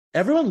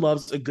Everyone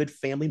loves a good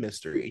family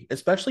mystery,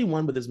 especially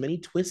one with as many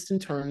twists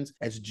and turns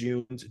as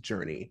June's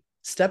Journey.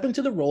 Step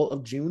into the role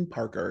of June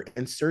Parker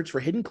and search for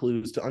hidden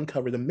clues to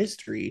uncover the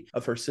mystery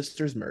of her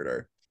sister's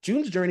murder.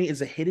 June's Journey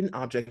is a hidden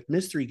object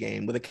mystery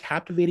game with a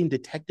captivating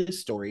detective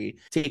story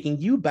taking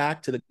you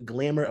back to the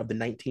glamour of the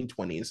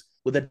 1920s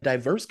with a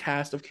diverse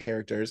cast of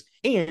characters.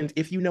 And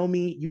if you know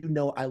me, you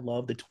know I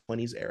love the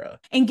 20s era.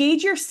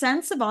 Engage your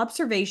sense of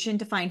observation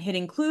to find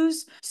hidden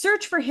clues,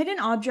 search for hidden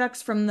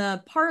objects from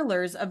the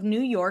parlors of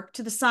New York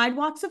to the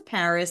sidewalks of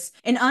Paris,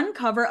 and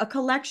uncover a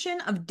collection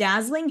of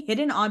dazzling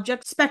hidden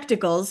object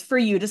spectacles for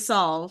you to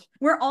solve.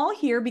 We're all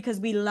here because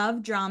we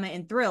love drama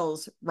and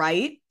thrills,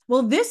 right?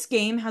 Well, this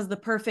game has the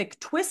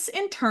perfect twists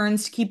and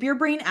turns to keep your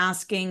brain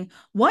asking,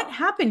 what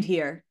happened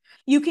here?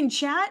 You can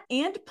chat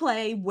and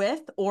play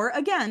with or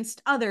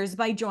against others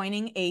by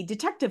joining a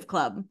detective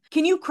club.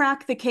 Can you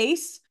crack the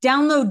case?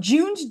 Download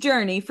June's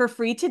Journey for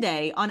free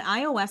today on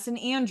iOS and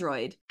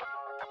Android.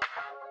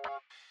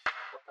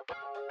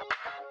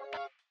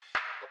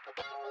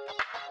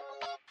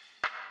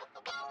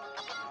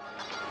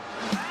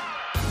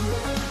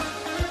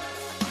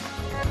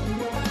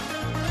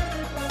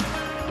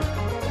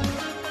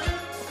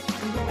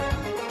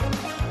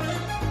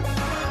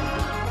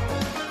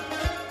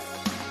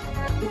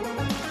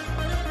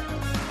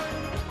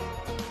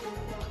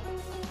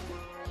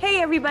 Hey,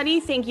 everybody.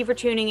 Thank you for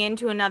tuning in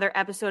to another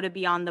episode of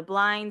Beyond the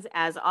Blinds.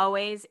 As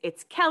always,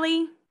 it's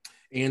Kelly.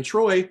 And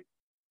Troy.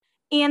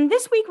 And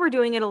this week we're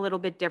doing it a little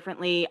bit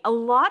differently. A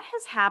lot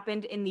has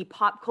happened in the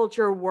pop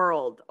culture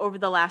world over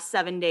the last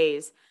 7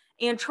 days.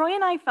 And Troy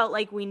and I felt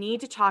like we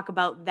need to talk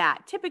about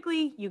that.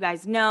 Typically, you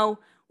guys know,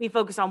 we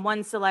focus on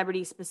one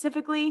celebrity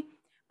specifically,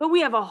 but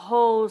we have a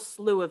whole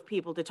slew of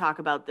people to talk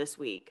about this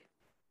week.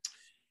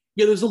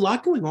 Yeah, there's a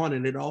lot going on,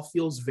 and it all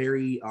feels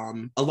very,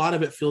 a lot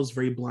of it feels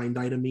very blind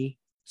eye to me.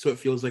 So it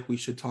feels like we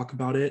should talk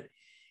about it.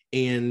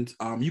 And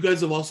you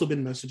guys have also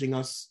been messaging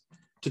us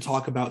to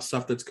talk about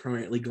stuff that's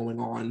currently going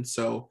on.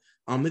 So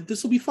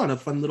this will be fun, a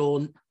fun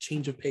little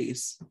change of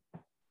pace.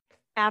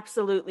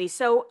 Absolutely.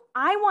 So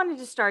I wanted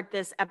to start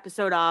this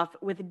episode off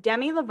with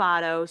Demi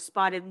Lovato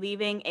spotted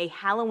leaving a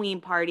Halloween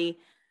party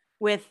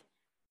with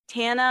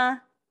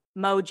Tana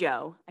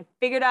Mojo. I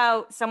figured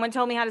out, someone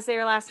told me how to say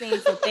her last name,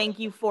 so thank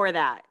you for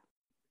that.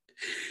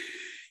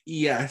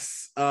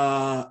 Yes,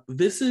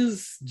 this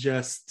is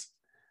just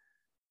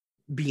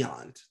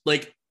beyond.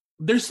 Like,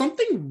 there's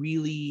something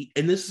really,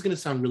 and this is going to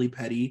sound really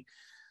petty,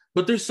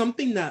 but there's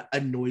something that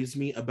annoys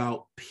me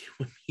about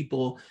when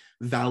people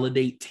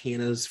validate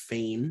Tana's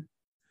fame.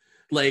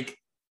 Like,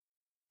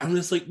 I'm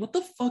just like, what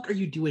the fuck are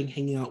you doing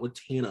hanging out with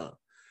Tana?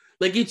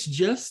 Like, it's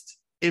just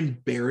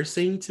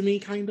embarrassing to me,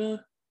 kind of.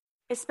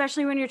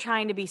 Especially when you're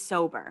trying to be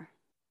sober.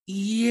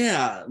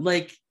 Yeah,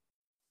 like,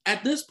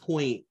 at this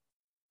point,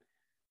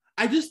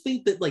 I just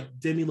think that, like,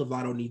 Demi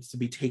Lovato needs to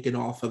be taken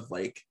off of,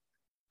 like,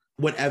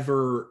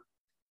 whatever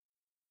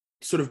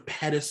sort of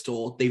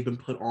pedestal they've been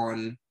put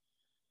on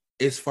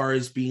as far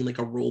as being like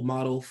a role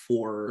model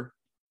for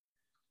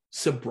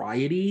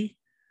sobriety.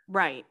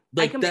 Right.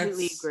 I Like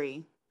completely that's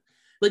agree.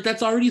 like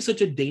that's already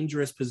such a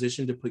dangerous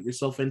position to put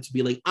yourself in, to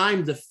be like,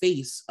 I'm the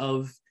face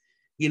of,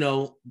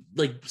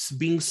 like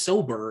being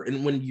sober,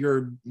 and when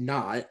you're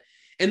not.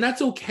 And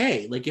that's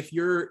okay. Like, if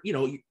you're,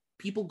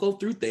 people go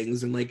through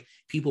things, and like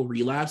people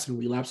relapse, and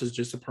relapse is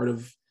just a part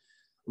of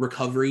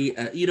recovery.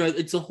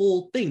 It's a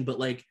whole thing. But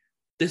like,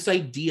 this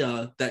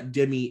idea that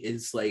Demi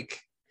is like,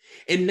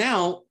 and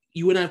now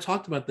you and I have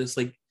talked about this,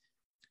 like,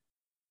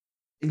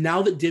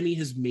 now that Demi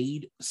has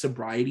made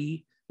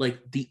sobriety like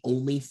the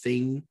only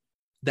thing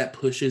that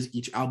pushes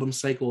each album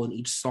cycle and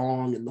each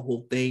song and the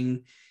whole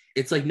thing,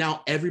 it's like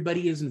now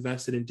everybody is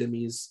invested in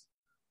Demi's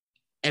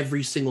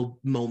every single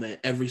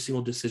moment, every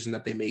single decision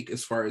that they make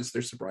as far as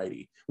their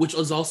sobriety, which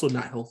is also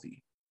not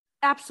healthy.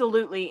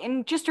 Absolutely.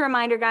 And just a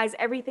reminder, guys,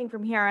 everything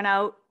from here on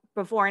out,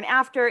 before and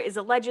after, is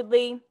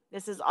allegedly.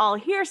 This is all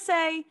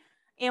hearsay.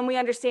 And we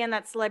understand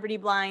that celebrity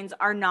blinds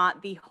are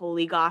not the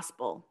holy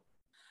gospel.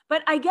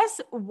 But I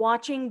guess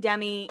watching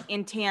Demi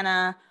and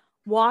Tana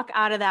walk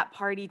out of that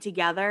party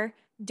together,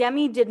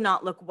 Demi did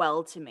not look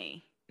well to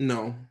me.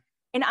 No.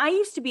 And I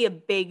used to be a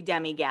big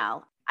Demi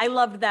gal. I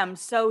loved them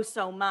so,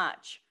 so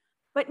much.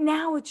 But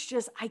now it's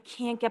just, I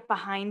can't get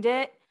behind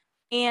it.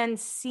 And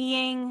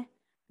seeing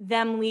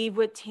them leave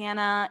with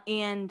Tana,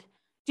 and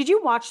did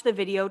you watch the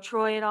video,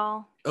 Troy, at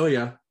all? Oh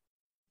yeah.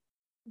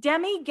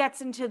 Demi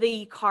gets into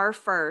the car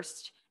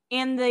first,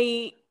 and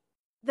the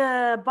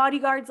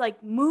bodyguards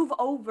like move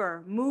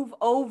over, move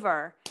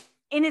over.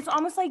 And it's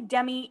almost like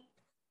Demi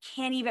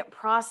can't even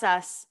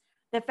process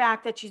the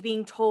fact that she's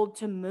being told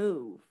to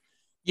move.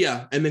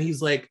 Yeah. And then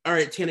he's like, all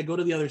right, Tana, go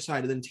to the other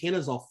side. And then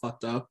Tana's all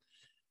fucked up.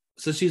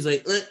 So she's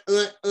like,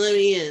 let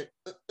me in.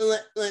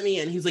 Let me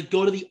in. He's like,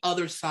 go to the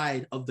other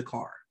side of the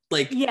car.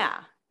 Like,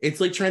 Yeah.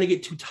 it's like trying to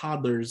get two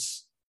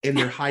toddlers in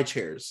their high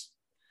chairs.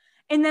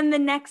 And then the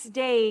next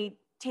day,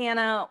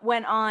 Tana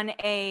went on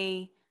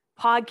a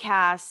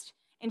podcast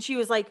and she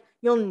was like,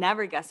 you'll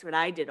never guess what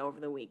I did over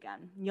the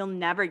weekend. You'll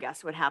never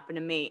guess what happened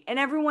to me. And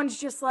everyone's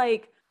just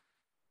like,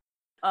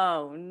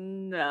 Oh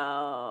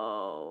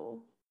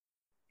no.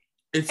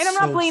 It's And so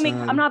sad.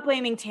 I'm not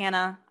blaming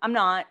Tana. I'm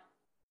not.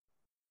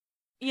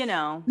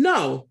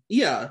 No,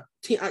 yeah.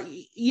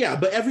 Yeah,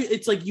 but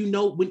it's like,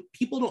 when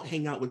people don't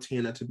hang out with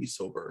Tana to be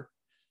sober.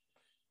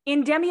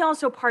 And Demi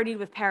also partied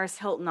with Paris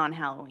Hilton on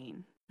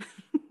Halloween.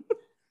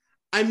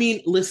 I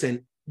mean,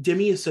 listen,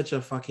 Demi is such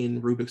a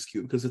fucking Rubik's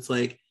Cube because it's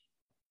like,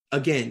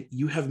 again,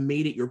 you have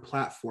made it your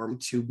platform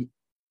to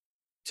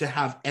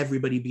have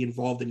everybody be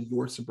involved in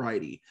your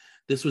sobriety.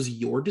 This was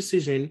your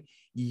decision.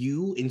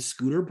 You and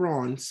Scooter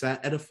Braun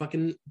sat at a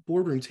fucking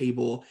boardroom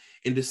table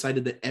and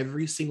decided that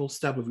every single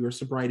step of your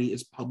sobriety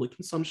is public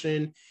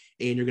consumption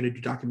and you're going to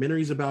do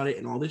documentaries about it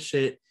and all this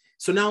shit.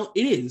 So now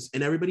it is,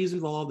 and everybody's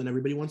involved and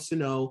everybody wants to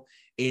know.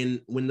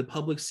 And when the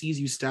public sees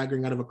you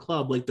staggering out of a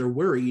club, like, they're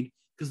worried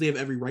because they have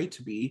every right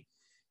to be.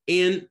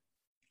 And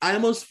I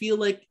almost feel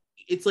like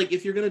it's like,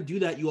 if you're going to do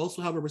that, you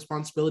also have a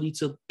responsibility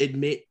to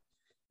admit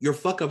your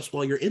fuck ups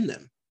while you're in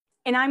them.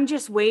 And I'm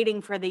just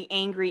waiting for the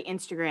angry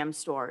Instagram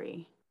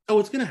story. Oh,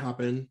 it's going to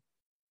happen.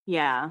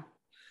 Yeah.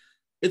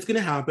 It's going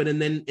to happen.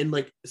 And then in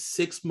like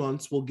 6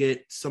 months, we'll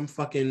get some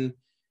fucking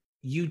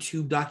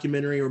YouTube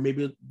documentary, or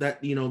maybe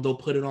that, they'll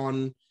put it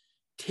on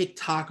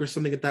TikTok or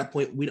something at that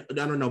point. I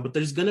don't know, but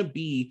there's going to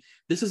be,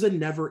 this is a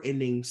never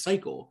ending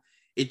cycle.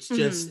 It's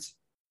just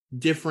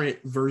different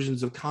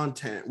versions of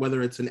content,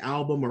 whether it's an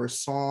album or a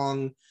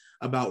song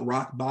about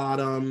rock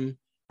bottom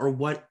or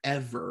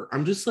whatever.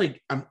 I'm just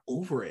like, I'm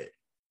over it.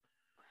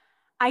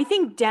 I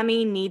think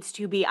Demi needs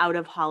to be out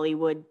of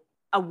Hollywood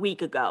a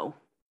week ago.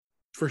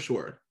 For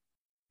sure.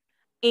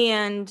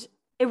 And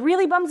it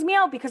really bums me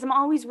out because I'm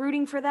always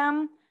rooting for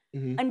them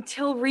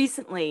until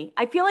recently.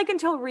 I feel like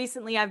until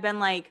recently I've been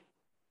like,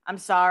 I'm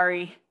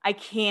sorry, I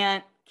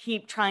can't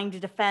keep trying to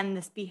defend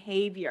this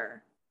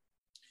behavior.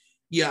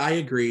 Yeah, I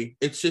agree.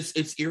 It's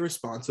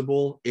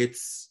irresponsible.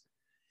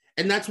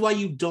 And that's why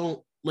you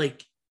don't,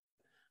 like,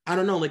 I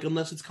don't know, like,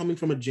 unless it's coming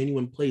from a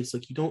genuine place,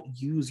 like, you don't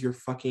use your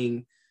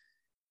fucking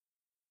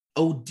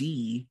OD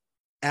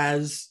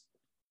as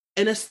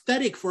an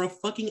aesthetic for a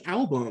fucking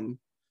album.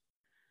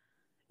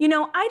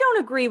 I don't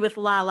agree with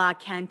Lala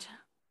Kent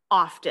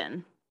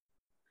often,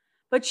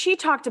 but she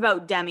talked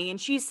about Demi and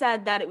she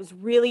said that it was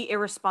really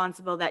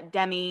irresponsible that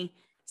Demi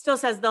still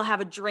says they'll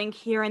have a drink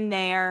here and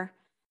there.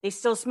 They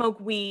still smoke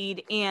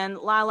weed. And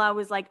Lala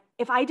was like,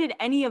 if I did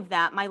any of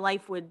that, my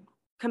life would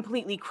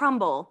completely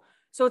crumble.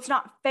 So it's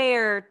not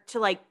fair to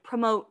like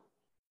promote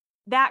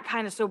that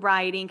kind of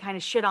sobriety and kind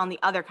of shit on the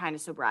other kind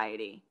of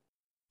sobriety.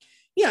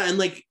 Yeah, and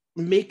like,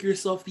 make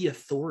yourself the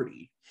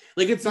authority.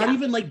 Like, it's not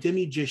even like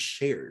Demi just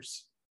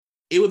shares.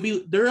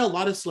 There are a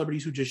lot of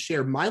celebrities who just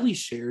share. Miley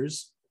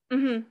shares.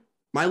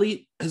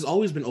 Miley has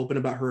always been open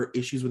about her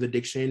issues with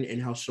addiction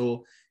and how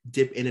she'll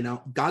dip in and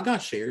out. Gaga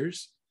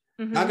shares.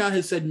 Gaga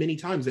has said many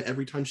times that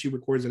every time she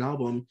records an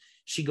album,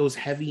 she goes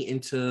heavy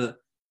into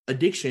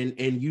addiction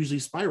and usually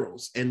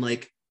spirals and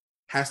like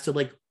has to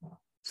like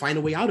find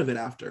a way out of it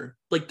after.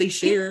 Like, they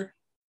share.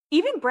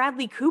 Even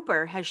Bradley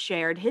Cooper has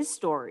shared his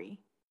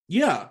story.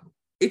 Yeah,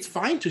 it's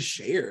fine to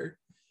share,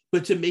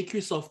 but to make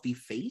yourself the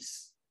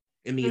face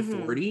and the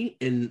authority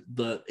and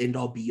the end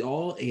all be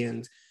all,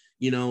 and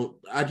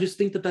I just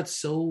think that that's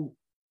so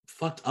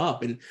fucked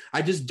up, and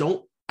I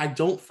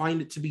don't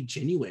find it to be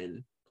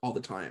genuine all the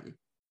time.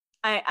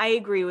 I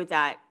agree with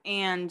that,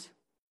 and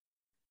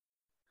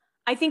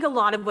I think a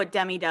lot of what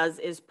Demi does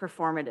is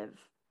performative.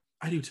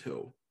 I do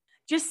too.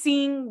 Just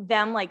seeing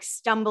them like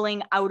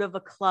stumbling out of a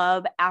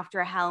club after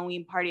a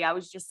Halloween party, I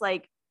was just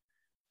like,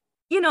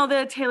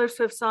 the Taylor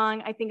Swift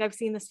song, I think I've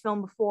seen this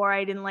film before.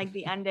 I didn't like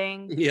the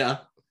ending. Yeah.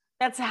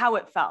 That's how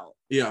it felt.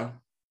 Yeah.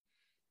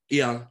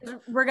 Yeah.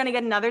 We're going to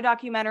get another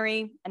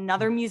documentary,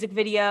 another music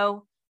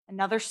video,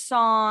 another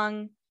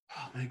song,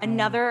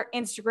 another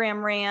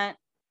Instagram rant.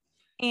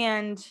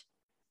 And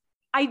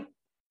I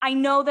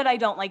know that I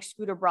don't like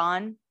Scooter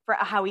Braun for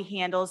how he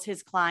handles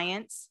his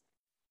clients.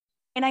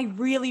 And I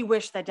really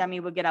wish that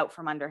Demi would get out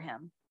from under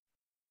him.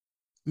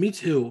 Me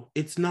too.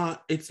 It's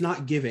not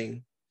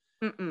giving.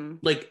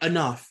 Like,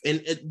 enough.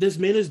 And this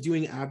man is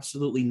doing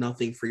absolutely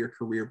nothing for your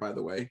career, by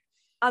the way.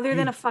 Other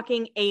than a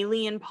fucking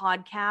alien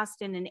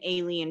podcast and an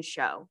alien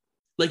show.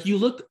 Like, you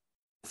look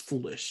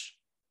foolish.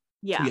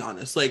 Yeah. To be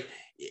honest. Like,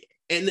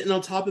 and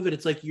on top of it,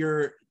 it's like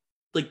you're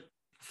like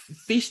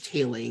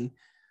fishtailing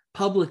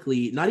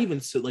publicly, not even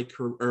so like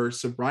or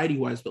sobriety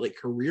wise, but like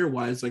career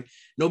wise. Like,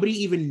 nobody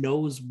even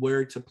knows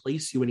where to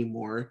place you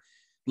anymore.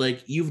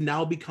 Like, you've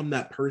now become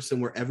that person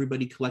where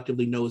everybody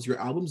collectively knows your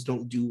albums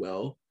don't do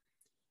well.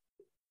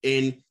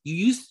 And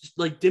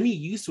Demi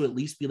used to at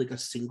least be like a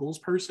singles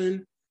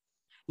person.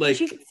 Like,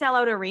 she could sell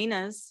out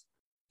arenas.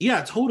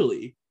 Yeah,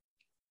 totally.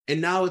 And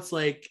now it's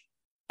like,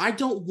 I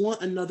don't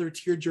want another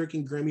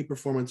tear-jerking Grammy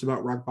performance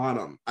about rock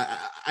bottom.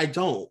 I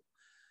don't.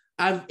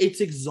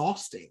 It's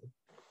exhausting.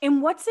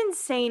 And what's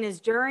insane is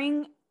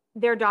during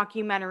their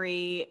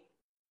documentary,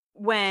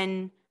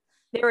 when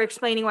they were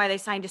explaining why they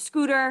signed to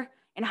Scooter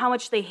and how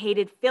much they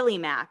hated Philly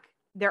Mac,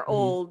 their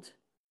old.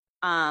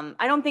 I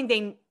don't think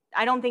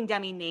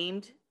Demi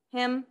named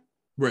him.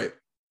 Right.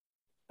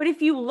 But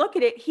if you look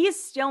at it, he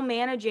is still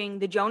managing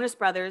the Jonas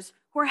Brothers,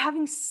 who are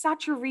having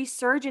such a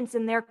resurgence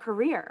in their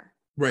career.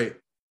 Right.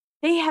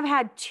 They have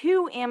had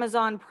 2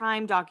 Amazon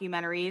Prime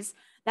documentaries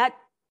that,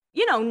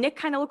 Nick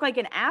kind of looked like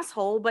an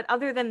asshole, but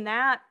other than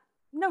that,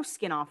 no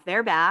skin off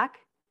their back.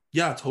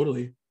 Yeah,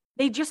 totally.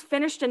 They just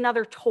finished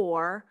another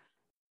tour.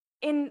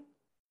 I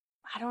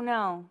don't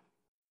know.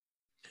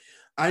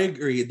 I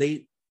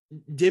agree.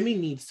 Demi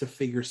needs to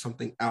figure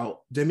something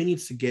out. Demi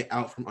needs to get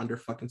out from under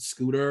fucking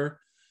Scooter.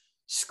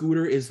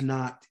 Scooter is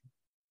not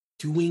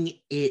doing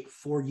it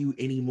for you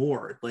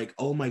anymore. Like,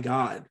 oh my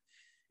God,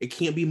 it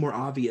can't be more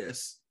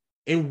obvious.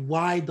 And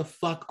why the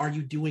fuck are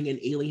you doing an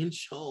alien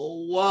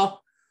show?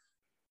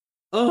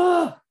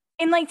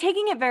 And like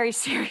taking it very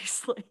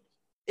seriously.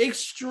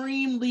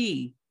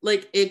 Extremely.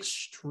 Like,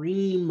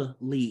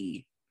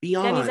 extremely.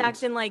 Beyond. Then he's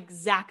acting like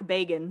Zach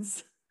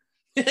Bagans.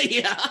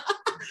 Yeah.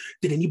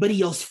 Did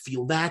anybody else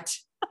feel that?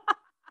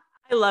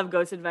 I love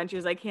Ghost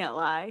Adventures. I can't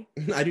lie.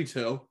 I do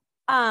too.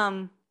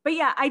 But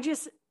yeah,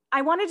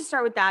 I wanted to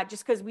start with that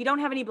just because we don't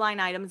have any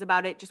blind items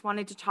about it. Just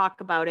wanted to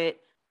talk about it.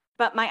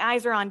 But my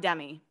eyes are on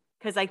Demi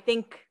because I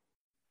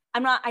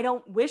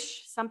don't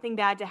wish something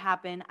bad to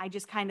happen. I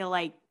just kind of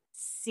like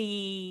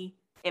see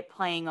it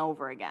playing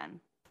over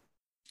again.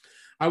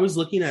 I was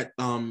looking at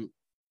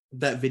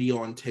that video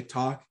on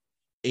TikTok,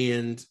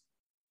 and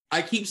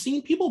I keep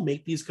seeing people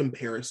make these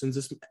comparisons.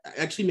 This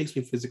actually makes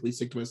me physically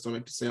sick to my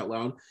stomach to say out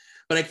loud,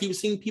 but I keep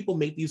seeing people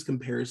make these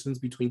comparisons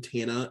between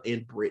Tana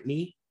and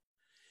Brittany,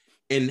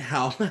 and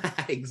how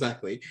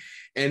exactly,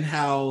 and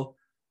how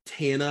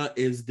Tana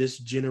is this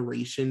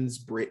generation's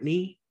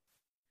Brittany.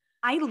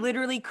 I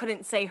literally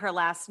couldn't say her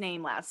last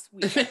name last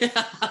week.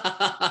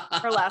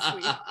 Her last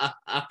week.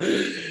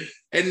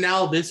 And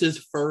now this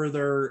is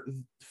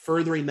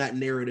furthering that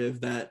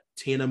narrative that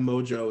Tana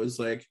Mongeau is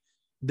like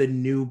the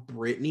new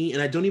Britney.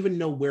 And I don't even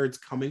know where it's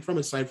coming from,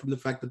 aside from the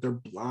fact that they're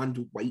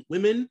blonde white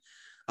women.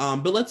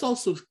 But let's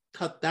also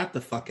cut that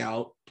the fuck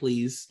out,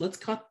 please. Let's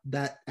cut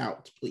that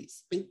out,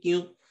 please. Thank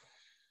you.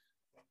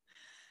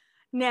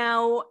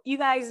 Now, you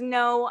guys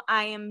know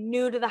I am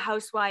new to the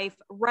housewife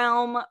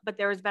realm, but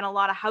there has been a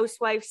lot of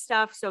housewife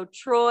stuff. So,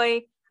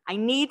 Troy, I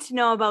need to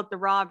know about the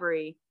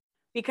robbery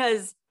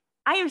because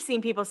I have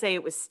seen people say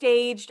it was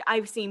staged.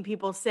 I've seen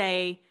people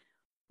say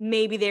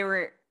maybe they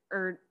were,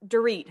 or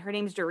Dorit, her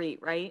name's Dorit,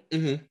 right?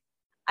 Mm-hmm.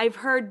 I've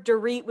heard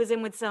Dorit was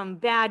in with some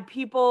bad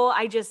people.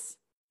 I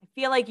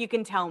feel like you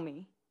can tell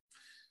me.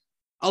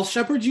 I'll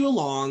shepherd you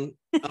along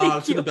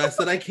to the best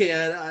that I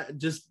can,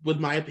 just with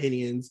my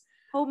opinions.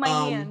 Hold my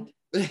hand.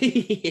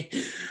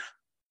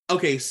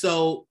 Okay,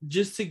 so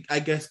just to, I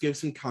guess, give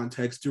some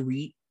context,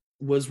 Dorit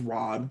was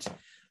robbed.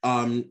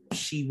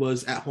 She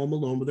was at home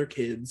alone with her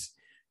kids.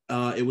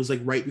 It was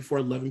like right before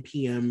 11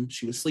 p.m.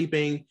 She was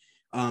sleeping.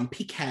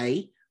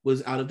 PK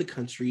was out of the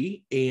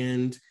country,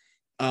 and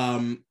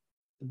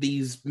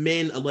these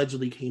men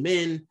allegedly came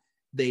in.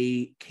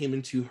 They came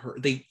into her.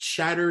 They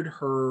shattered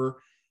her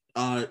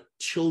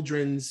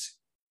children's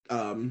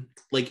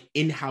like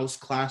in-house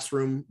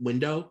classroom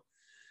window.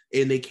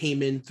 And they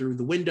came in through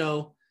the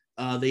window.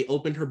 They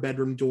opened her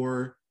bedroom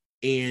door,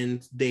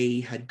 and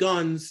they had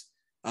guns.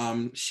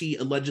 She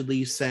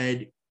allegedly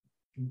said,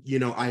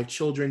 I have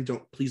children.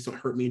 Please don't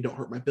hurt me. Don't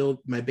hurt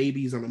my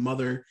babies. I'm a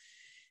mother.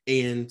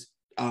 And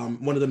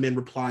one of the men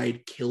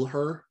replied, kill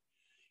her.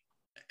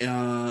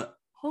 Holy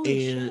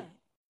shit.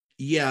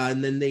 Yeah.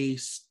 And then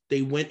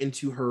they went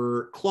into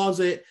her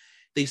closet.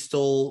 They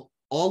stole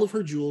all of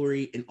her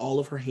jewelry and all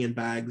of her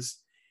handbags.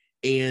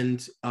 And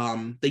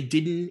they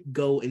didn't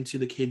go into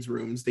the kids'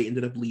 rooms. They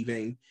ended up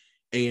leaving,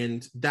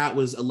 and that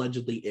was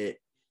allegedly it.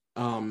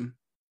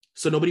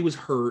 So nobody was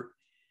hurt.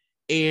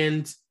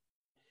 And,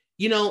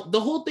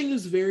 the whole thing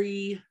is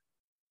very,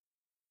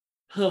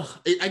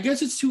 I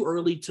guess it's too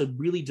early to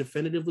really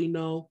definitively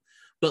know,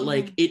 but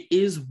like, it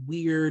is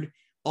weird.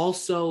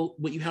 Also,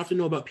 what you have to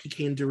know about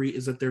PK and Dorit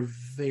is that they're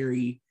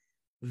very,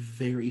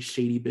 very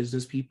shady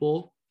business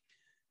people.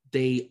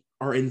 They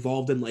are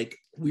involved in like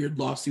weird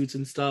lawsuits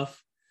and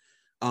stuff.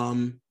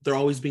 They're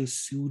always being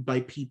sued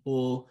by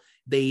people.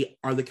 They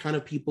are the kind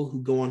of people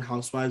who go on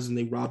Housewives and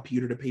they rob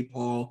Peter to pay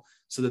Paul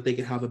so that they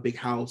can have a big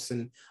house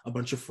and a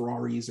bunch of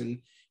Ferraris, and,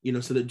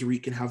 so that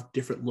Dorit can have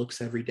different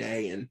looks every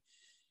day. And,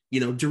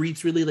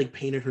 Dorit's really like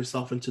painted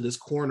herself into this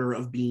corner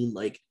of being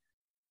like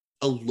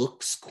a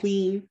looks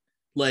queen.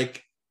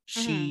 Like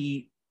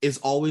she is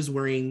always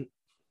wearing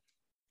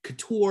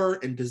couture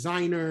and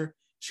designer.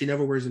 She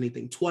never wears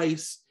anything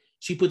twice.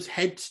 She puts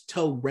head to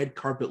toe red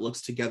carpet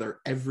looks together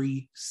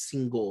every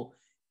single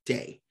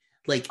day.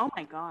 Like, oh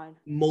my God,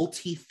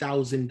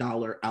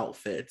 multi-$1,000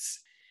 outfits.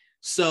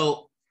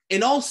 So,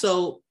 and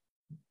also,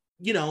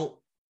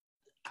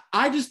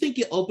 I just think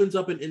it opens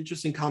up an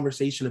interesting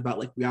conversation about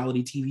like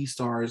reality TV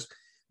stars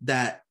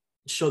that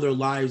show their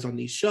lives on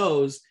these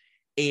shows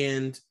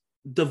and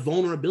the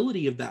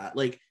vulnerability of that.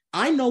 Like,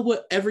 I know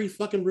what every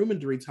fucking room in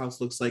Dorit's house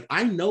looks like.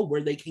 I know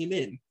where they came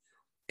in.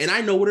 And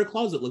I know what her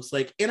closet looks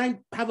like. And I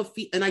have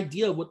an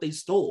idea of what they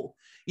stole.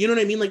 You know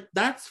what I mean? Like,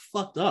 that's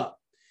fucked up.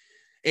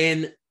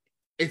 And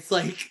it's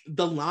like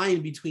the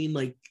line between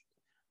like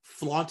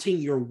flaunting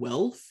your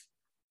wealth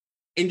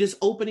and just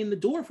opening the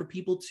door for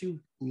people to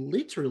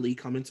literally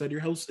come inside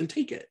your house and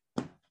take it.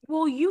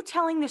 Well, you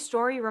telling the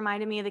story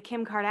reminded me of the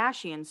Kim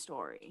Kardashian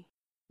story.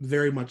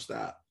 Very much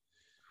that.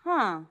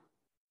 Huh.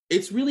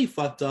 It's really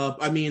fucked up.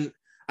 I mean,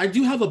 I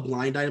do have a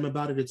blind item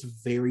about it. It's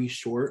very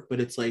short,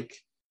 but it's like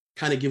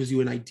kind of gives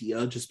you an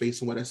idea just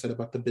based on what I said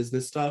about the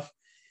business stuff.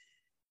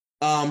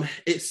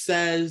 It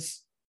says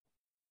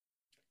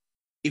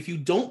if you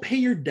don't pay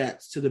your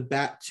debts to the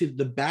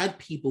bad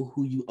people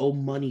who you owe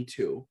money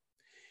to,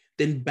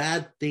 then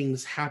bad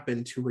things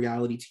happen to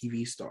reality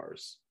TV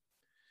stars.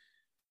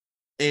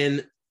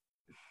 And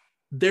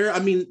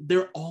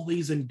they're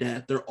always in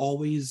debt. They're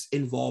always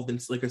involved in,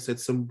 like I said,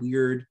 some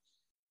weird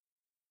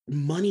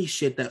money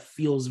shit that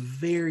feels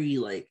very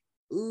like,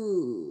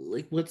 ooh,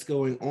 like what's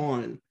going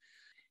on?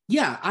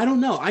 Yeah, I don't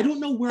know. I don't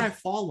know where I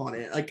fall on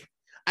it. Like,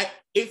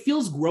 it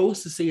feels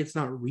gross to say it's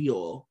not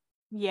real.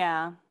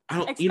 Yeah. I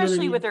don't, especially you know what I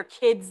mean? with their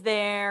kids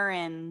there,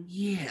 and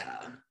yeah,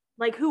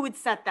 like who would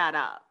set that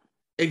up?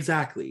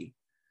 Exactly.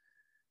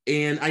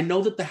 And I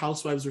know that the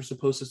Housewives are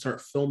supposed to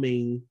start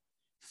filming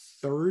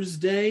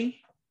Thursday.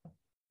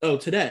 Oh,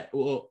 today.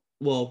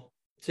 Well,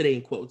 today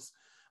in quotes.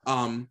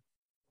 They're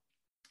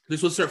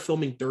supposed to start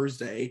filming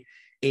Thursday,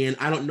 and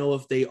I don't know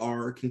if they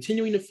are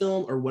continuing to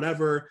film or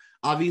whatever.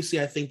 Obviously,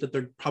 I think that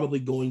they're probably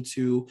going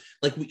to,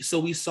 like,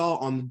 we saw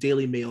on the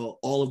Daily Mail,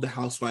 all of the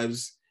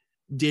Housewives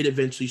did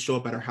eventually show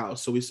up at our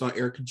house. So we saw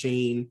Erica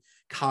Jane,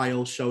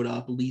 Kyle showed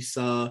up,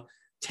 Lisa,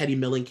 Teddy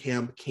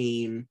Mellencamp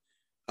came.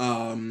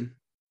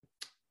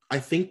 I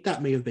think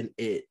that may have been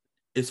it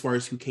as far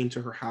as who came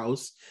to her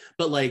house.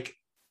 But like,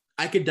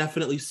 I could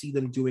definitely see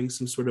them doing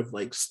some sort of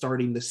like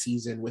starting the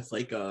season with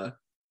like a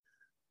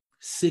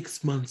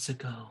 6 months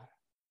ago, ...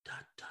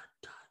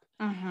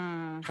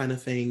 kind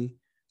of thing.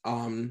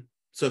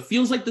 So it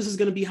feels like this is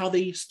going to be how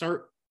they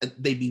start.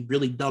 They'd be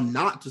really dumb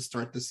not to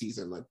start the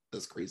season like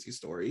this crazy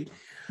story.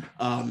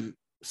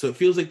 So it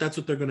feels like that's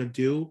what they're going to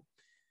do.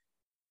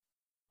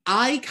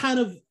 I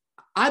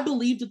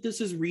believe that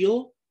this is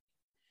real.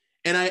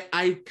 And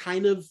I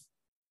kind of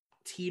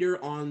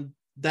teeter on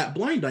that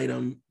blind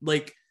item.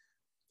 Like,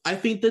 I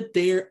think that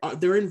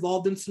they're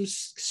involved in some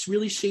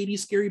really shady,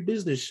 scary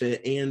business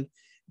shit. And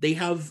they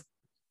have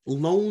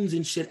loans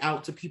and shit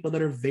out to people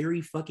that are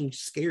very fucking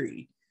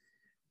scary.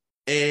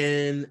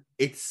 And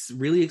it's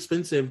really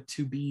expensive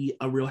to be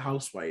a real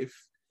housewife.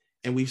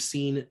 And we've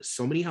seen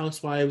so many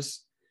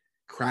housewives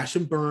crash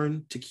and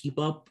burn to keep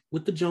up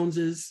with the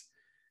Joneses.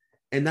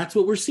 And that's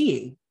what we're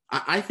seeing.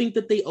 I think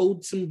that they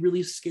owed some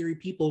really scary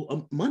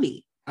people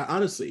money,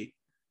 honestly.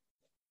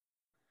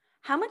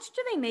 How much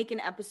do they make an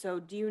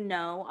episode? Do you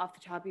know off the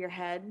top of your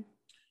head?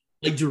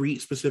 Like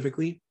Dorit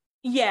specifically?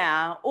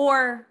 Yeah,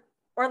 or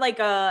like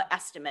a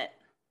estimate.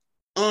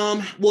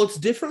 Well, it's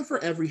different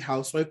for every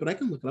housewife, but I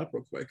can look it up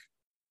real quick.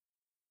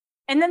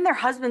 And then their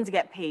husbands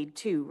get paid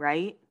too,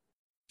 right?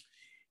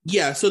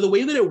 Yeah, so the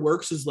way that it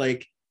works is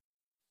like,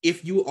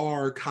 if you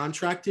are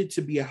contracted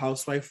to be a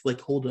housewife,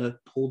 like hold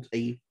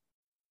a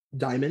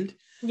diamond.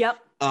 Yep.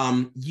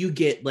 You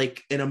get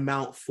like an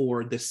amount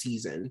for the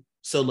season.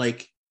 So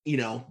like, you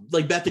know,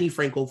 like Bethany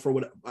Frankel for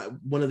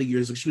one of the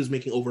years, like she was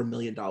making over $1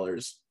 million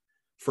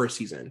for a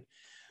season.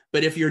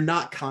 But if you're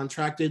not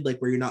contracted, like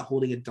where you're not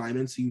holding a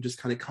diamond, so you just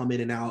kind of come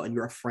in and out and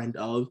you're a friend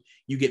of,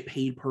 you get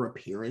paid per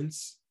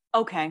appearance.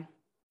 Okay.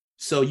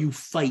 So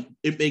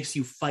it makes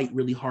you fight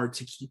really hard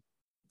to keep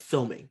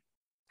filming.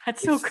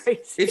 That's so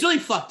crazy. It's really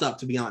fucked up,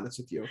 to be honest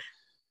with you.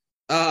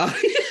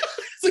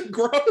 It's like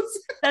gross.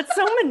 That's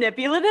so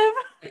manipulative.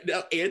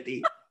 No,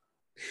 Andy.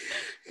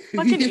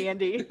 Fucking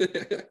Andy.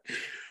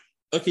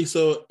 Okay,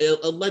 so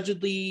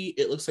allegedly,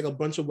 it looks like a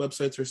bunch of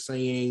websites are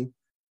saying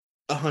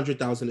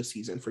 $100,000 a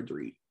season for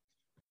Dorit.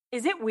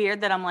 Is it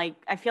weird that I'm like,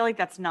 I feel like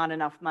that's not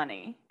enough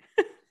money?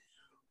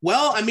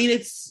 Well, I mean,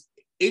 it's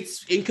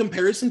in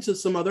comparison to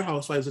some other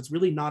housewives, it's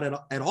really not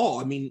at all.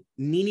 I mean,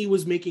 Nene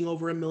was making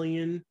over $1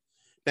 million.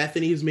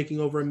 Bethany is making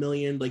over $1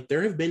 million. Like,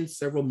 there have been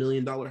several $1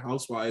 million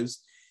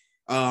housewives.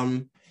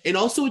 And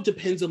also it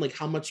depends on like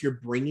how much you're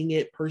bringing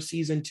it per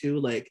season too.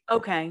 Like,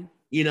 okay,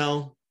 you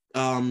know,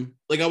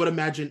 like I would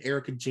imagine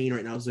Erica Jane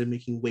right now is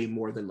making way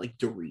more than like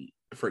Dorit,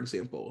 for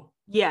example.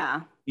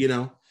 Yeah. You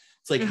know,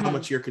 it's like how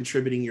much you're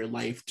contributing your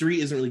life. Dorit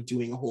isn't really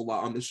doing a whole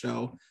lot on the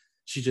show.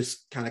 She's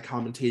just kind of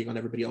commentating on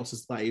everybody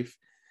else's life.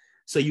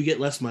 So you get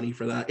less money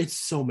for that. It's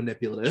so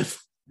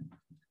manipulative.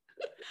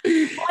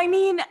 Well, I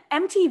mean,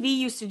 MTV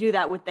used to do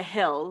that with The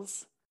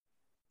Hills.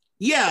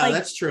 Yeah, like,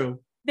 that's true.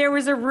 There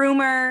was a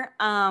rumor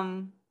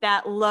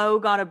that Lo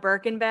got a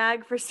Birkin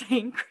bag for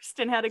saying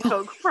Kristen had a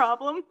coke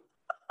problem.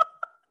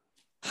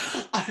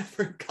 I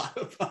forgot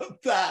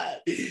about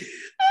that.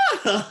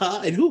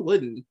 And who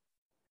wouldn't?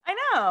 I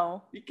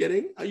know. You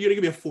kidding? Are you gonna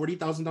give me a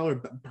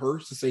 $40,000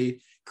 purse to say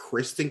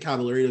Kristen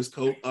Cavallari does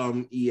coke?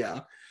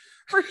 Yeah.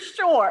 For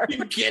sure.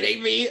 You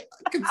kidding me?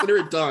 Consider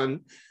it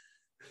done.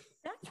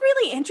 That's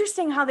really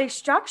interesting how they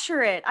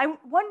structure it. I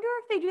wonder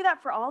if they do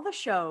that for all the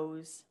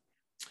shows.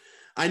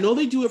 I know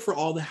they do it for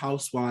all the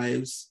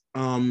housewives.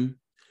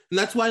 And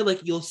that's why,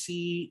 like, you'll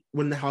see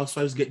when the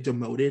housewives get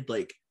demoted,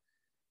 like,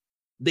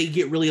 they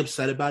get really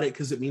upset about it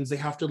because it means they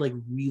have to, like,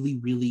 really,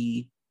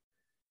 really,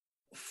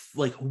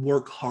 like,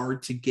 work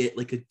hard to get,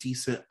 like, a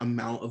decent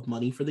amount of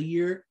money for the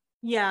year.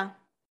 Yeah.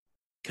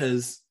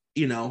 Because,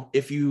 you know,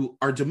 if you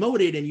are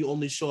demoted and you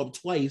only show up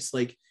twice,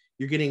 like,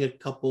 you're getting a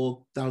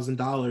couple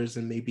 $1,000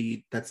 and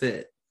maybe that's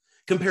it.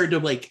 Compared to,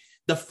 like,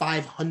 the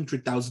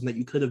 $500,000 that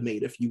you could have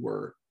made if you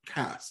were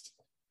cast.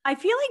 I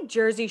feel like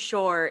Jersey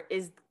Shore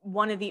is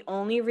one of the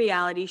only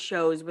reality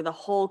shows where the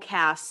whole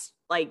cast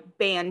like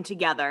band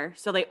together,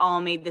 so they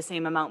all made the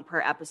same amount per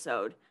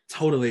episode.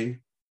 Totally.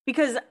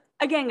 Because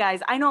again,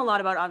 guys, I know a lot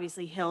about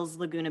obviously Hills,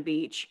 Laguna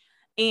Beach,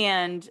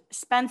 and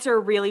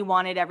Spencer really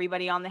wanted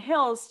everybody on the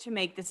Hills to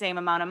make the same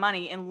amount of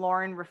money, and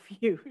Lauren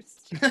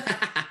refused.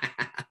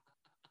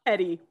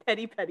 Petty.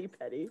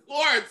 Of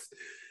course.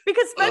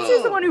 Because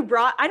Spencer's the one who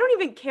brought, I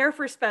don't even care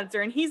for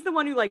Spencer, and he's the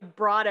one who like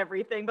brought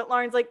everything, but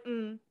Lauren's like,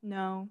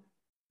 no.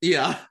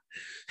 Yeah.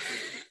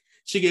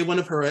 She gave one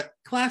of her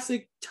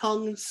classic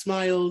tongue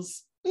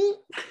smiles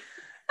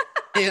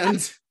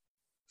and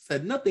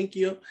said, no, thank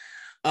you.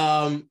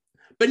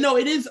 But no,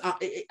 it is,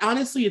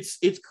 honestly,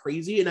 it's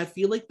crazy. And I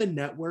feel like the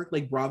network,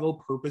 like Bravo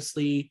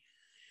purposely,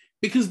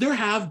 because there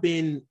have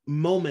been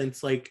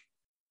moments like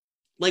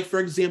for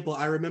example,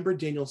 I remember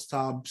Danielle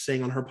Staub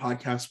saying on her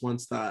podcast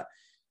once that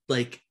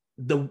like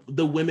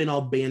the women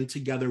all band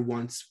together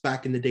once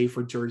back in the day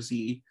for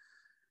Jersey.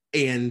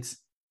 And,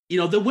 you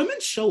know, the women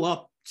show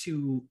up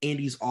to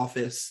Andy's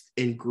office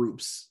in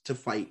groups to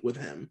fight with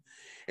him.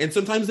 And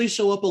sometimes they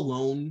show up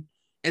alone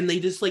and they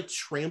just like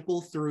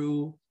trample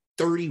through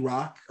 30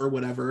 Rock or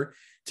whatever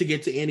to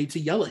get to Andy to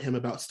yell at him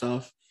about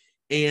stuff.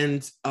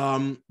 And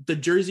the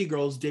Jersey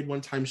girls did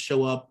one time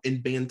show up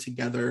and band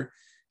together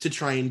to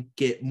try and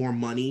get more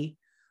money.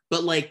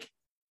 But like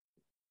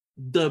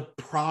the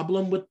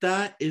problem with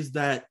that is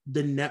that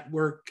the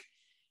network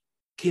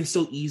can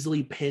so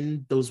easily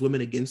pin those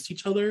women against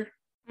each other.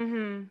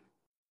 Mm-hmm.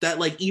 That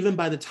like even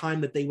by the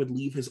time that they would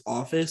leave his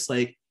office,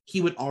 like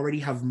he would already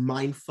have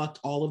mind fucked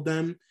all of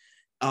them.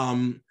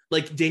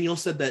 Like Danielle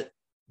said that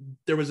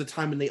there was a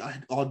time when they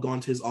had all gone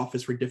to his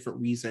office for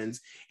different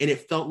reasons, and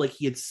it felt like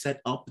he had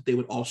set up that they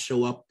would all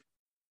show up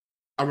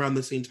around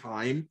the same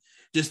time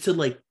just to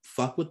like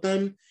fuck with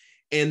them.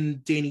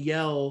 And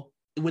Danielle,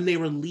 when they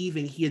were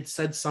leaving, he had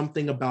said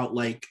something about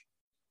like,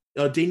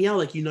 Danielle,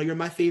 like, you know, you're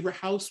my favorite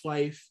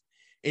housewife.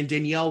 And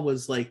Danielle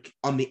was like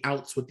on the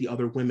outs with the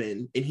other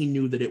women, and he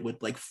knew that it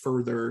would like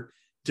further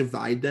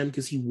divide them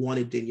because he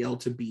wanted Danielle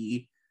to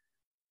be,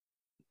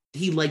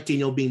 he liked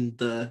Danielle being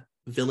the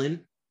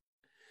villain.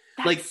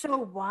 That's like so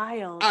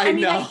wild. I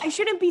mean, know. I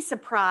shouldn't be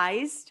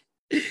surprised.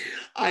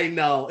 I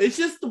know. It's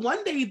just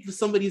one day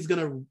somebody's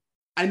gonna,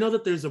 I know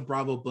that there's a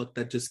Bravo book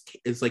that just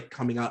is like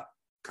coming out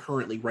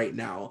currently right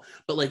now,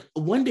 but like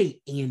one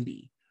day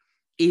Andy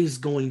is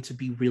going to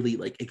be really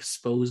like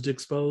exposed.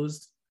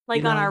 Like,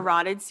 you know? On our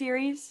Rotted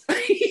series?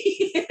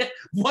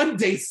 One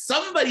day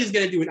somebody's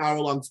going to do an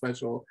hour-long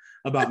special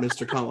about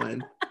Mr.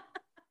 Cohen.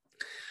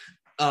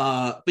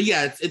 But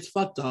yeah, it's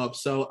fucked up.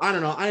 So I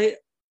don't know.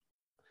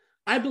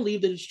 I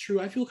believe that it's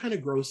true. I feel kind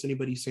of gross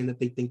anybody saying that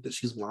they think that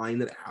she's lying,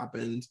 that it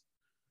happened.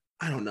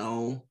 I don't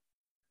know.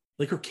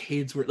 Like her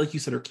kids were, like you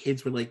said, her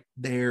kids were like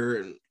there,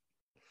 and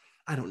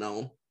I don't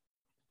know.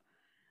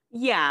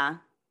 Yeah.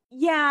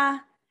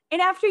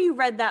 And after you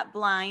read that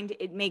blind,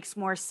 it makes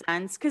more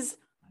sense because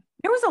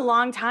there was a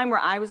long time where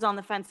I was on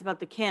the fence about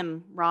the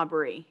Kim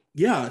robbery.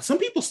 Yeah, some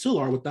people still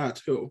are with that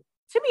too.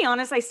 To be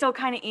honest, I still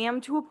kind of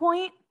am to a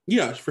point.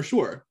 Yeah, for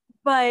sure.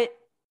 But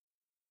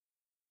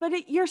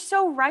you're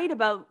so right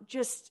about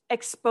just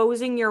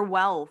exposing your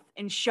wealth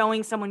and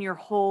showing someone your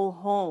whole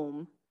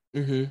home.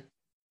 Mm-hmm.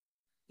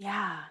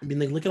 Yeah. I mean,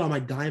 like, look at all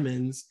my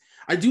diamonds.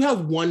 I do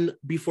have one,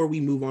 before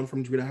we move on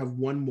from Drita, I have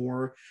one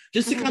more,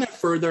 just to kind of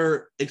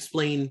further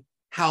explain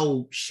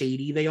how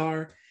shady they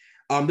are.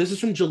 This is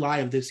from July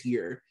of this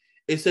year.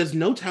 It says,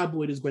 no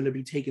tabloid is going to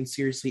be taken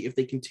seriously if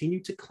they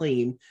continue to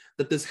claim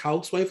that this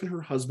housewife and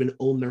her husband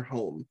own their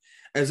home,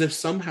 as if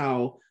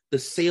somehow the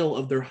sale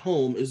of their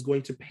home is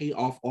going to pay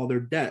off all their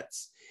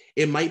debts.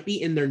 It might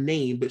be in their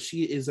name, but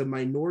she is a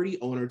minority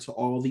owner to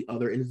all the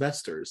other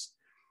investors.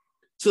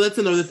 So that's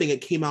another thing.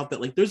 It came out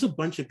that like there's a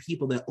bunch of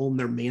people that own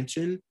their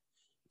mansion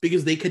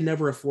because they could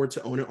never afford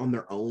to own it on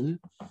their own.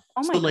 Oh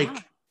my God.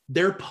 Like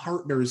they're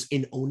partners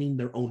in owning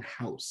their own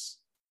house.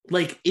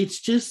 Like it's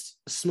just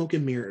smoke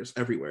and mirrors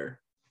everywhere.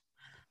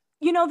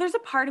 You know, there's a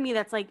part of me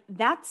that's like,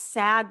 that's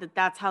sad that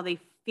that's how they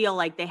feel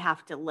like they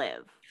have to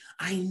live.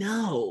 I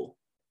know.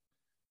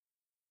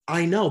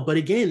 But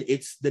again,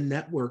 it's the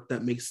network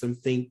that makes them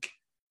think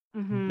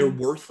they're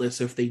worthless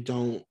if they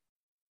don't,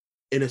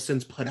 in a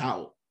sense, put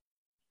out.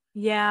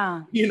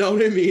 Yeah. You know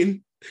what I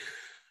mean?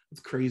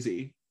 It's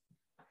crazy.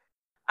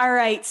 All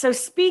right. So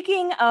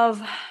speaking of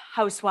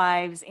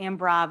Housewives and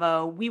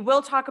Bravo, we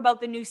will talk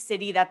about the new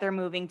city that they're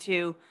moving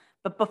to.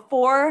 But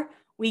before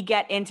we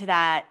get into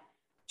that,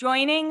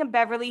 joining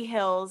Beverly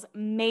Hills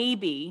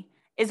maybe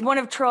is one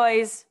of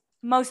Troy's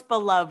most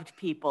beloved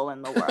people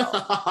in the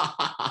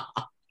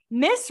world.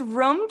 Miss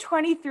Room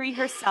 23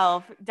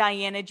 herself,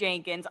 Diana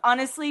Jenkins.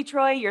 Honestly,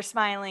 Troy, you're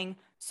smiling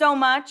so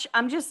much.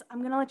 I'm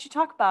going to let you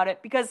talk about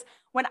it because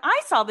when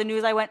I saw the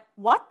news, I went,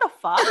 what the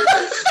fuck?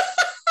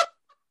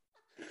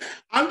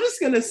 I'm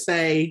just going to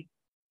say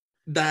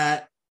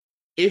that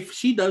if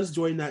she does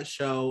join that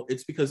show,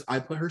 it's because I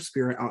put her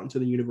spirit out into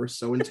the universe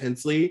so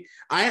intensely.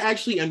 I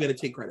actually am going to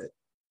take credit.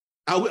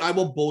 I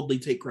will boldly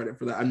take credit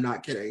for that. I'm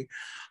not kidding.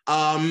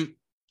 I'm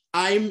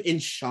in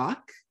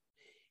shock.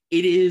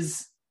 It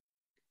is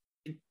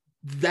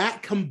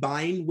that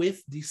combined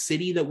with the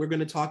city that we're going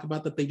to talk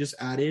about that they just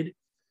added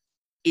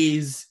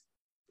is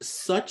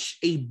such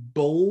a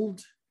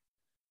bold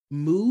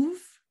move.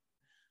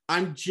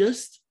 My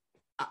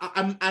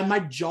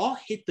jaw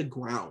hit the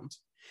ground.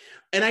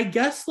 And I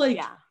guess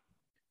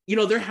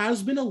there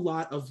has been a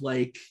lot of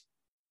like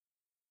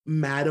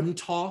madam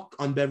talk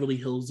on Beverly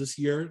Hills this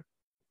year,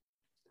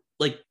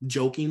 like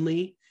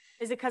jokingly.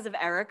 Is it because of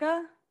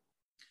Erica?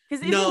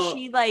 Because isn't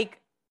she like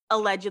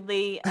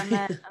allegedly a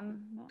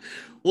madam?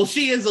 Well,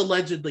 she is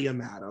allegedly a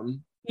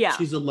madam. Yeah.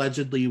 She's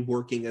allegedly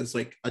working as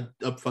like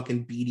a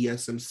fucking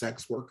BDSM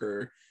sex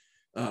worker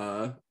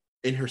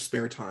in her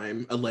spare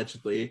time,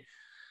 allegedly.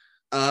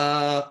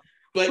 But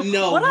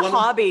no. What a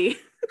hobby.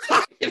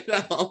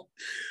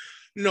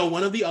 No,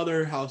 one of the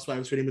other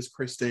housewives, her name is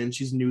Kristen.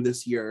 She's new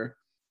this year.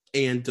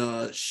 And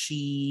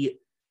she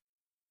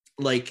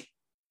like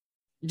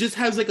just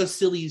has like a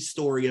silly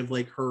story of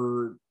like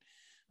her,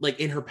 like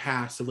in her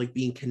past of like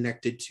being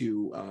connected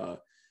to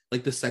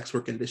like the sex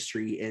work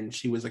industry. And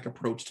she was like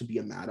approached to be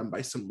a madam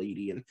by some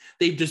lady. And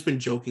they've just been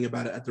joking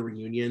about it at the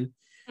reunion.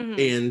 Mm-hmm.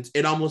 And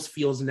it almost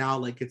feels now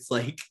like it's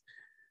like,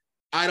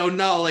 I don't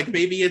know, like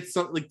maybe it's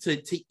something like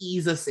to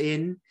ease us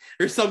in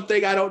or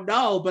something. I don't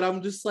know. But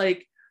I'm just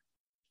like,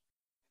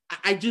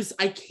 I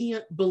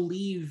can't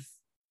believe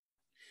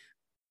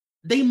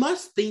they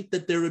must think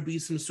that there would be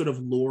some sort of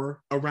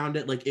lore around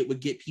it. Like it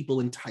would get people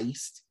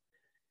enticed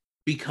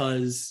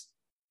because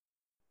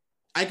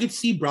I could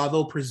see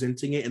Bravo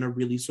presenting it in a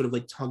really sort of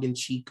like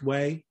tongue-in-cheek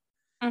way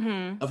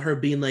of her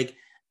being like,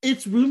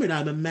 it's rumored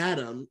I'm a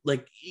madam.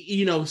 Like,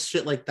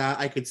 shit like that.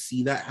 I could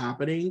see that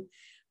happening.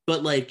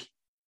 But like,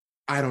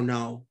 I don't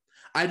know.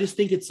 I just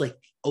think it's like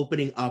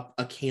opening up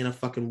a can of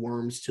fucking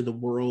worms to the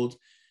world,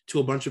 to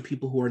a bunch of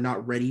people who are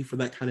not ready for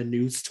that kind of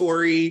news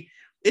story.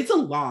 It's a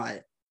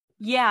lot.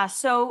 Yeah,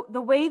 so the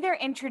way they're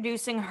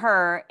introducing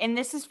her, and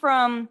this is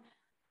from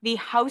the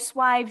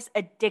Housewives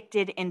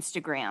Addicted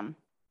Instagram.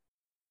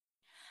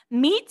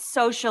 Meet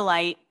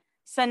socialite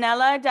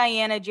Sanella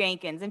Diana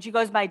Jenkins, and she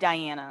goes by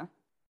Diana.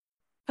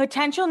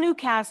 Potential new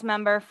cast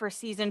member for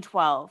season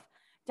 12.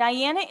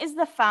 Diana is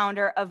the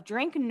founder of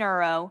Drink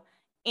Neuro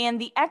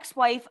and the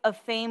ex-wife of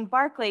famed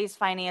Barclays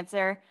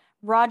financier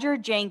Roger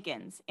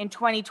Jenkins. In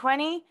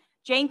 2020,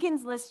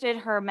 Jenkins listed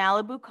her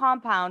Malibu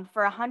compound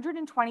for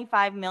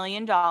 $125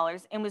 million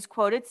and was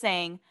quoted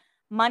saying,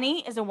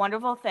 "Money is a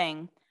wonderful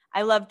thing.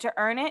 I love to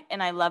earn it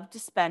and I love to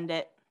spend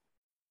it."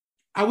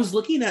 I was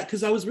looking at,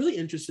 because I was really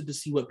interested to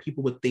see what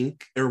people would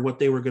think or what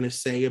they were going to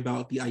say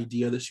about the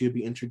idea that she would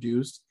be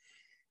introduced.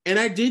 And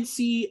I did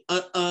see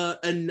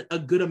a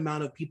good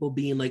amount of people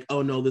being like,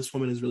 oh no, this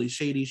woman is really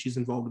shady. She's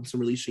involved in some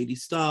really shady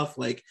stuff.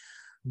 Like,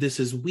 this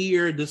is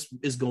weird. This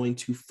is going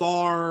too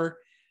far.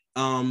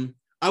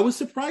 I was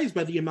surprised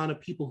by the amount of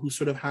people who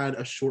sort of had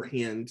a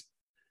shorthand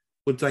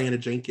with Diana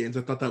Jenkins.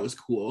 I thought that was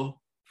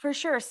cool. For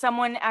sure.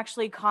 Someone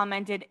actually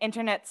commented,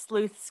 "Internet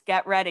sleuths,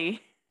 get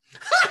ready."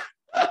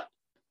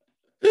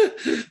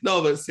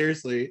 No, but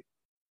seriously.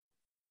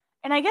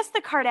 And I guess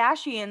the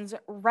Kardashians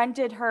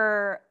rented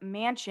her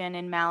mansion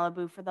in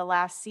Malibu for the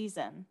last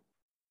season.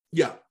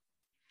 Yeah.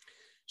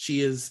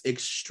 She is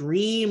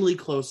extremely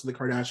close to the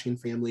Kardashian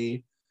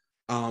family.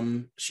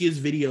 She has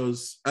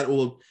videos.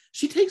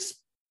 She takes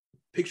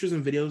pictures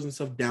and videos and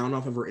stuff down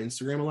off of her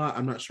Instagram a lot.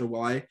 I'm not sure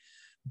why,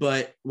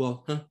 but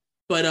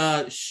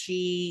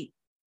she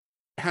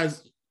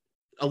has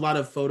a lot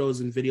of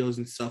photos and videos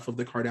and stuff of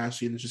the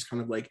Kardashians just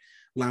kind of like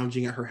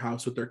lounging at her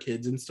house with their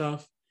kids and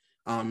stuff.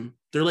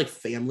 They're like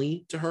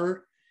family to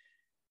her,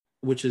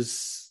 which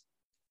is,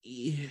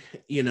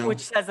 which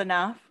says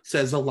enough.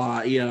 Says a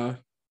lot, yeah.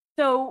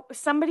 So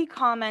somebody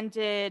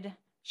commented,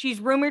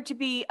 "She's rumored to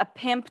be a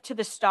pimp to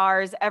the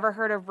stars. Ever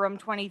heard of Room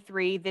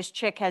 23? This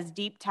chick has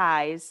deep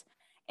ties."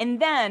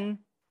 And then,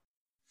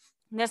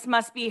 this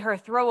must be her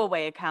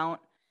throwaway account.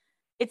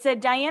 It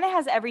said, "Diana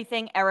has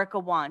everything Erica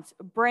wants: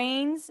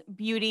 brains,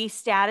 beauty,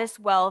 status,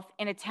 wealth,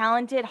 and a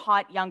talented,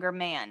 hot younger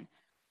man.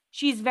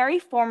 She's very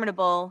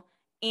formidable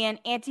and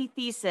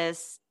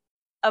antithesis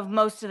of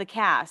most of the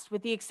cast,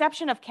 with the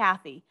exception of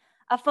Kathy.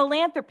 A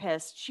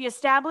philanthropist, she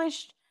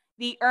established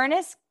the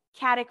Ernest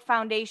Caddick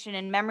Foundation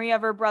in memory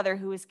of her brother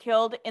who was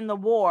killed in the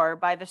war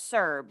by the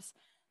Serbs.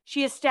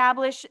 She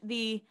established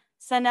the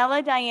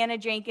Sanella Diana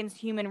Jenkins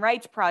Human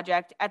Rights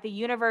Project at the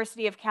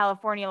University of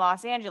California,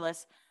 Los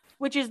Angeles,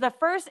 which is the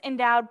first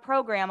endowed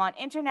program on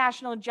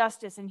international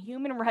justice and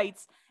human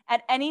rights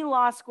at any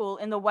law school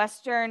in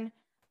Western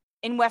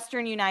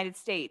United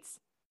States.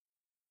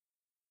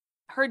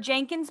 Her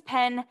Jenkins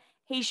pen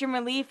Haitian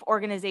Relief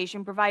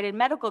Organization provided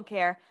medical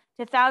care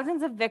to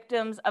thousands of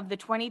victims of the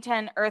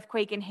 2010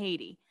 earthquake in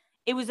Haiti.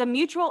 It was a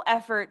mutual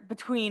effort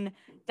between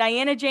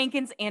Diana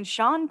Jenkins and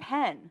Sean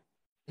Penn.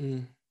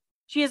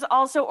 She has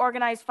also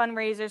organized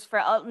fundraisers for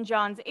Elton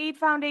John's Aid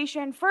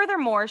Foundation.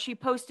 Furthermore, she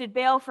posted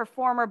bail for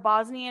former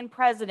Bosnian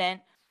president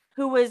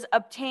who was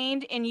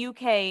obtained in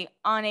UK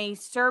on a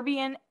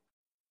Serbian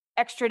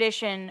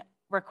extradition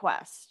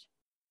request.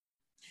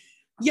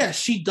 Yeah,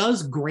 she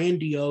does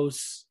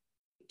grandiose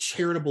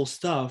charitable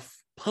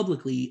stuff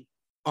publicly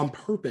on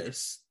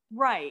purpose.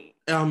 Right.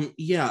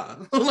 Yeah.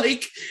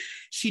 Like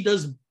she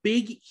does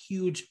big,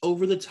 huge,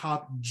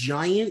 over-the-top,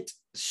 giant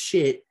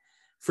shit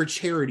for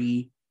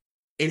charity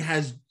and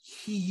has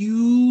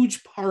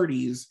huge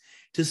parties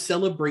to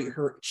celebrate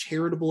her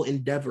charitable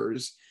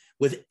endeavors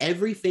with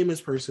every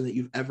famous person that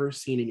you've ever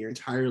seen in your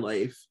entire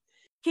life.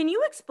 Can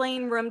you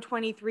explain Room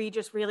 23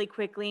 just really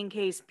quickly in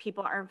case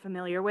people aren't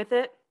familiar with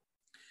it?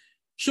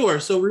 Sure.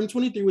 So Room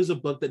 23 was a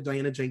book that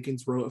Diana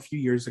Jenkins wrote a few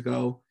years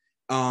ago.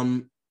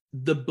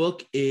 The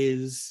book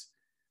is,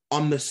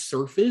 on the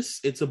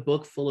surface, it's a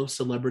book full of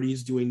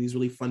celebrities doing these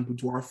really fun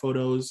boudoir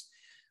photos.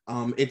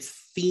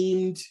 It's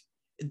themed.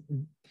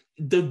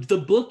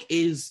 The book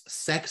is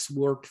sex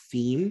work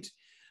themed.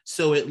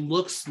 So it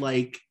looks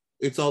like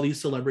it's all these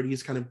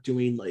celebrities kind of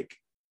doing like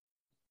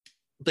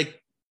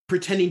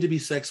pretending to be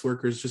sex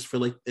workers just for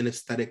like an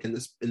aesthetic in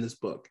this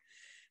book.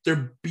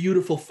 They're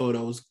beautiful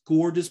photos,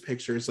 gorgeous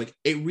pictures. Like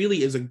it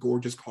really is a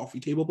gorgeous coffee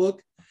table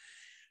book.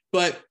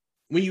 But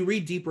when you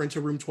read deeper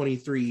into Room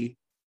 23,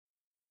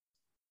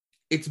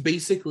 it's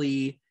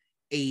basically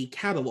a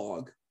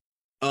catalog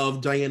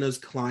of Diana's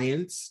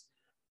clients,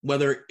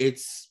 whether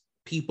it's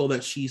people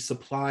that she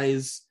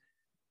supplies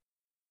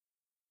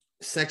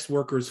sex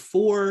workers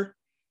for,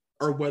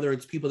 or whether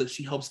it's people that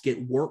she helps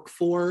get work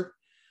for.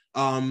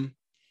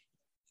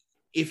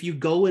 If you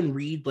go and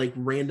read like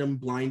random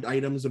blind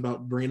items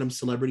about random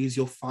celebrities,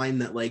 you'll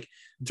find that like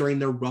during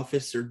their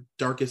roughest or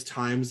darkest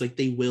times, like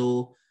they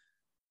will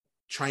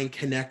try and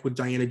connect with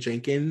Diana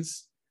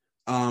Jenkins.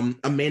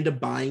 Amanda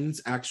Bynes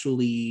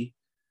actually,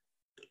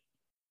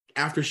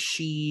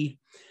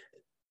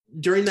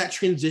 during that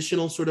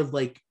transitional sort of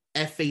like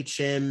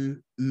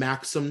FHM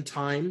Maxim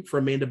time for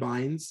Amanda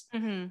Bynes,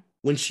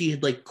 when she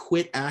had like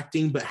quit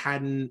acting but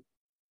hadn't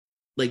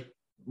like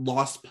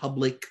lost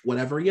public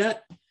whatever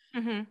yet,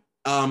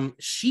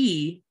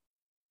 she,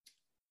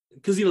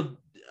 because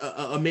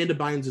Amanda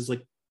Bynes is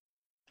like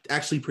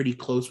actually pretty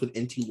close with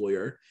NT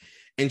Lawyer,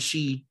 and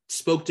she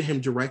spoke to him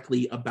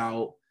directly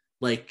about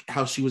like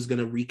how she was going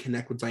to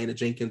reconnect with Diana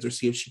Jenkins or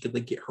see if she could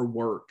like get her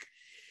work.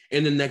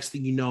 And the next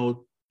thing you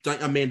know,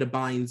 Amanda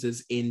Bynes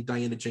is in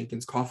Diana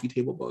Jenkins' coffee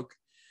table book.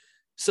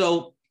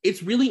 So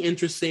it's really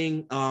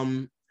interesting.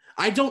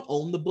 I don't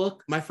own the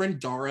book. My friend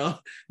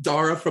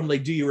Dara from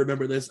like Do You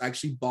Remember This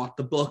actually bought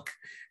the book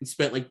and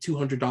spent like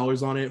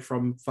 $200 on it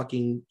from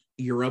fucking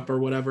Europe or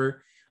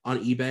whatever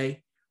on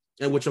eBay,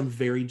 and which I'm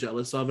very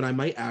jealous of. And I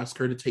might ask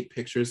her to take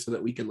pictures so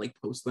that we can like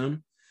post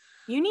them.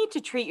 You need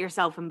to treat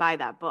yourself and buy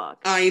that book.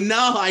 I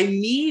know. I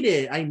need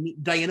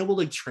it. Diana will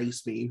like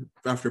trace me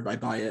after I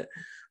buy it.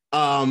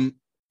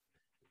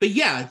 But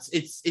yeah,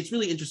 it's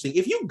really interesting.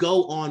 If you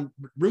go on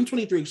Room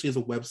 23 actually has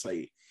a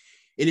website.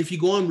 And if you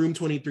go on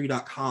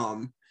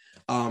room23.com,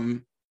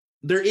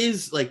 there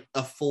is like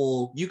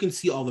you can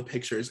see all the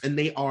pictures and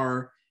they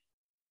are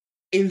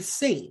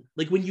insane.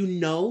 Like when you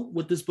know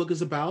what this book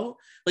is about,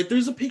 like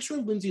there's a picture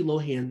of Lindsay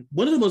Lohan,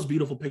 one of the most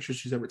beautiful pictures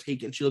she's ever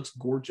taken. She looks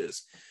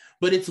gorgeous,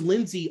 but it's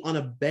Lindsay on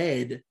a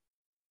bed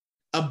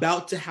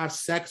about to have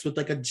sex with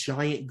like a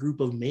giant group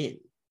of men.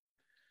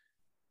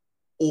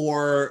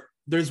 Or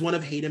there's one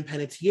of Hayden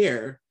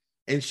Panettiere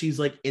and she's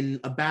like in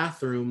a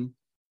bathroom,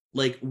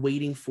 like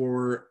waiting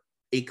for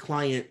a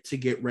client to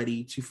get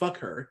ready to fuck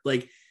her.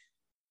 Like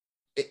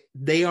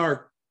they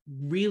are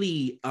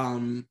really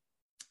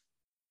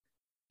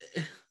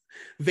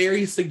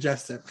very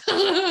suggestive.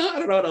 I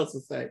don't know what else to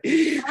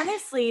say.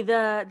 Honestly,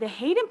 the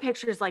Hayden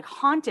picture is like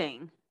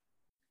haunting.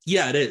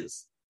 Yeah, it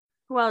is.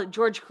 Well,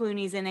 George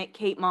Clooney's in it,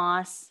 Kate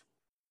Moss.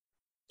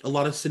 A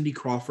lot of Cindy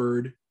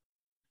Crawford.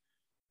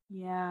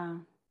 Yeah.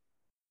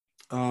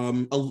 A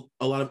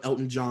lot of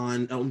Elton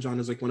John. Elton John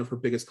is like one of her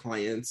biggest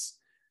clients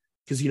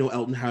because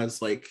Elton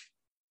has like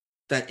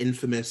that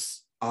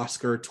infamous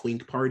Oscar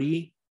twink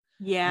party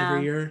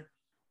every year.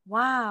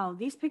 Wow,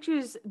 these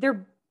pictures,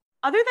 they're,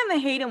 other than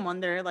the Hayden one,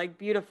 they're like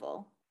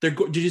beautiful.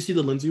 Did you see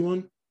the Lindsay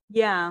one?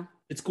 Yeah.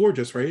 It's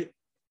gorgeous, right?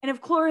 And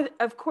of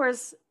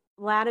course,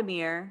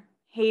 Vladimir,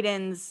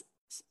 Hayden's,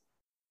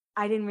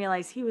 I didn't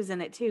realize he was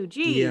in it too.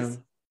 Jeez.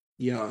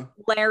 Yeah.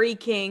 Larry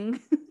King.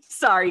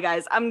 Sorry,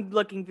 guys. I'm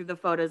looking through the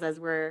photos as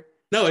we're...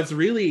 No, it's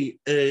really...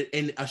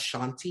 and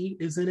Ashanti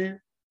is in it.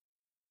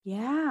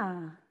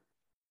 Yeah.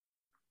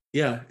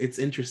 Yeah, it's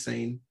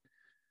interesting.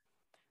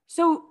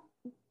 So,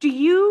 do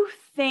you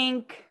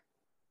think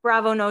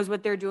Bravo knows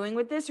what they're doing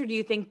with this, or do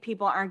you think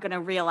people aren't going to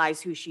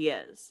realize who she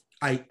is?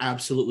 I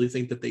absolutely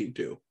think that they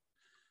do.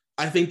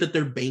 I think that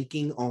they're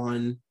banking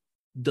on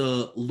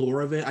the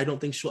lore of it. I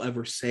don't think she'll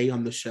ever say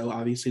on the show,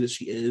 obviously, that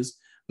she is,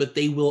 but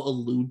they will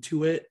allude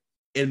to it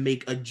and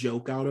make a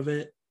joke out of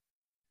it.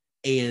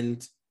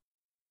 And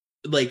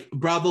like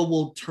Bravo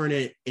will turn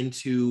it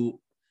into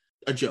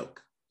a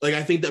joke. Like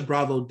I think that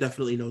Bravo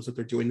definitely knows what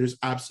they're doing. There's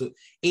absolute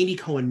Andy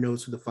Cohen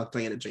knows who the fuck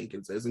Diana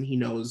Jenkins is, and he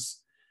knows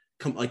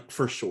like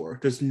for sure.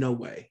 There's no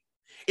way.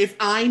 If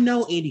I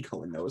know, Andy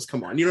Cohen knows.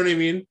 Come on, you know what I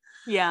mean?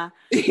 Yeah.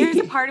 There's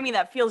a part of me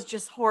that feels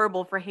just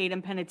horrible for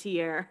Hayden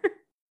Panettiere.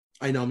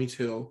 I know, me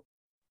too.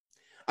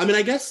 I mean,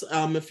 I guess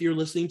if you're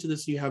listening to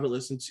this, you haven't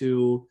listened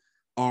to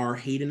our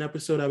Hayden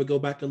episode, I would go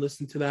back and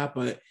listen to that.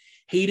 But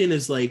Hayden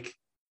is like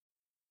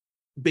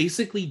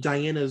basically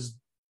Diana's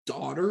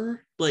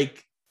daughter.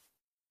 Like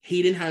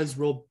Hayden has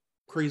real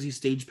crazy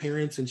stage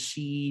parents, and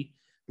she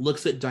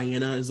looks at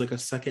Diana as like a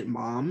second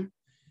mom.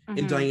 Mm-hmm.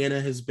 And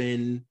Diana has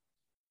been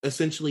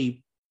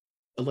essentially,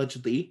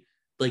 allegedly,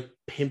 like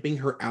pimping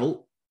her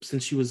out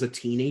since she was a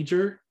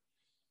teenager.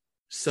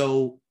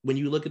 So when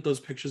you look at those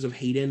pictures of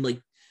Hayden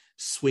like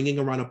swinging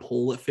around a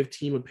pole at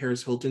 15 with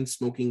Paris Hilton,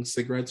 smoking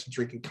cigarettes and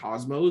drinking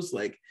Cosmos,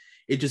 like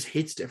it just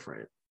hits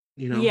different,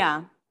 you know?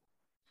 Yeah.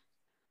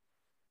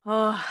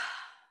 I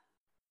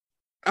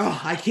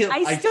can't.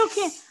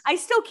 I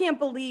still can't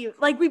believe,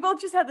 like, we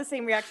both just had the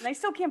same reaction. I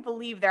still can't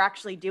believe they're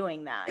actually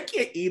doing that. I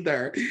can't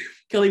either.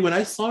 Kelly, when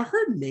I saw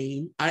her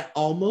name, I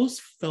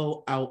almost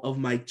fell out of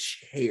my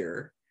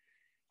chair.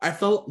 I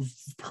felt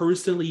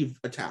personally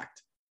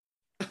attacked.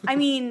 I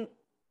mean,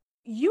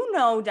 you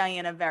know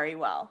Diana very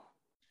well.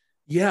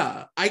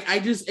 Yeah, I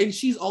just, and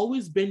she's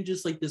always been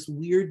just like this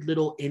weird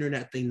little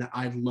internet thing that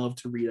I love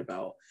to read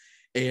about.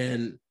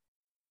 And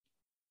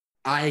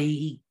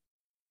I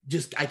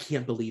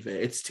can't believe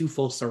it. It's too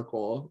full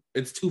circle.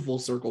 It's too full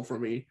circle for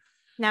me.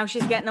 Now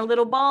she's getting a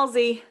little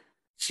ballsy.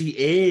 She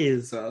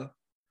is. And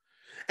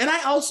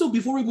I also,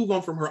 before we move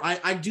on from her,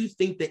 I do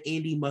think that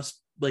Andy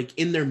must, like,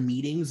 in their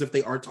meetings, if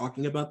they are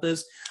talking about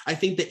this, I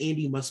think that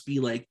Andy must be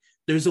like,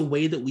 there's a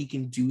way that we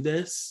can do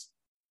this.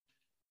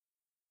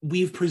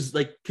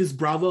 Because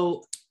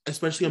Bravo,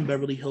 especially on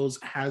Beverly Hills,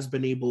 has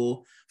been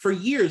able for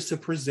years to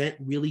present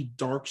really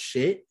dark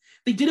shit.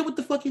 They did it with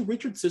the fucking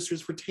Richards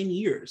sisters for 10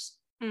 years.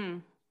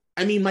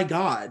 I mean, my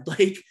God,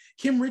 like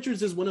Kim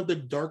Richards is one of the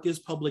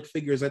darkest public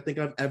figures I think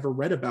I've ever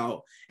read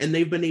about. And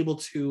they've been able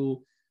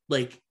to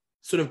like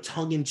sort of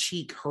tongue in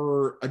cheek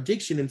her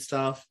addiction and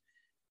stuff,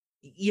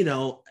 you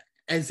know,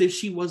 as if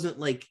she wasn't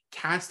like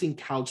casting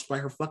couched by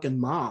her fucking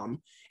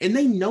mom. And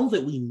they know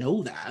that we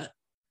know that.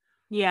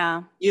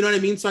 Yeah. You know what I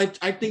mean? So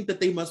I think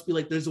that they must be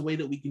like, there's a way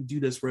that we can do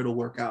this where it'll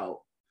work out.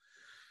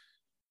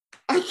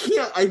 I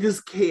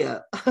just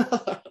can't.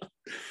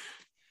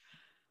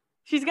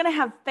 She's going to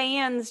have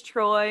fans,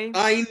 Troy.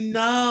 I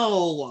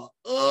know.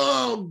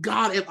 Oh,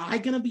 God. Am I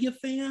going to be a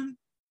fan?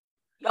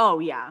 Oh,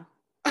 yeah.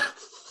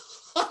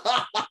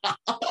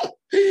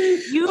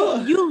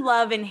 You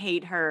love and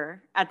hate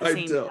her at the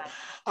same time.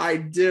 I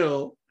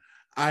do.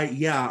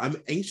 I'm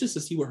anxious to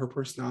see what her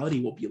personality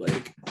will be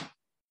like.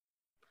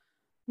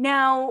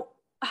 Now,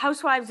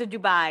 Housewives of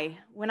Dubai.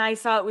 When I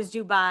saw it was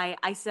Dubai,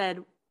 I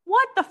said,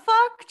 what the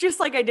fuck? Just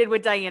like I did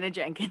with Diana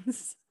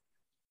Jenkins.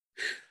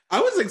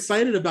 I was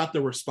excited about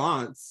the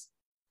response.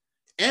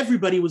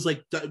 Everybody was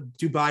like,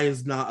 Dubai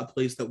is not a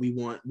place that we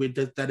want.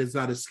 That is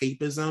not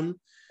escapism.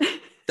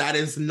 That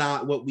is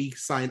not what we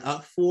sign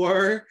up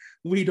for.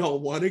 We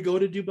don't want to go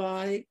to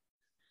Dubai.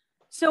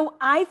 So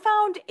I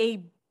found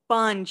a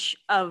bunch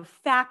of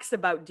facts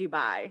about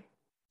Dubai.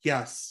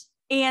 Yes.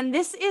 And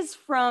this is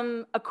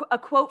from a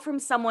quote from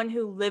someone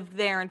who lived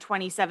there in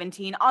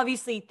 2017.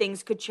 Obviously,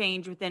 things could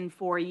change within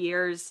 4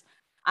 years.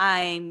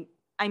 I'm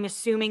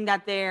assuming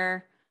that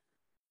they're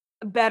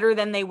better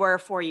than they were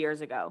 4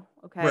 years ago.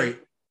 Okay. Right.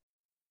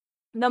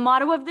 The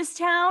motto of this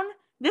town,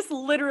 this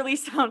literally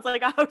sounds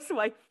like a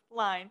housewife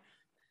line.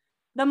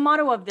 The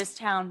motto of this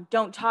town,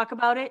 don't talk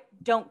about it,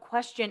 don't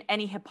question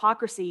any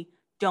hypocrisy,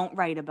 don't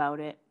write about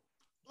it.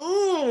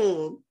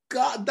 Oh,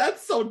 God,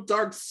 that's so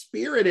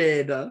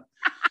dark-spirited.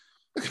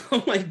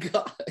 Oh, my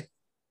God.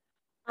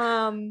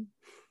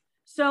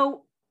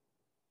 So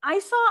I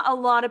saw a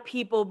lot of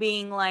people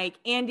being like,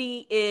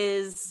 Andy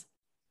is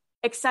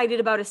excited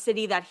about a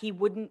city that he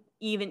wouldn't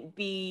even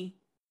be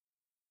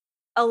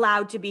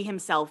allowed to be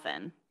himself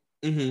in.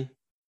 Mm-hmm.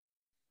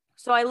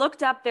 So I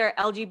looked up their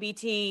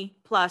LGBT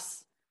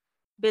plus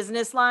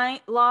business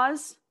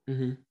laws,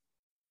 mm-hmm.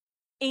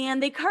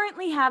 and they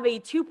currently have a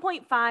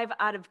 2.5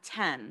 out of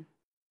 10.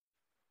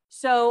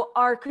 So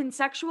are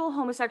consensual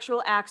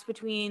homosexual acts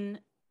between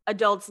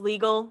adults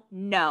legal?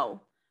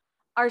 No.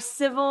 Are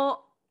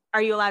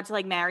you allowed to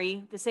like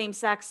marry the same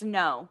sex?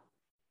 No.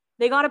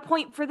 They got a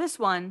point for this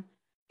one.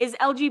 Is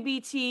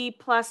LGBT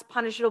plus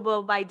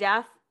punishable by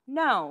death?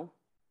 No.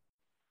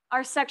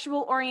 Are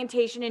sexual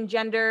orientation and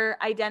gender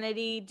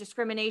identity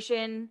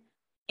discrimination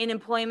in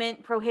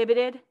employment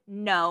prohibited?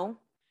 No.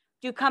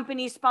 Do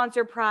companies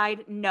sponsor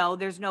Pride? No,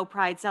 there's no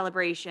Pride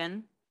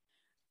celebration.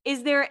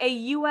 Is there a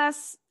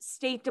U.S.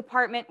 State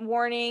Department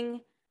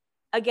warning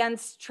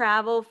against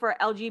travel for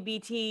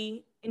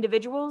LGBT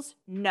individuals?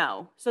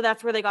 No. So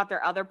that's where they got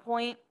their other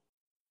point.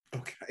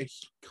 Okay.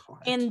 God.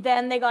 And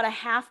then they got a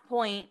half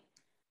point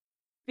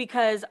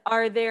because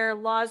are there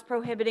laws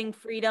prohibiting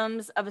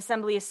freedoms of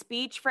assembly of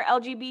speech for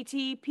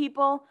LGBT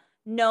people?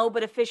 No,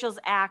 but officials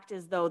act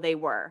as though they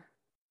were.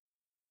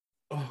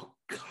 Oh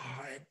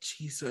God,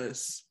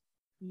 Jesus.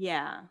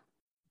 Yeah.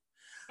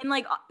 And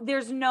like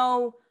there's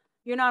no,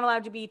 you're not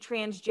allowed to be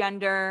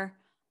transgender.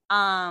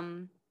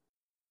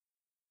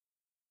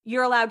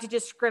 You're allowed to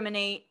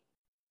discriminate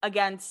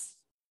against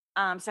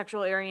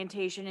sexual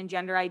orientation and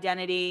gender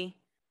identity.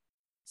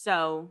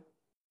 So,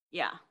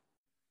 yeah.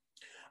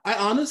 I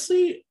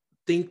honestly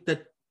think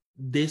that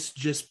this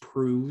just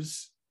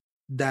proves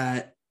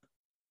that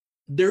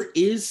there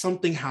is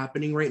something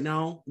happening right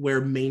now where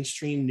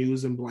mainstream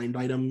news and blind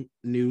item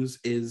news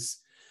is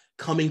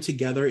coming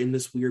together in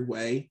this weird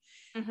way.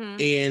 Mm-hmm.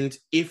 And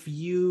if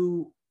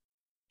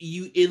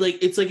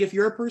it's like if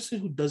you're a person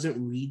who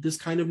doesn't read this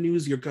kind of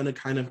news, you're gonna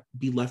kind of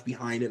be left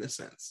behind in a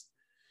sense.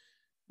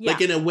 Yeah.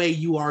 Like in a way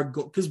you are,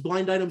 because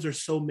blind items are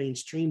so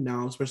mainstream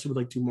now, especially with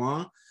like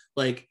Dumas,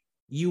 like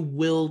you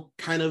will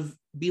kind of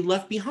be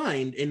left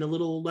behind and a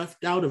little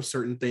left out of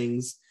certain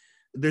things.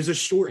 There's a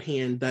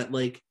shorthand that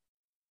like,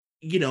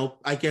 you know,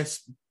 I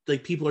guess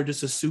like people are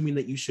just assuming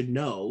that you should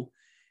know.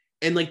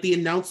 And like the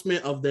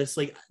announcement of this,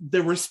 like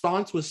the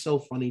response was so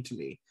funny to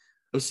me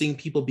of seeing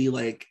people be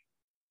like,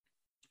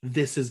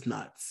 this is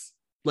nuts.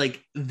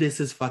 Like, this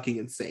is fucking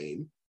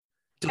insane.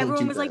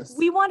 Everyone was like,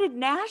 we wanted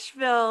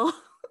Nashville.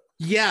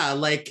 Yeah,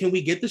 like, can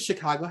we get the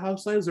Chicago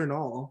housewives or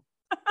no?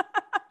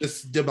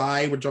 Just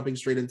Dubai, we're jumping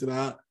straight into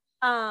that.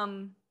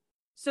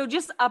 So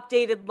just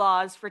updated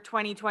laws for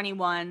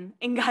 2021.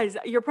 And guys,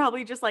 you're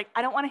probably just like,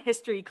 I don't want a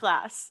history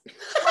class.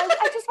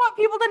 I just want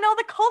people to know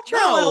the culture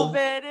a little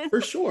bit.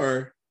 For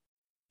sure.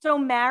 So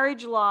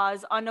marriage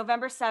laws on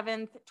November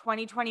 7th,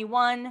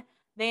 2021,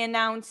 they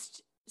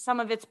announced some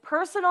of its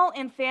personal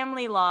and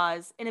family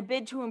laws in a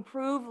bid to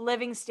improve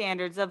living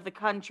standards of the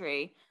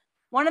country.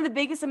 One of the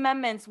biggest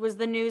amendments was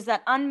the news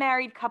that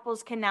unmarried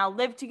couples can now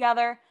live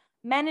together.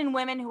 Men and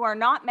women who are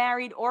not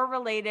married or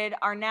related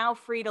are now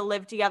free to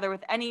live together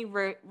with any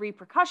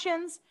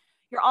repercussions.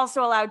 You're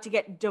also allowed to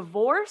get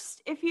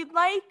divorced if you'd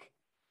like.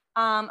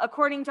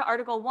 According to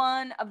Article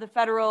 1 of the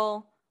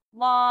Federal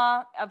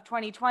Law of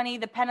 2020,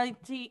 the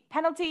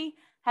penalty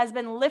has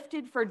been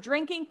lifted for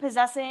drinking,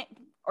 possessing,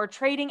 or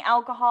trading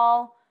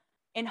alcohol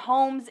in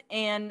homes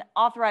and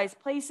authorized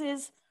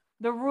places.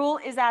 The rule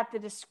is at the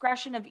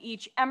discretion of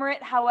each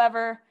emirate.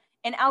 However,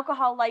 an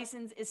alcohol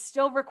license is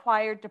still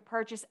required to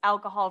purchase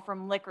alcohol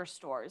from liquor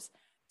stores.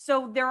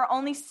 So there are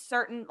only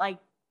certain, like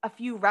a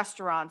few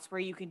restaurants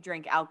where you can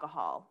drink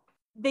alcohol.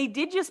 They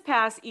did just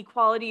pass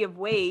equality of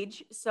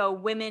wage, so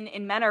women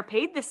and men are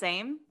paid the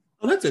same.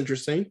 Oh, that's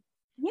interesting.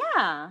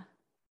 Yeah.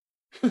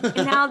 And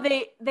now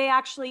they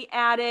actually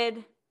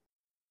added,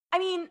 I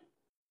mean,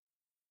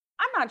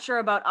 I'm not sure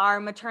about our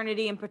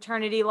maternity and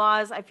paternity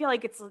laws. I feel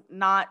like it's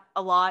not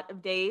a lot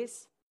of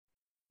days.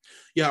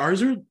 Yeah,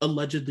 ours are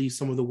allegedly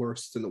some of the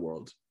worst in the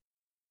world.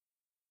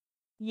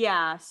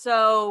 Yeah,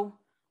 so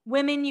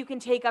women, you can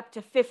take up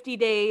to 50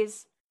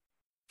 days.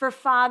 For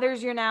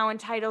fathers, you're now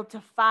entitled to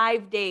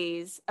 5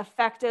 days,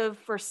 effective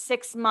for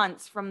 6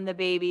 months from the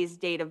baby's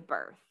date of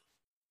birth.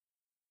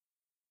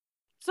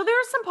 So there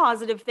are some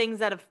positive things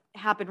that have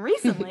happened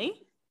recently.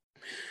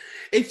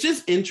 It's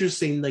just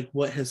interesting, like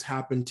what has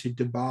happened to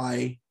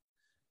Dubai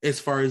as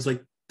far as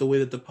like the way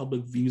that the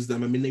public views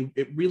them. I mean,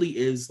 it really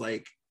is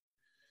like,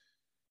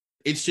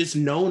 it's just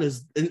known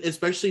as,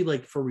 especially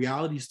like for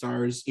reality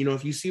stars, you know,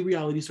 if you see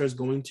reality stars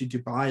going to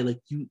Dubai, like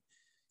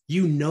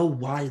you know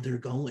why they're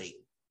going.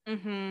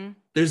 Mm-hmm.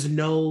 There's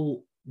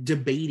no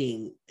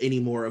debating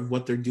anymore of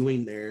what they're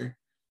doing there.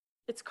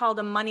 It's called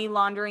a money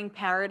laundering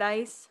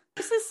paradise.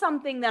 This is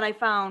something that I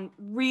found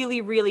really,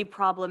 really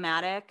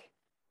problematic.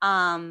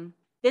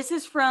 This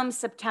is from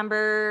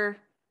September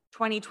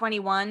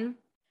 2021.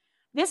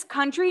 This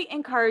country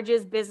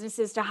encourages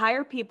businesses to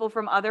hire people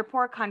from other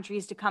poor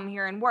countries to come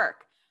here and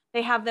work.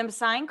 They have them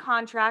sign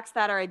contracts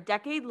that are a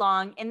decade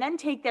long and then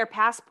take their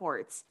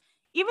passports.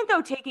 Even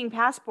though taking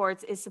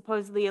passports is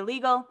supposedly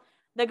illegal,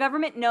 the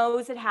government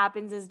knows it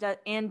happens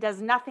and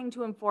does nothing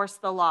to enforce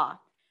the law.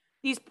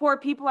 These poor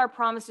people are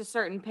promised a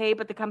certain pay,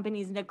 but the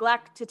companies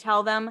neglect to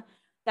tell them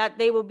that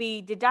they will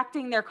be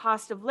deducting their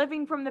cost of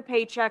living from the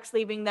paychecks,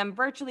 leaving them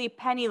virtually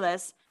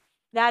penniless.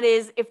 That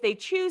is, if they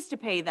choose to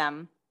pay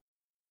them.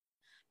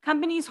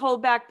 Companies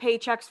hold back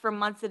paychecks for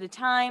months at a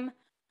time.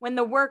 When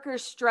the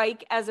workers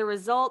strike as a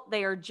result,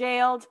 they are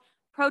jailed.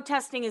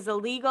 Protesting is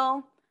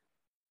illegal.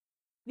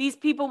 These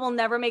people will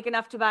never make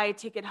enough to buy a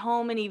ticket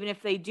home, and even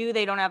if they do,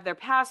 they don't have their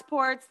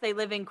passports. They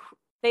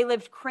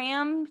lived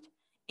crammed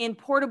in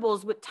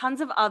portables with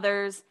tons of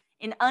others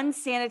in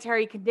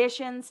unsanitary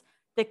conditions.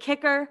 The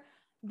kicker,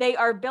 they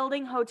are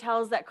building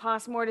hotels that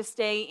cost more to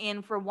stay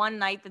in for one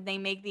night than they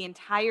make the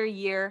entire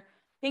year.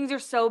 Things are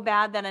so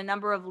bad that a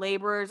number of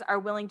laborers are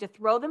willing to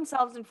throw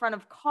themselves in front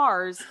of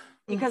cars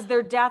because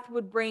their death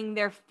would bring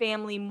their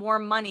family more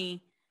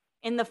money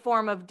in the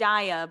form of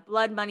dia,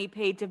 blood money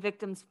paid to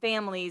victims'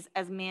 families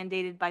as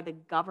mandated by the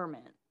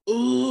government.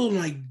 Oh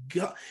my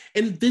God.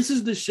 And this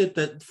is the shit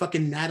that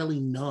fucking Natalie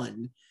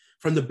Nunn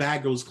from the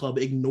Bad Girls Club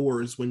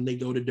ignores when they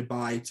go to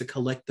Dubai to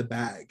collect the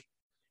bag.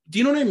 Do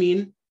you know what I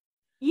mean?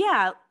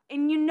 Yeah.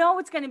 And you know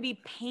it's going to be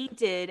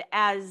painted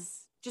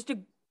as just a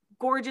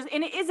gorgeous,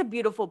 and it is a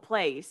beautiful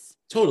place.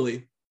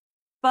 Totally.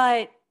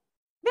 But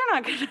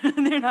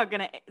they're not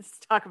gonna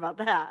talk about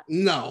that.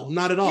 No,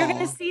 not at all. You're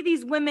gonna see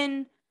these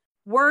women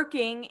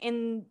working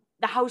in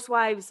the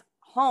housewives'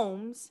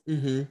 homes,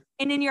 and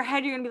in your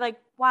head you're gonna be like,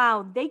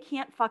 wow, they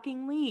can't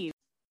fucking leave.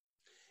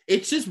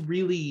 It's just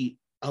really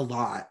a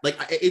lot. Like,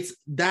 it's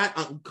that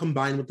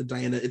combined with the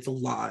Diana, it's a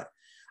lot.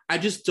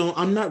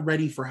 I'm not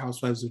ready for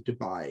Housewives of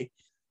Dubai.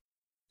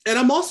 And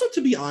I'm also,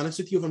 to be honest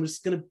with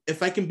you,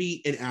 if I can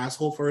be an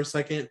asshole for a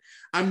second,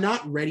 I'm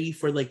not ready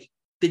for like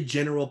the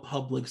general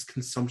public's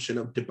consumption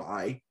of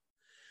Dubai.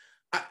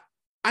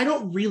 I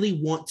don't really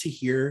want to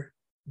hear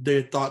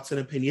their thoughts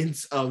and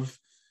opinions of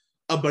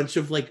a bunch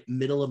of like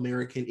middle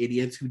American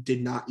idiots who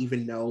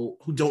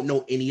don't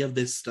know any of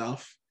this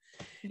stuff.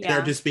 Yeah. And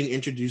are just being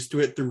introduced to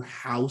it through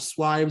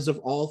Housewives of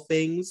all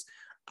things.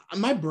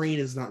 My brain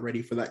is not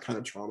ready for that kind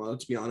of trauma,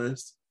 to be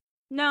honest.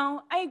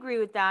 No, I agree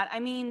with that. I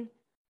mean,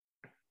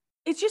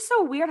 it's just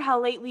so weird how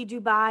lately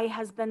Dubai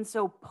has been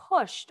so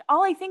pushed.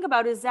 All I think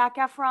about is Zac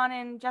Efron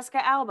and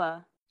Jessica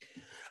Alba.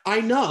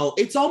 I know.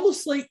 It's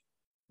almost like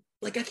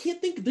I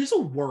can't think. There's a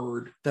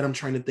word that I'm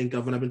trying to think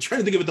of, and I've been trying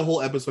to think of it the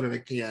whole episode, and I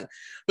can't.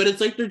 But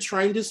it's like they're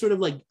trying to sort of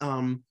like,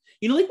 like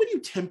when you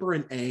temper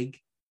an egg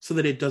so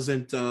that it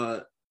doesn't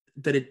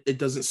it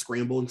doesn't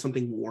scramble in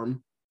something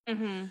warm.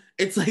 Mm-hmm.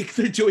 It's like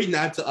they're doing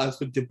that to us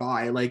with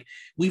Dubai. Like,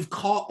 we've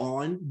caught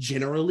on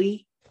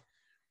generally.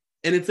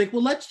 And it's like,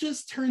 well, let's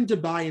just turn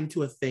Dubai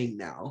into a thing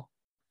now.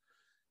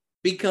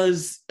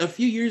 Because a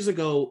few years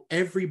ago,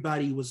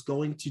 everybody was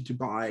going to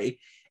Dubai.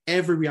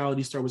 Every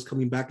reality star was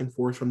coming back and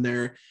forth from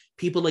there.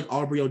 People like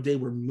Aubrey O'Day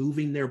were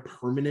moving there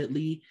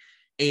permanently.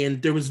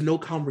 And there was no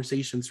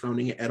conversation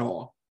surrounding it at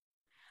all.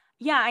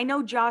 Yeah, I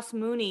know Joss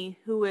Mooney,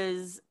 who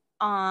is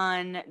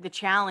on The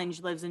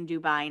Challenge, lives in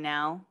Dubai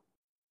now.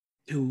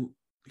 Come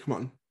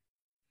on.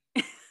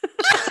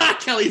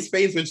 Kelly's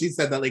face when she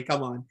said that, like,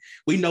 come on,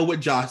 we know what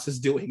Josh is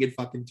doing in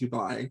fucking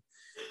Dubai.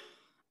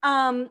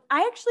 I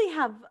actually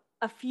have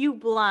a few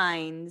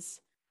blinds.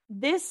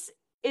 This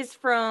is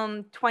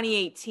from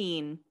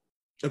 2018.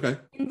 Okay.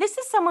 And this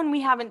is someone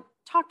we haven't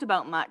talked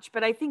about much,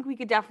 but I think we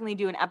could definitely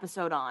do an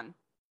episode on.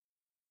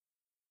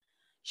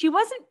 She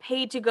wasn't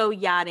paid to go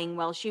yachting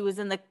while she was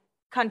in the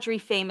country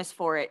famous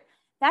for it.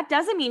 That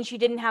doesn't mean she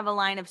didn't have a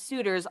line of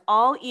suitors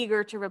all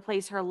eager to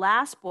replace her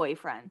last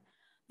boyfriend.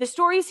 The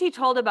stories he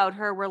told about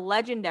her were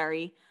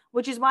legendary,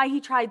 which is why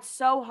he tried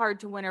so hard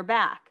to win her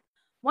back.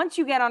 Once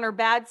you get on her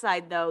bad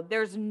side, though,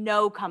 there's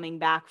no coming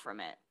back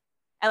from it.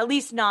 At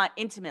least not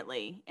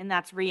intimately, and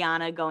that's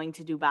Rihanna going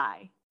to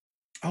Dubai.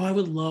 Oh, I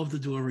would love to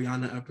do a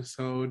Rihanna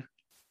episode.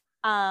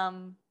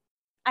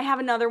 I have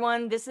another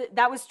one.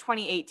 That was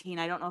 2018.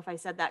 I don't know if I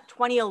said that.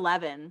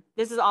 2011.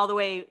 This is all the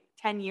way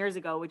 10 years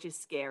ago, which is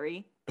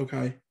scary.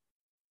 Okay.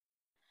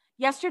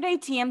 Yesterday,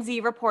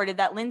 TMZ reported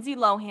that Lindsay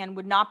Lohan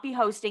would not be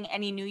hosting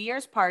any New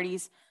Year's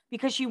parties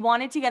because she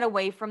wanted to get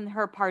away from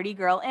her party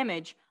girl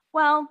image.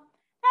 Well,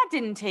 that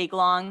didn't take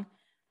long.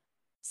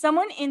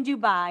 Someone in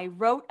Dubai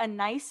wrote a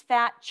nice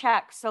fat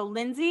check so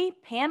Lindsay,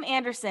 Pam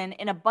Anderson,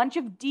 and a bunch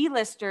of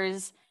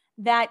D-listers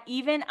that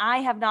even I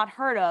have not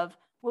heard of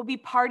will be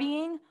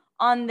partying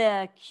on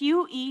the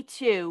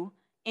QE2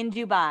 in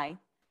Dubai.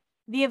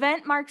 The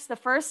event marks the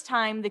first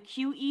time the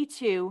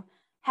QE2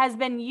 has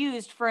been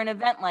used for an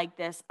event like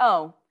this.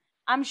 Oh,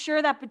 I'm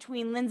sure that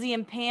between Lindsay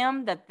and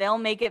Pam that they'll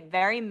make it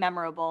very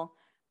memorable.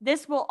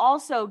 This will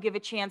also give a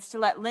chance to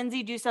let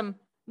Lindsay do some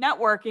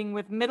networking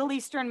with Middle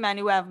Eastern men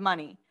who have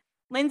money.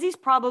 Lindsay's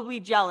probably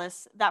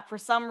jealous that for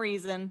some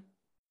reason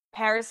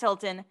Paris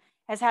Hilton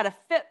has had a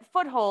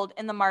foothold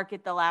in the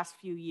market the last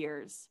few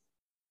years.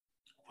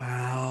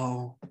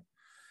 Wow.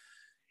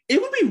 It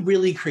would be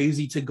really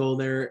crazy to go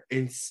there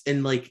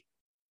and like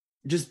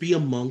just be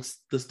amongst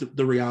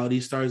the reality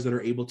stars that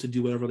are able to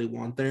do whatever they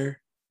want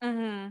there.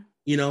 Mm-hmm.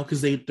 You know,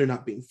 because they're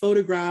not being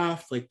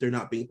photographed, like they're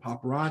not being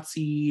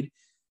paparazzi'd.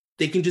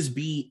 They can just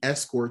be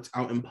escorts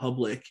out in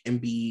public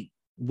and be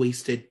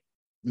wasted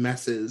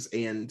messes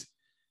and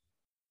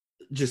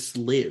just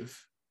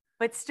live.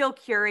 But still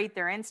curate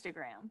their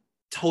Instagram.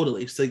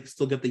 Totally. So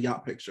still get the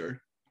yacht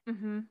picture.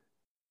 Mm-hmm.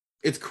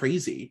 It's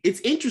crazy. It's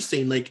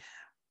interesting. Like,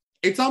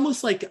 it's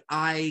almost like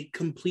I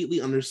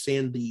completely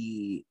understand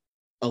the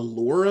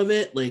allure of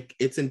it. Like,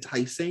 it's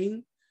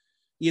enticing.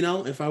 You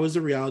know, if I was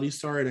a reality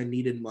star and I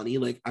needed money,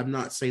 like, I'm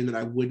not saying that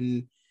I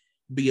wouldn't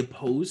be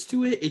opposed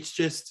to it. It's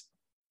just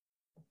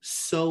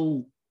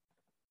so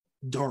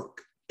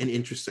dark and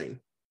interesting.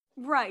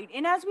 Right.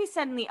 And as we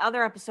said in the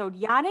other episode,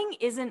 yachting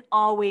isn't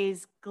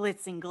always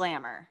glitz and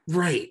glamour.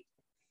 Right.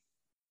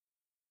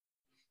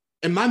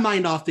 And my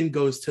mind often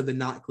goes to the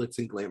not glitz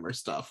and glamour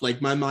stuff.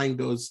 Like, my mind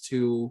goes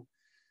to,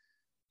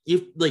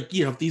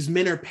 if these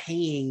men are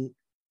paying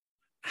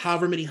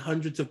however many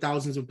hundreds of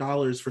thousands of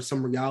dollars for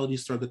some reality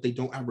star that they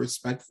don't have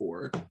respect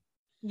for.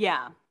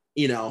 Yeah.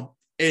 You know,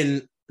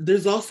 and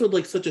there's also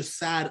like such a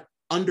sad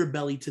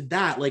underbelly to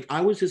that. Like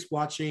I was just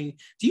watching.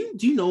 Do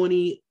you know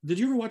any? Did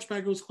you ever watch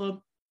Bad Girls Club?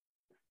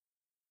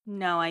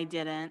 No, I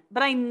didn't.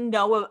 But I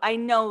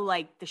know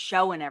like the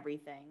show and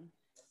everything.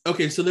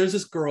 Okay, so there's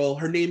this girl.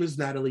 Her name is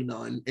Natalie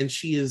Nunn, and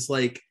she is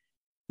like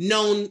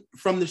known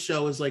from the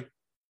show as like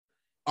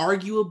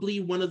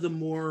arguably one of the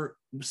more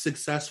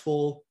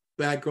successful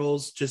bad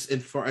girls. Just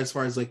as far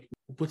as like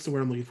what's the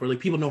word I'm looking for?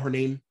 Like people know her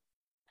name.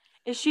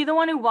 Is she the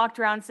one who walked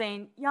around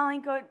saying, "Y'all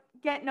ain't go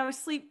get no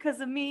sleep because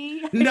of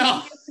me"?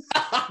 No,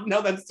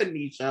 no, that's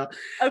Tanisha.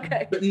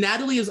 Okay. But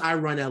Natalie is I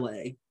Run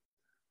LA.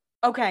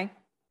 Okay.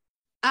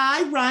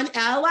 I Run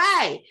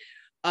LA.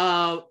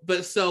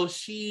 But so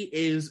she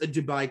is a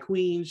Dubai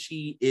queen.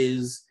 She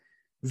is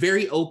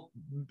very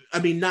open. I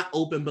mean, not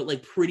open, but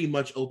like pretty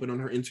much open on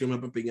her Instagram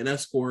about being an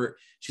escort.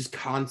 She's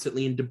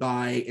constantly in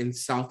Dubai and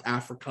South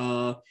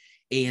Africa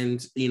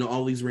and, you know,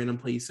 all these random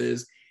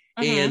places.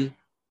 And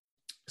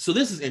so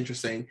this is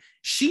interesting.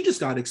 She just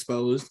got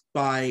exposed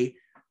by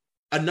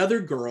another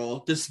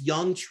girl, this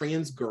young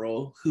trans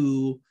girl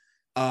who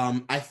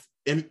I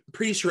am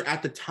pretty sure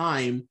at the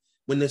time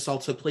when this all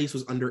took place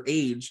was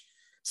underage.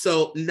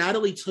 So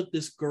Natalie took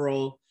this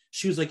girl.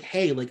 She was like,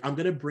 hey, like, I'm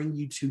going to bring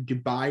you to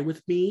Dubai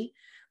with me,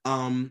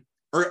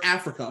 or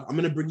Africa. I'm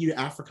going to bring you to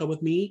Africa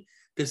with me.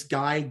 This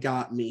guy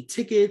got me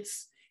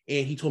tickets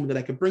and he told me that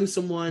I could bring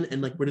someone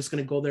and like, we're just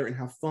going to go there and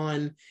have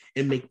fun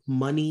and make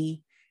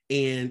money.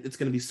 And it's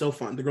going to be so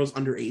fun. The girl's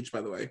underage,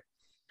 by the way.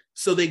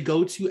 So they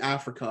go to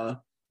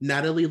Africa.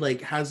 Natalie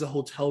like has a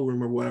hotel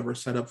room or whatever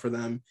set up for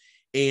them.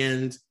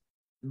 And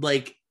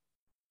like,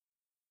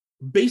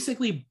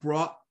 basically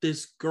brought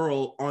this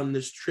girl on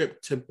this trip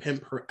to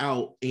pimp her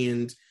out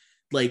and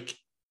like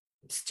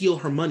steal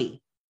her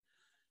money,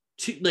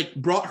 to like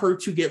brought her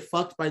to get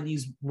fucked by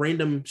these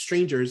random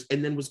strangers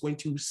and then was going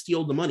to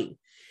steal the money.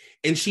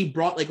 And she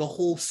brought like a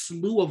whole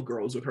slew of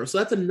girls with her. So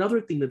that's another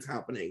thing that's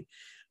happening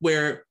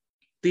where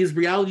these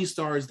reality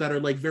stars that are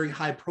like very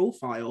high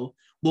profile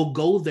will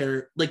go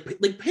there.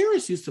 Like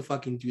Paris used to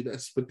fucking do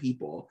this with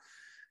people.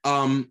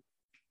 They'll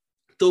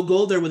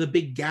go there with a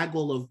big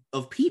gaggle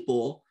of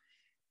people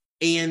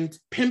and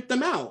pimp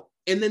them out.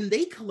 And then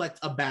they collect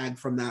a bag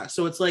from that.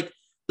 So it's like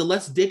the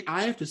less dick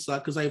I have to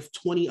suck because I have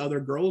 20 other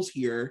girls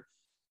here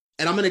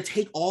and I'm going to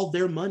take all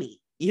their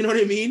money. You know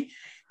what I mean?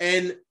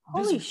 And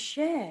holy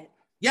shit.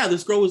 Yeah,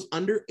 this girl was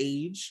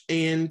underage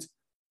and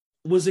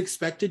was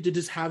expected to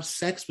just have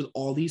sex with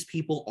all these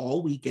people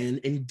all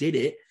weekend and did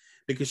it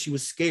because she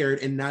was scared.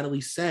 And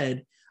Natalie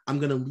said, I'm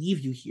going to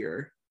leave you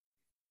here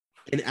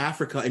in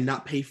Africa and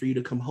not pay for you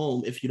to come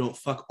home if you don't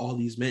fuck all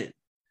these men.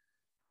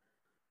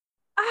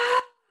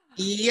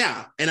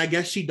 Yeah, and I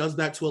guess she does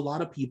that to a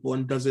lot of people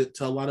and does it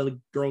to a lot of the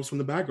girls from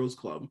the Bad Girls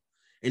Club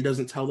and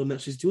doesn't tell them that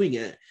she's doing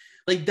it.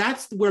 Like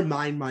that's where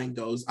my mind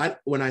goes.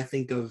 When I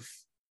think of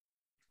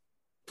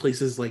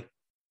places like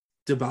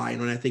Dubai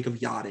and when I think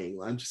of yachting,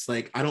 I'm just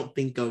like, I don't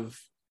think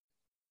of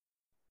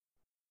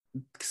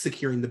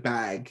securing the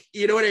bag.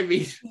 You know what I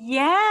mean?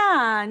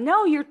 Yeah,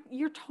 no,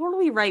 you're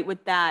totally right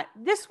with that.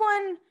 This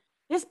blind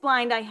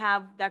I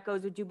have that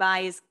goes with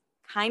Dubai is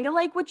kind of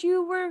like what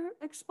you were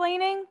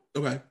explaining.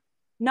 Okay.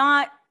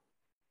 Not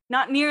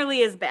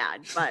nearly as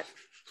bad, but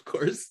of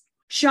course.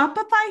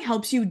 Shopify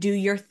helps you do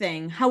your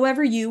thing,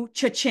 however you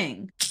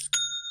cha-ching.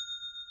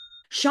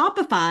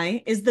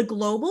 Shopify is the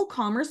global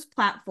commerce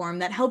platform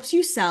that helps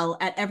you sell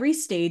at every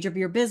stage of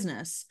your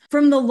business.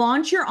 From the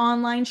launch your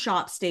online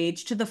shop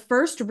stage to the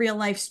first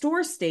real-life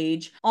store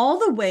stage, all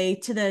the way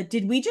to the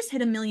did we just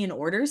hit 1 million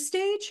orders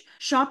stage,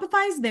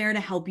 Shopify's there to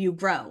help you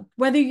grow.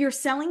 Whether you're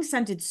selling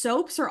scented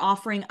soaps or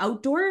offering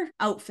outdoor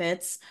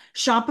outfits,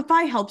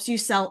 Shopify helps you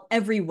sell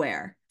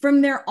everywhere.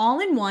 From their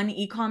all-in-one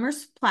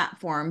e-commerce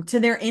platform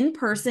to their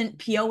in-person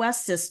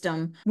POS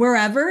system,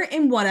 wherever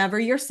and whatever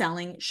you're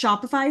selling,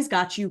 Shopify's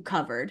got you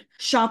covered.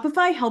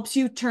 Shopify helps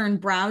you turn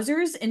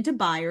browsers into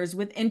buyers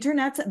with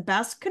internet's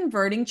best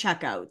converting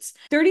checkouts,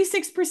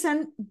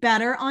 36%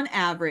 better on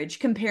average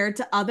compared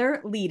to other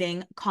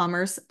leading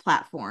commerce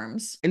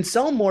platforms. And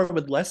sell more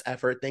with less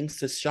effort thanks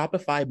to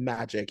Shopify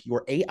Magic,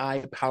 your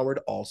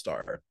AI-powered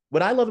all-star.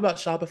 What I love about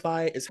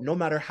Shopify is no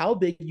matter how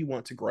big you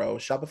want to grow,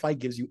 Shopify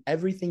gives you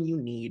everything you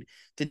need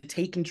to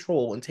take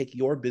control and take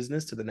your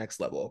business to the next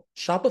level.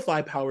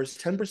 Shopify powers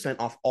 10%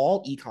 off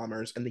all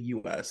e-commerce in the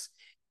US,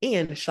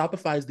 and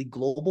Shopify is the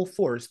global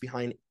force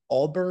behind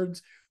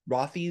Allbirds,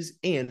 Rothy's,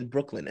 and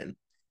Brooklinen,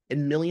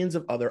 and millions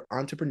of other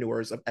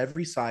entrepreneurs of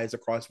every size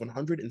across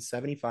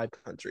 175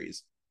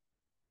 countries.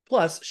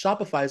 Plus,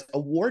 Shopify's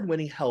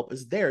award-winning help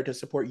is there to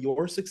support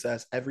your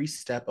success every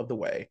step of the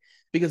way,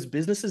 because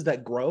businesses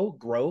that grow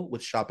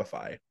with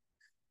Shopify.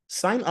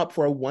 Sign up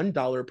for a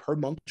 $1 per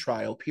month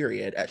trial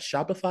period at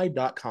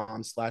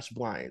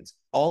shopify.com/blinds,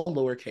 all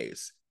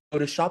lowercase. Go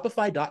to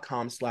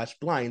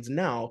shopify.com/blinds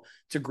now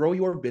to grow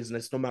your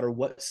business no matter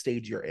what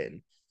stage you're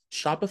in.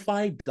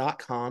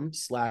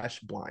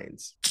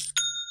 Shopify.com/blinds.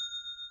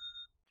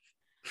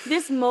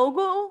 This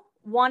mogul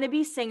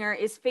wannabe singer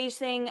is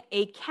facing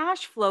a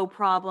cash flow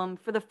problem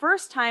for the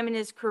first time in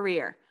his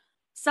career.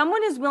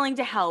 Someone is willing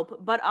to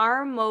help, but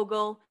our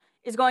mogul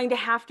is going to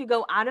have to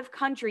go out of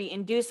country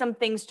and do some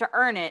things to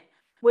earn it,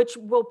 which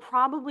will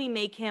probably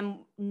make him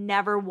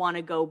never want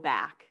to go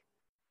back.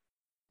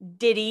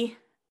 Diddy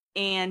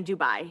and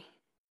Dubai.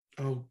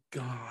 Oh,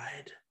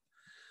 God.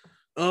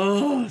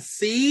 Oh,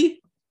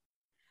 see?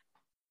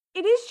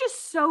 It is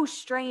just so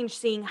strange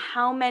seeing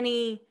how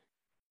many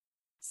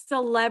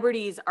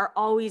celebrities are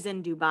always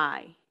in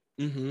Dubai.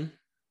 Mm-hmm.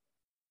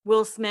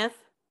 Will Smith.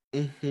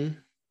 Mm-hmm.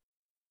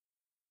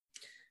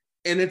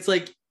 And it's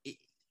like,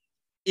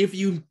 if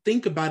you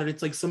think about it,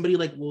 it's like somebody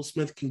like Will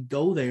Smith can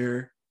go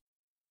there,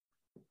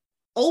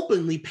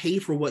 openly pay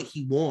for what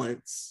he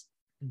wants,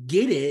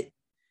 get it,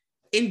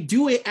 and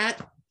do it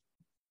at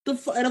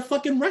a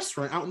fucking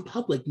restaurant out in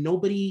public.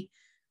 Nobody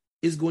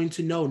is going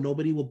to know.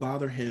 Nobody will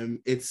bother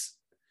him. It's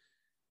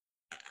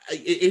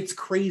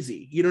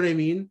crazy. You know what I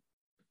mean?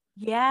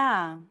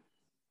 Yeah.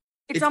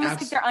 It's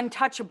almost like they're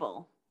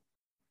untouchable.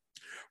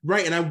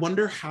 Right. And I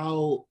wonder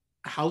how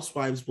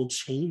Housewives will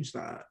change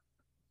that.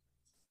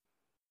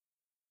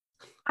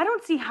 I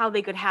don't see how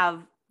they could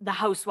have the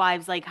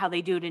Housewives like how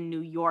they do it in New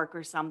York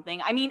or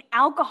something. I mean,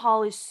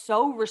 alcohol is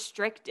so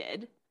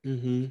restricted.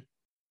 Mm-hmm.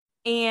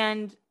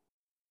 And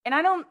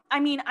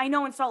I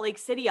know in Salt Lake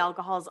City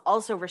alcohol is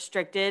also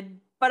restricted,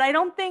 but I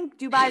don't think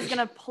Dubai is going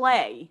to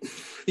play.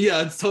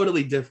 Yeah, it's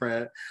totally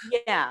different.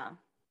 Yeah.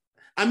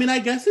 I mean, I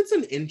guess it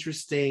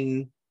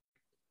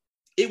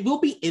will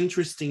be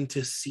interesting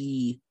to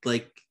see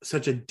like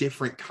such a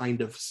different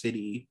kind of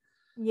city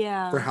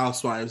for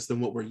Housewives than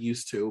what we're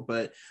used to.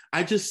 But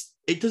it just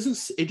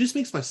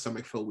makes my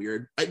stomach feel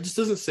weird. It just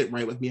doesn't sit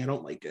right with me. I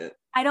don't like it.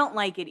 I don't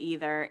like it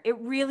either. It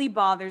really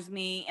bothers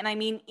me. And I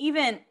mean,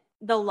 even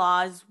the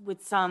laws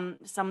with some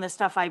of the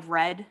stuff I've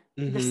read,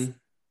 mm-hmm.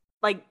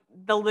 Like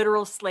the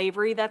literal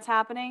slavery that's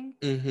happening.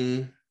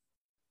 Mm-hmm.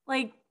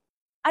 Like,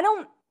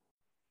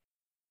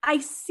 I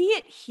see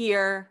it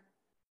here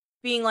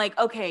being like,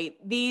 okay,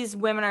 these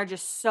women are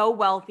just so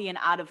wealthy and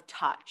out of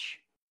touch.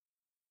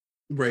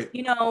 Right.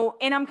 You know,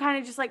 and I'm kind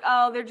of just like,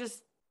 oh, they're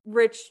just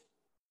rich,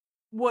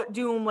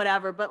 doing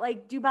whatever. But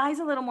like, Dubai's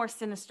a little more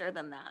sinister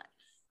than that.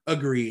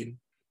 Agreed.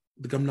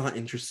 Like, I'm not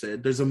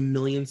interested. There's a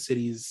million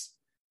cities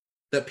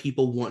that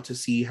people want to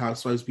see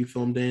Housewives be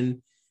filmed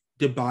in.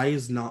 Dubai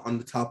is not on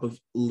the top of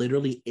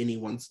literally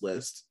anyone's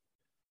list.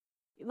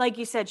 Like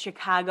you said,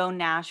 Chicago,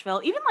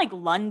 Nashville, even like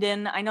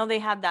London. I know they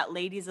had that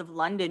Ladies of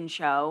London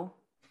show.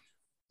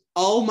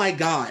 Oh my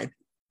God.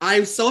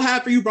 I'm so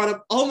happy you brought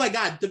up. Oh my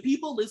God. The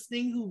people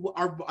listening who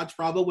are watch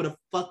Bravo would have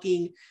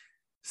fucking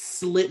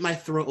slit my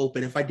throat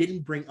open if I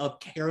didn't bring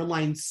up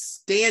Caroline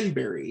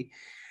Stanbury.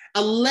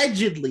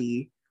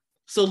 Allegedly.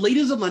 So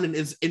Ladies of London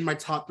is in my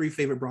top 3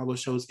 favorite Bravo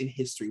shows in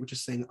history, which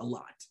is saying a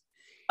lot.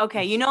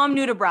 Okay. You know, I'm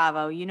new to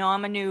Bravo. You know,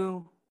 I'm a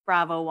new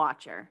Bravo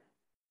watcher.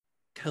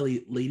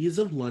 Kelly, Ladies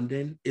of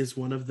London is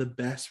one of the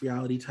best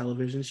reality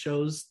television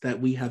shows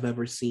that we have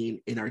ever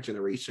seen in our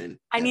generation.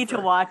 I need to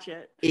watch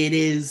it. It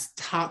is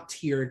top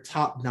tier,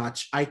 top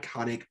notch,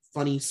 iconic,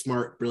 funny,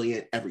 smart,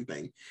 brilliant,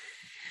 everything.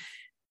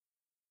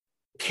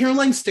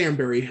 Caroline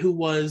Stanbury, who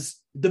was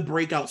the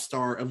breakout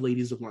star of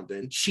Ladies of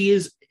London, she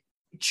is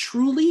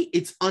truly,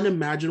 it's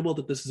unimaginable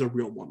that this is a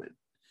real woman.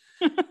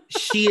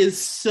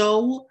 She's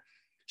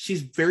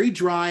very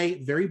dry,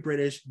 very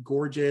British,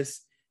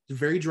 gorgeous,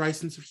 very dry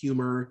sense of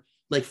humor.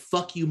 Like,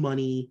 fuck you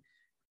money,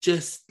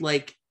 just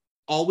like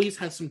always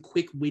has some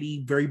quick,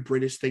 witty, very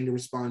British thing to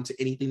respond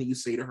to anything that you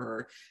say to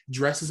her,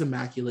 dresses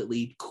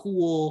immaculately,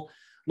 cool,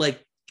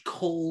 like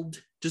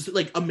cold, just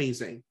like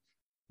amazing.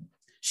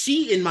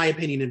 She, in my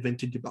opinion,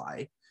 invented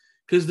Dubai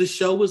because the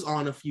show was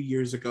on a few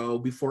years ago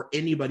before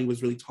anybody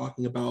was really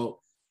talking about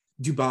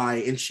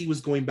Dubai, and she was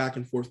going back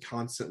and forth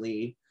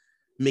constantly,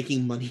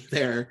 making money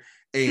there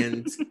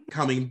and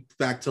coming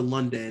back to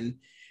London.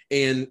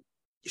 And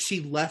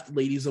she left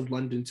Ladies of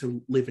London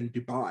to live in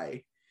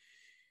Dubai.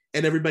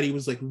 And everybody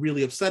was like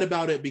really upset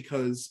about it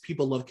because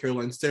people love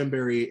Caroline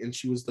Stanbury and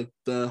she was like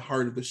the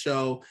heart of the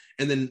show.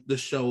 And then the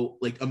show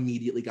like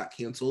immediately got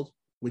canceled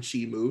when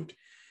she moved.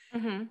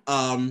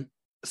 Mm-hmm.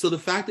 So the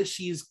fact that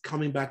she's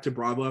coming back to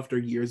Bravo after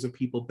years of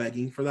people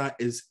begging for that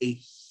is a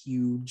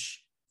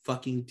huge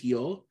fucking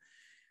deal.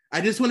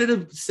 I just wanted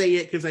to say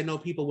it because I know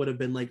people would have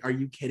been like, are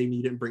you kidding me?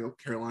 You didn't bring up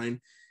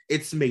Caroline.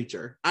 It's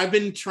major. I've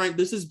been trying,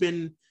 this has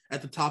been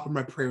at the top of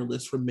my prayer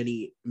list for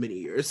many, many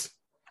years.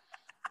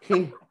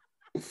 Well,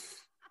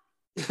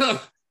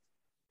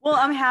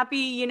 I'm happy,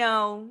 you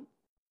know,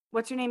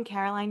 what's your name?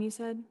 Caroline, you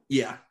said?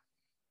 Yeah.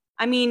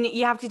 I mean,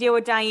 you have to deal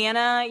with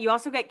Diana. You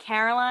also get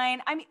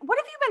Caroline. I mean, what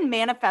have you been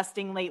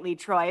manifesting lately,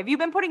 Troy? Have you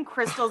been putting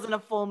crystals in a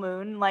full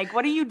moon? Like,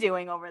 what are you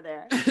doing over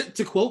there?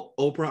 To quote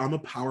Oprah, I'm a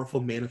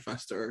powerful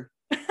manifester.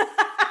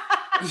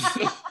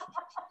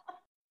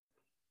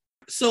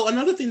 So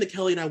another thing that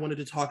Kelly and I wanted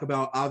to talk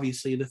about,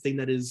 obviously, the thing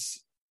that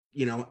is,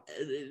 you know,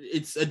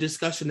 it's a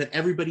discussion that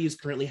everybody is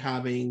currently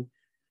having.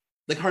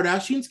 The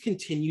Kardashians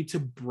continue to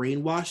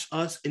brainwash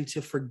us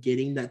into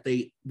forgetting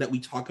that we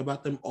talk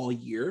about them all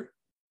year.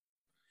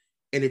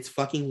 And it's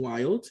fucking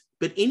wild.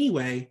 But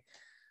anyway,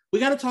 we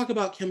got to talk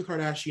about Kim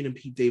Kardashian and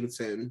Pete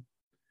Davidson.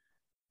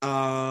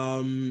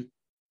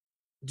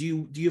 Do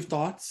you have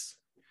thoughts?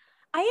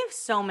 I have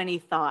so many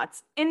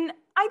thoughts. And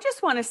I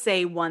just want to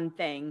say one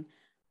thing.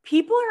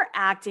 People are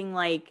acting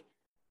like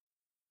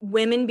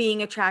women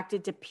being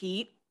attracted to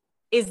Pete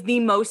is the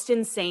most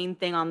insane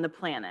thing on the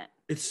planet.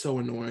 It's so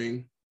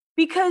annoying.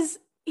 Because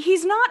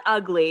he's not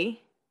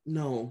ugly.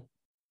 No.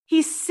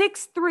 He's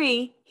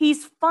 6'3",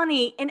 he's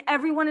funny, and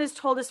everyone has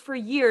told us for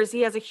years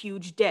he has a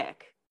huge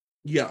dick.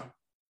 Yeah.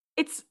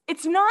 It's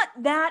not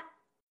that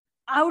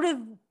out of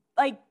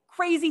like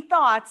crazy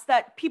thoughts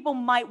that people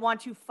might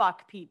want to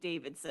fuck Pete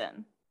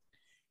Davidson.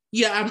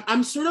 Yeah,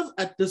 I'm sort of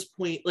at this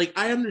point, like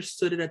I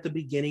understood it at the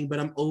beginning, but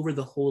I'm over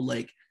the whole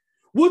like,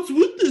 what's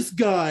with this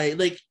guy?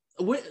 Like,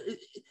 what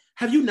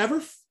have you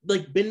never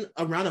like been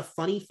around a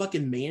funny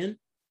fucking man?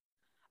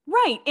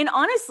 Right. And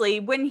honestly,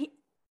 when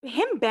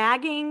him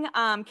bagging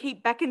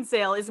Kate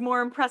Beckinsale is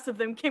more impressive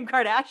than Kim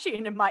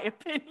Kardashian, in my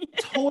opinion.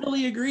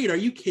 Totally agreed. Are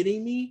you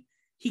kidding me?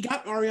 He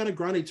got Ariana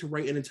Grande to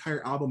write an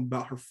entire album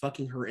about her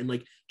fucking her and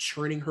like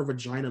churning her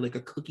vagina like a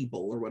cookie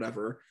bowl or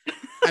whatever.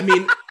 I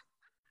mean,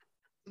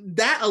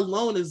 that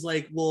alone is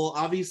like, well,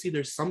 obviously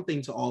there's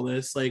something to all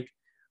this. Like,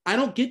 I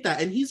don't get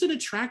that. And he's an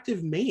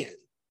attractive man.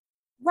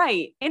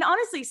 Right. And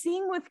honestly,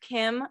 seeing with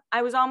Kim,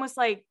 I was almost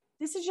like,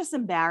 this is just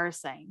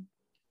embarrassing.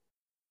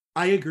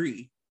 I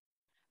agree.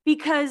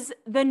 Because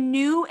the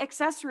new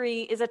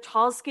accessory is a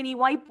tall, skinny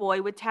white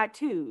boy with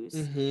tattoos.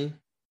 Mm-hmm.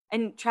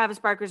 And Travis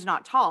Barker's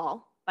not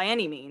tall by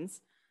any means.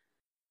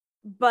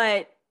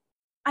 But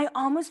I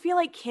almost feel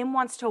like Kim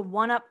wants to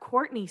one-up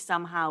Kourtney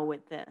somehow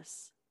with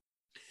this.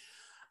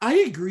 I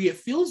agree. It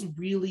feels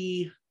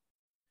really,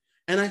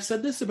 and I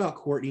said this about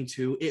Kourtney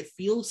too, it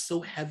feels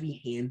so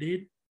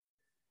heavy-handed.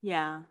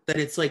 Yeah. That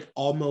it's like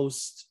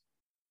almost,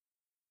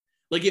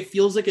 like it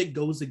feels like it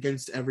goes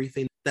against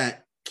everything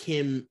that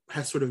Kim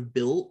has sort of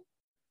built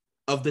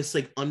of this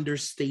like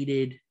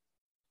understated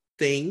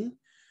thing.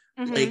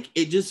 Mm-hmm. Like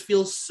it just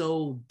feels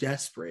so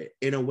desperate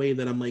in a way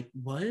that I'm like,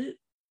 what?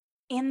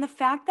 And the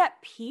fact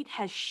that Pete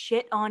has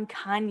shit on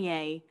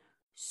Kanye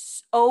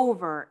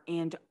over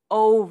and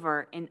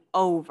over and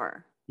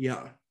over.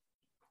 Yeah.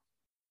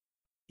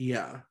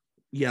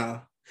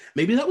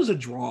 Maybe that was a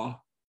draw.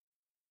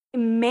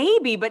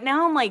 Maybe, but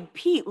now I'm like,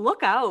 Pete,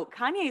 look out.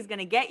 Kanye's going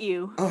to get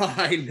you. Oh,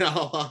 I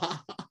know.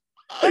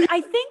 But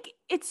I think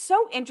it's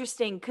so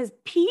interesting because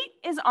Pete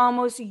is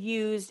almost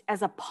used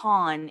as a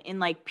pawn in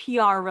like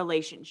PR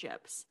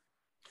relationships.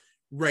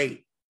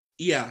 Right.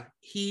 Yeah.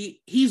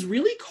 He's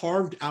really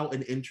carved out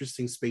an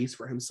interesting space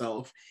for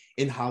himself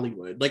in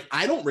Hollywood. Like,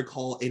 I don't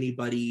recall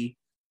anybody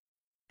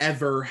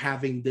ever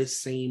having this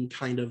same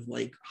kind of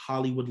like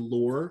Hollywood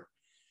lore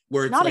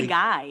where it's not like, a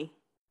guy.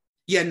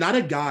 Yeah, not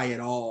a guy at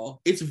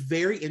all. It's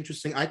very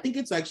interesting. I think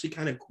it's actually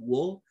kind of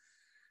cool.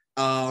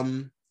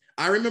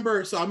 I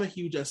remember, so I'm a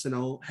huge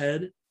SNL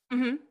head.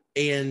 Mm-hmm.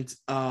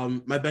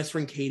 And my best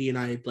friend Katie and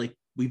I, like,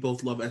 we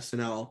both love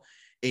SNL.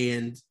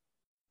 And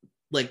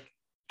like,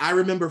 I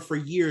remember for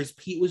years,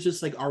 Pete was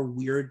just like our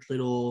weird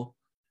little,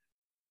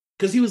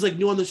 because he was like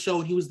new on the show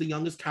and he was the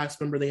youngest cast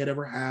member they had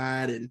ever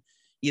had. And,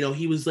 you know,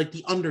 he was like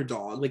the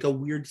underdog, like a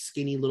weird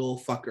skinny little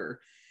fucker.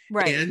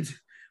 Right. And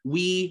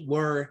we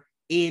were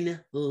in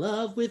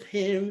love with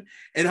him.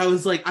 And I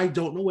was like, I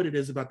don't know what it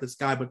is about this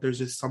guy, but there's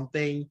just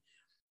something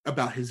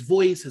about his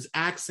voice, his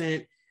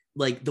accent,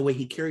 like the way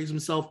he carries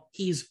himself.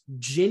 He's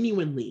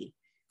genuinely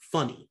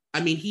funny.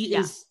 I mean, he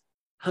is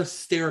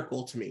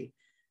hysterical to me.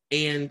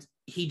 And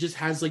he just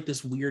has like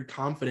this weird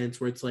confidence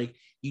where it's like,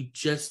 you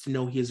just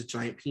know he has a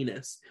giant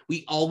penis.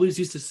 We always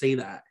used to say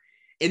that.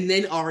 And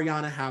then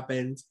Ariana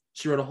happened.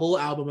 She wrote a whole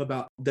album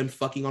about them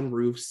fucking on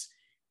roofs.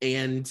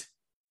 And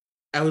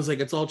I was like,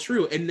 it's all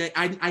true. And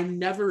I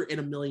never in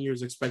a million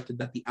years expected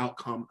that the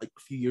outcome, like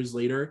a few years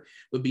later,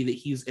 would be that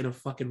he's in a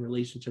fucking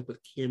relationship with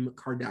Kim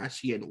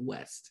Kardashian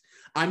West.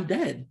 I'm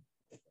dead.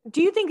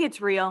 Do you think it's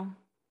real?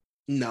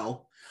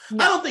 No.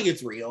 I don't think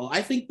it's real.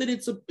 I think that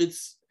it's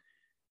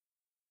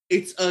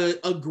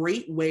a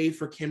great way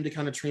for Kim to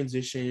kind of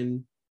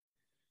transition.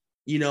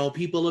 You know,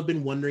 people have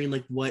been wondering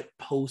like what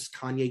post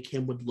Kanye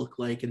Kim would look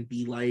like and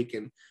be like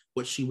and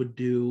what she would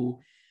do.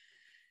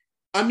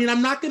 I mean,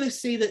 I'm not going to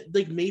say that,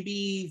 like,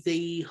 maybe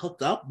they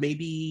hooked up.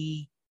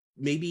 Maybe,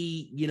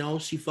 you know,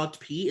 she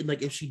fucked Pete. And,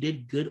 like, if she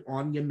did, good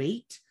on you,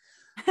 mate.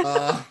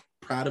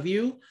 Proud of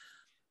you.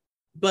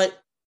 But,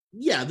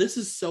 yeah, this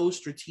is so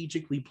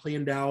strategically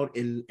planned out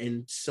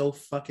and so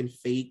fucking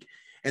fake.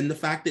 And the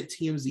fact that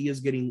TMZ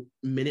is getting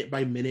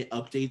minute-by-minute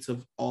updates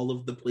of all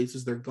of the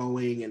places they're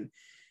going. And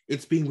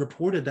it's being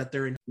reported that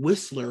they're in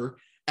Whistler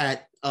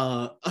at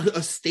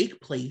a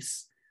steak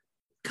place.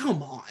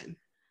 Come on.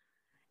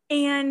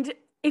 And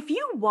if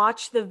you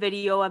watch the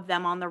video of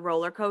them on the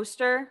roller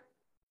coaster,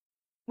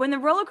 when the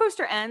roller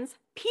coaster ends,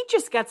 Pete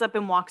just gets up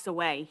and walks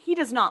away. He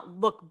does not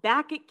look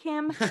back at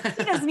Kim.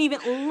 He doesn't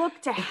even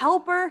look to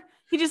help her.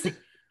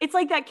 It's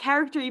like that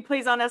character he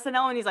plays on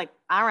SNL and he's like,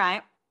 all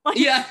right. Like,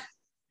 yeah.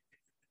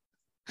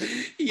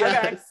 Yes,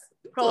 okay,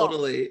 cool.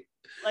 Totally.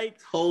 Like,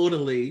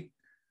 totally.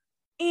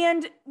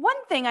 And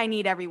one thing I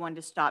need everyone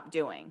to stop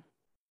doing,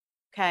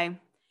 okay,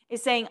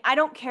 is saying, I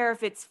don't care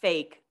if it's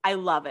fake. I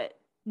love it.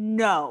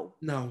 No.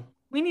 No.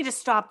 We need to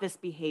stop this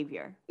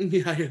behavior.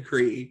 Yeah, I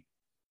agree.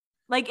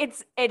 Like,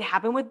 it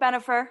happened with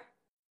Bennifer.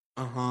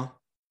 Uh-huh.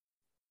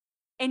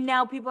 And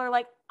now people are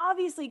like,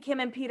 obviously Kim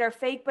and Pete are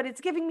fake, but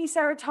it's giving me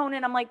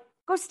serotonin. I'm like,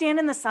 go stand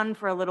in the sun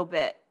for a little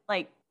bit.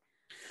 Like,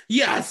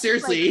 yeah,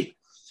 seriously.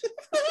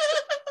 Like...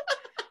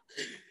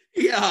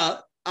 yeah,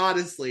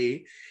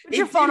 honestly. Put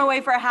your phone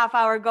away for a half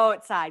hour, go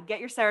outside, get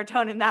your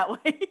serotonin that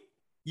way.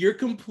 You're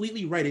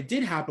completely right. It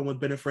did happen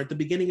with Bennifer. At the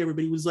beginning,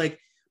 everybody was like,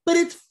 but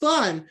it's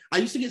fun. I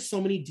used to get so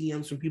many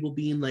DMs from people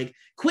being like,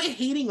 quit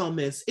hating on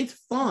this. It's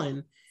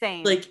fun.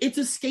 Same. Like, it's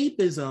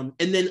escapism.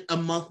 And then a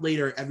month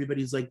later,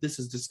 everybody's like, this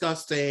is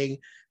disgusting.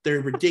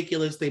 They're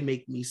ridiculous. They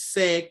make me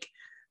sick.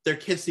 They're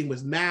kissing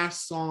with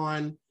masks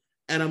on.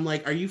 And I'm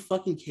like, are you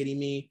fucking kidding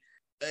me?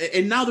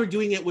 And now they're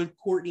doing it with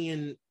Courtney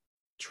and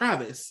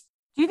Travis.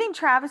 Do you think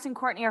Travis and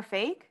Courtney are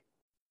fake?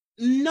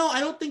 No, I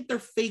don't think they're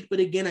fake.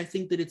 But again, I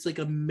think that it's like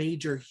a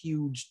major,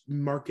 huge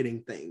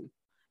marketing thing.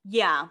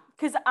 Yeah,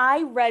 because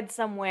I read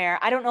somewhere,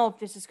 I don't know if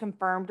this is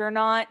confirmed or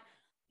not,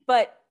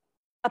 but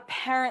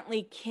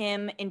apparently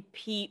Kim and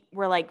Pete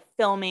were like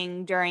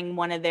filming during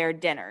one of their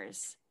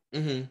dinners.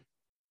 Mm-hmm.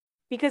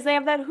 Because they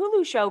have that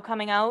Hulu show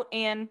coming out.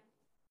 And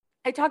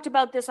I talked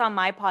about this on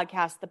my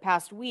podcast the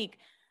past week.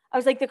 I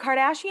was like, the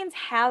Kardashians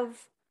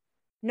have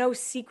no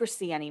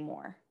secrecy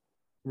anymore.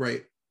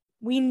 Right.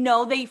 We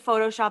know they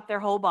Photoshop their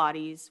whole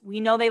bodies. We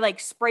know they like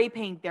spray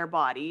paint their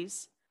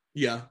bodies.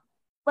 Yeah.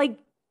 Like,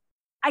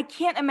 I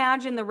can't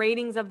imagine the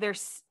ratings of their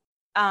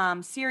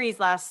series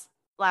last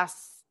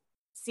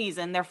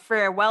season. Their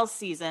farewell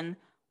season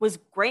was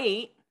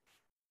great.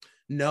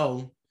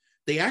 No,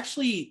 they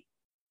actually,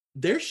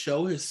 their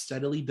show has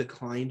steadily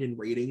declined in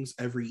ratings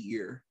every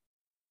year.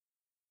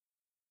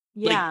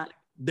 Yeah. Like,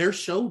 their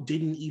show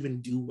didn't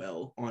even do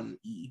well on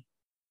E.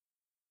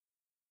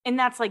 And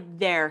that's like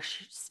their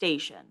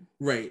station.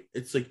 Right.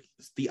 It's like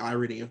it's the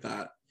irony of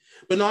that.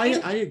 But no, I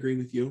agree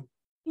with you.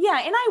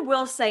 Yeah, and I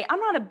will say, I'm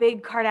not a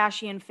big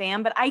Kardashian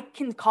fan, but I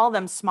can call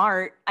them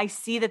smart. I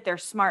see that they're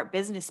smart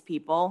business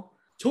people.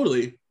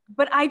 Totally.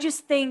 But I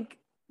just think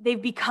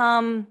they've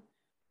become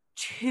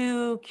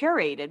too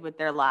curated with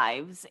their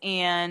lives.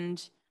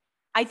 And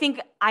I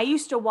think I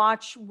used to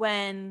watch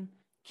when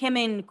Kim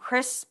and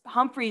Chris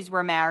Humphries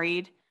were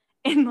married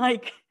and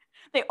like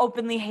they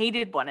openly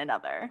hated one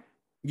another.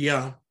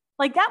 Yeah.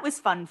 Like that was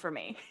fun for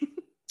me.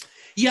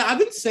 Yeah, I've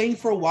been saying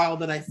for a while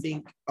that I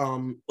think,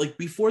 like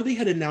before they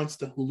had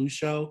announced the Hulu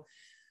show,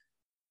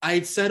 I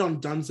had said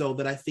on Dunzo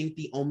that I think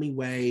the only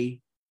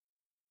way,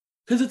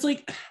 because it's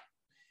like,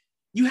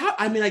 you have,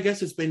 I mean, I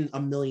guess it's been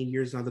a million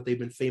years now that they've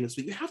been famous,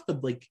 but you have to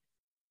like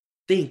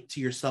think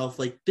to yourself,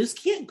 like, this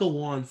can't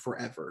go on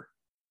forever.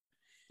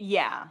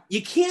 Yeah.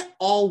 You can't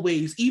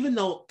always, even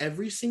though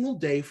every single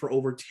day for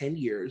over 10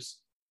 years,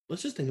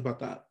 let's just think about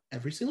that.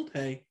 Every single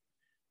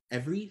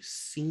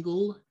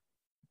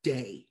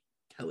day,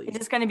 Kelly. Is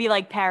this going to be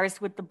like Paris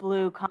with the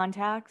blue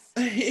contacts?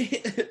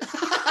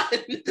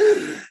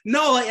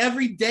 No, like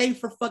every day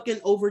for fucking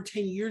over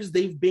 10 years,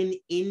 they've been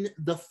in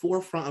the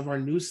forefront of our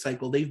news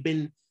cycle. They've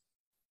been,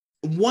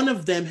 one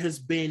of them has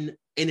been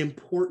an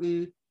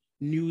important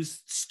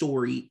news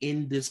story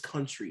in this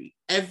country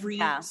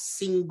every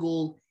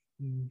single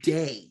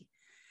day.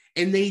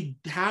 And they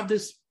have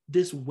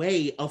this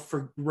way of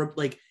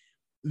like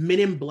Men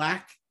in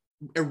Black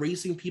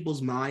erasing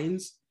people's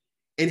minds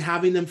and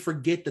having them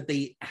forget that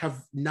they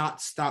have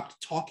not stopped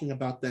talking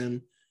about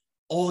them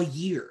all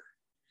year.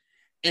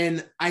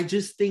 And I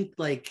just think,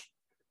 like,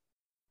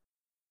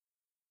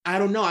 I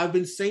don't know. I've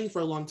been saying for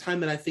a long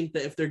time that I think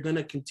that if they're going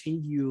to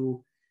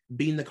continue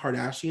being the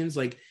Kardashians,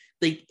 like,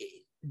 they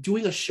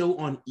doing a show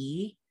on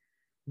E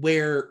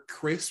where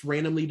Kris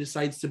randomly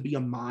decides to be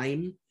a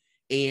mime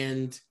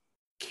and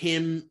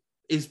Kim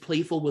is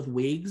playful with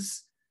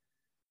wigs,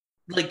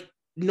 like,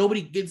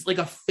 nobody gets like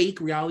a fake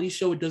reality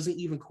show. It doesn't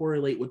even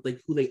correlate with like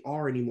who they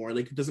are anymore.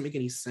 Like, it doesn't make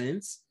any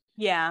sense.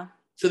 Yeah.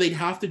 So they'd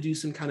have to do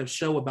some kind of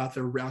show about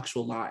their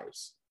actual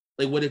lives,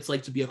 like what it's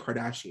like to be a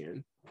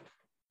Kardashian.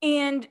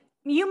 And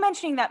you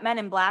mentioning that Men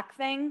in Black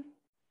thing,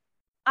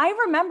 I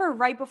remember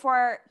right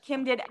before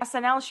Kim did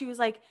SNL, she was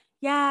like,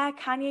 yeah,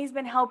 Kanye's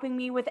been helping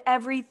me with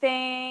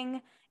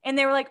everything. And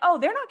they were like, oh,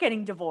 they're not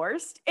getting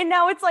divorced. And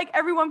now it's like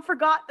everyone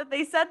forgot that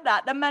they said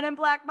that, the Men in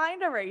Black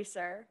mind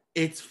eraser.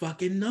 It's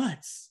fucking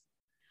nuts.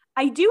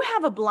 I do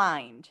have a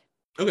blind.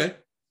 Okay.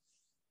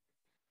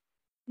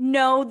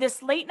 No,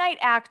 this late night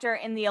actor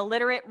and the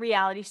illiterate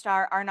reality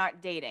star are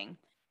not dating.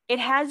 It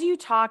has you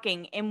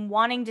talking and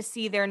wanting to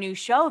see their new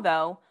show,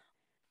 though.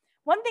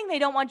 One thing they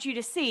don't want you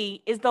to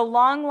see is the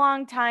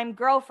long time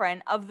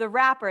girlfriend of the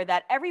rapper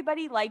that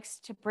everybody likes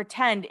to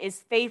pretend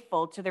is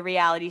faithful to the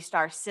reality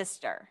star's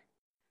sister.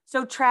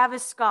 So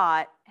Travis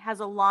Scott has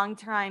a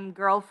longtime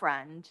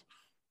girlfriend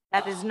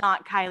that is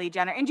not Kylie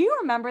Jenner. And do you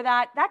remember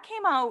that? That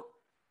came out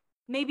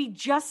maybe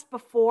just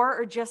before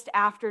or just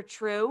after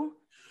True,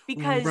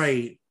 because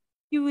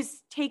he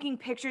was taking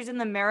pictures in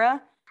the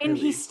mirror and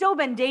he's still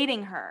been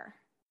dating her.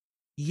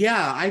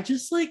 Yeah, I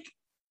just like,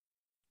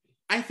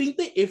 I think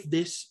that if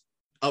this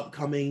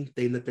upcoming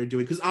thing that they're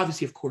doing, because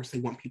obviously, of course, they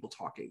want people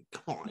talking.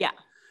 Come on. Yeah.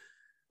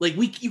 Like,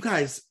 you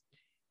guys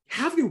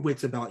have your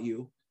wits about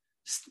you.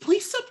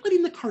 Please stop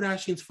letting the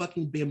Kardashians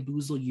fucking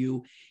bamboozle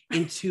you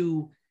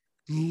into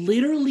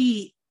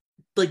literally,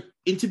 like,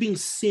 into being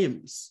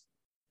Sims.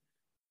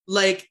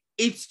 Like,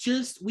 it's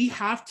just, we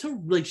have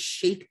to, like,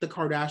 shake the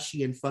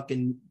Kardashian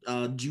fucking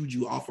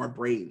juju off our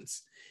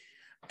brains.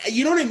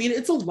 You know what I mean?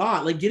 It's a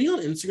lot. Like, getting on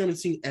Instagram and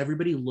seeing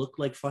everybody look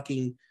like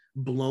fucking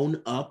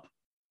blown up,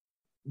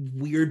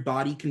 weird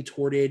body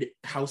contorted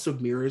House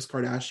of Mirrors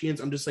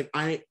Kardashians. I'm just like,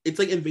 it's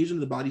like Invasion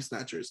of the Body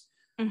Snatchers.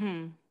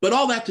 Mm-hmm. But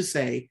all that to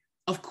say,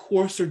 of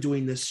course they're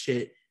doing this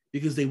shit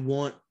because they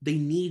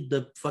need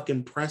the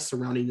fucking press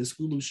surrounding this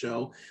Hulu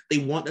show. They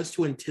want us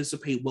to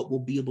anticipate what we'll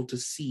be able to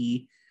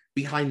see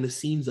behind the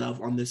scenes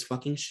of on this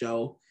fucking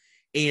show.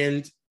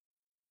 And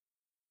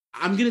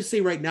I'm going to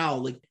say right now,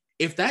 like,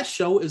 if that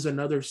show is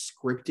another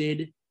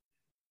scripted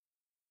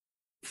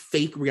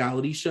fake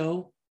reality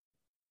show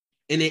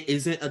and it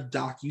isn't a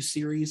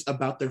docuseries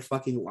about their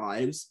fucking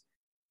lives,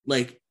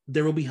 like,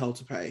 there will be hell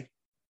to pay.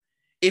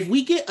 If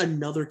we get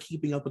another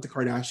Keeping Up with the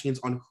Kardashians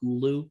on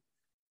Hulu,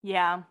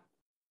 yeah,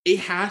 it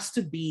has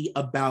to be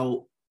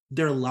about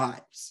their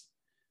lives.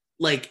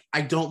 Like,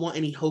 I don't want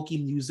any hokey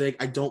music.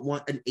 I don't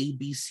want an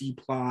ABC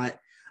plot.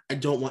 I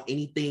don't want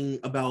anything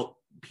about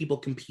people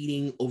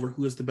competing over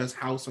who is the best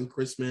house on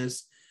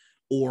Christmas,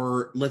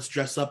 or let's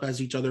dress up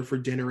as each other for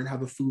dinner and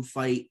have a food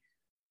fight.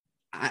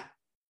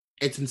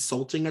 It's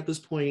insulting at this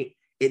point.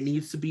 It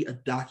needs to be a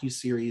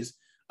docuseries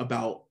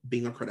about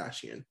being a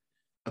Kardashian,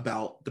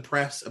 about the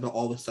press, about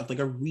all this stuff, like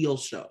a real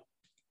show.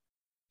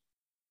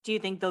 Do you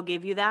think they'll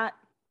give you that?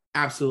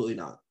 Absolutely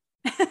not.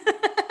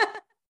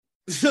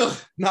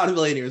 Not a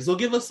million years. They'll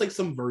give us like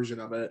some version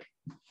of it.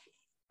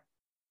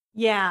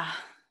 Yeah.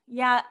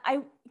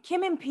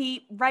 Kim and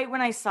Pete, right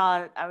when I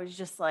saw it, I was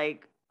just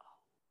like,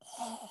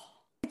 oh,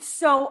 it's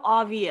so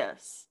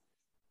obvious.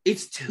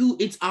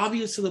 It's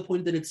obvious to the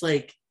point that it's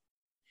like,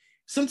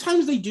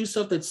 sometimes they do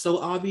stuff that's so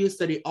obvious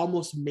that it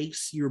almost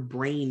makes your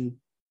brain,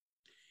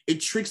 it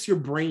tricks your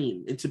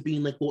brain into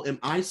being like, well, am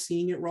I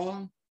seeing it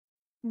wrong?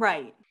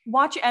 Right.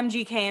 Watch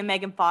MGK and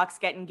Megan Fox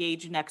get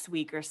engaged next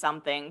week or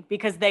something,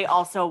 because they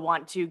also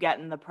want to get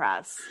in the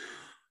press.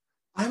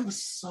 I'm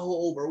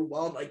so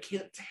overwhelmed. I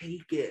can't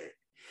take it.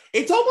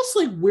 It's almost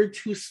like we're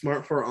too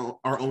smart for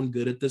our own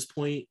good at this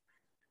point.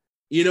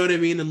 You know what I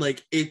mean? And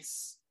like,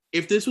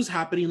 if this was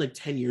happening like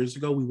 10 years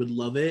ago, we would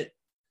love it.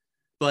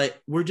 But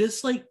we're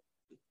just like,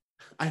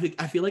 I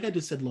feel like I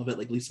just said love it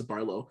like Lisa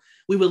Barlow.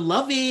 We would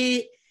love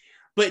it.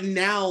 But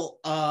now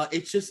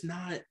it's just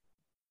not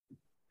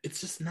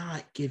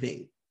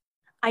giving.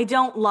 I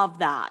don't love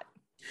that.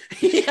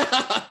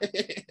 Yeah.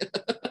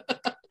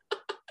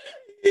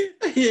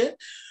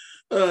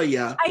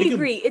 Yeah. I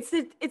agree. It's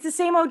the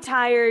same old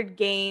tired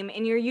game,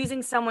 and you're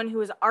using someone who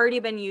has already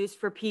been used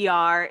for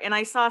PR. And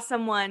I saw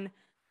someone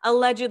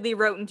allegedly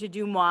wrote into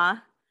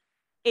DeuxMoi,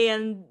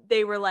 and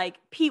they were like,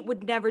 Pete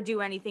would never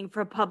do anything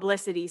for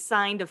publicity,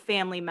 signed a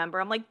family member.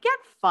 I'm like, get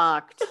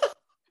fucked.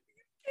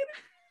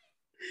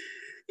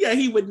 Yeah,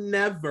 he would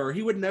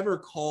never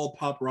call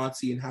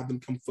paparazzi and have them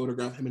come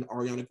photograph him and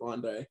Ariana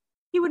Grande.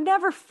 He would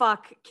never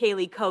fuck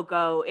Kaylee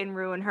Coco and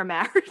ruin her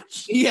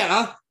marriage.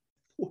 Yeah.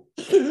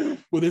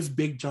 With his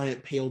big,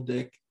 giant, pale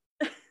dick.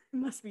 It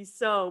must be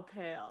so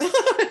pale.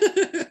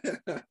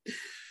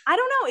 I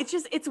don't know.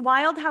 It's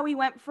wild how we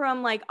went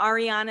from like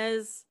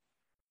Ariana's.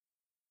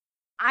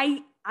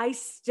 I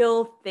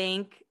still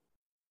think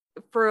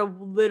for a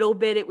little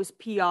bit it was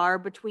PR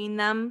between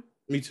them.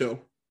 Me too.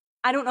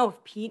 I don't know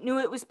if Pete knew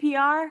it was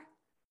PR.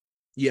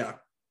 Yeah.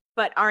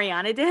 But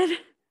Ariana did.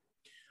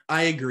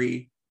 I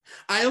agree.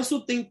 I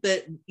also think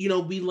that,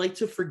 we like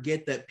to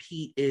forget that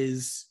Pete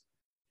is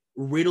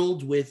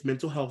riddled with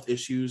mental health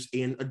issues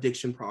and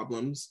addiction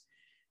problems.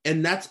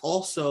 And that's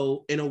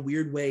also, in a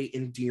weird way,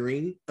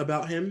 endearing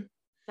about him.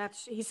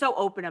 He's so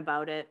open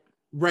about it.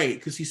 Right,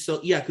 because he's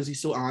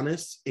so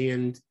honest,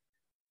 and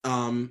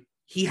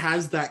he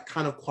has that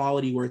kind of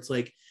quality where it's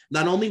like,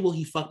 not only will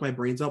he fuck my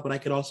brains out, but I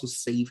could also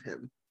save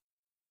him.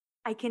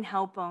 I can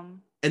help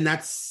him. And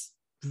that's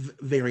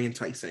very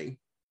enticing.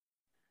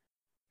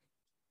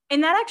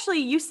 And that actually,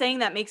 you saying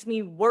that makes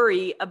me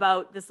worry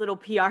about this little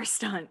PR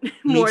stunt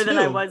more than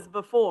I was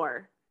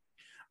before.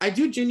 I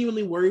do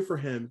genuinely worry for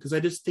him, because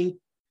I just think,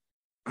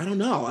 I don't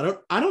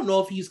know. I don't know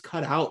if he's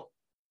cut out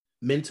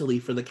mentally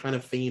for the kind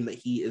of fame that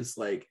he is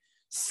like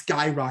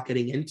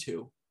skyrocketing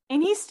into.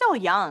 And he's still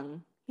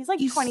young. He's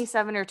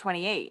 27 or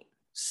 28.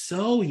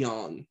 So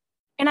young.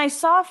 And I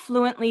saw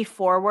Fluently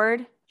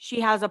Forward.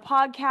 She has a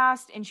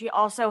podcast, and she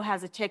also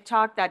has a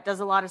TikTok that does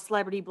a lot of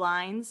celebrity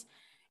blinds.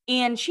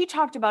 And she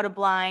talked about a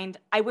blind.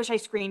 I wish I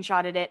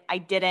screenshotted it. I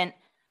didn't.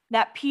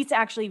 That Pete's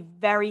actually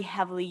very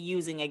heavily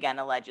using again,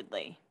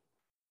 allegedly.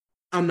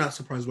 I'm not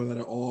surprised by that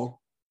at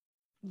all.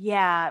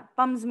 Yeah,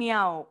 bums me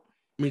out.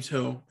 Me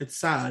too. It's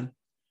sad.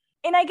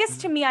 And I guess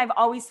to me, I've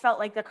always felt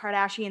like the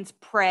Kardashians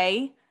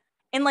prey.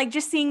 And like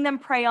just seeing them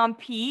prey on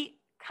Pete,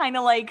 kind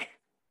of like,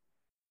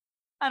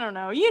 I don't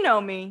know. You know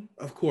me.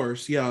 Of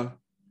course, yeah.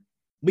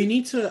 We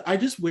need to. I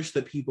just wish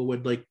that people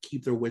would like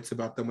keep their wits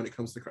about them when it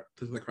comes to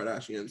the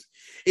Kardashians.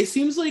 It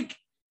seems like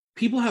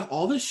people have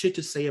all this shit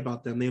to say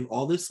about them. They have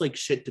all this like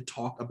shit to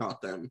talk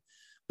about them,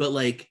 but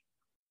like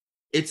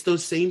it's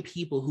those same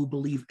people who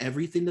believe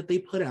everything that they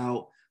put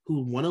out,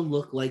 who want to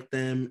look like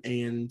them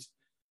and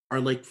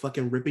are like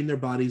fucking ripping their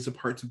bodies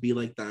apart to be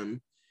like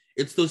them.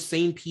 It's those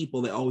same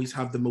people that always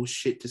have the most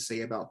shit to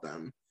say about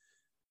them.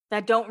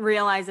 That don't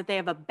realize that they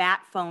have a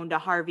bat phone to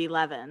Harvey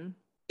Levin.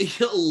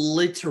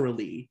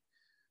 Literally.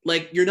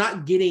 Like, you're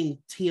not getting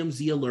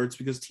TMZ alerts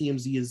because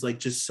TMZ is like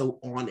just so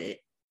on it.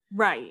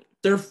 Right.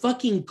 They're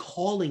fucking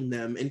calling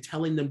them and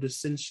telling them to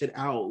send shit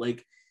out.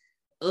 Like,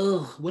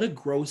 ugh, what a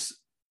gross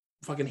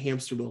fucking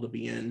hamster wheel to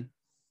be in.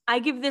 I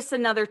give this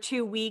another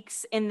 2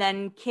 weeks, and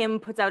then Kim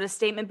puts out a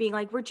statement being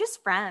like, we're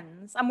just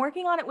friends. I'm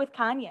working on it with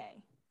Kanye.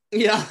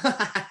 Yeah.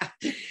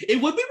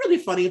 It would be really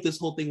funny if this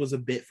whole thing was a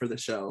bit for the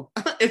show.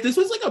 If this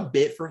was like a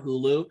bit for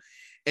Hulu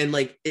and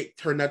like it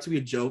turned out to be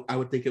a joke, I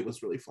would think it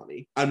was really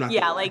funny. I'm not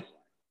gonna lie. Like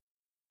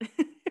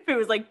if it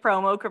was like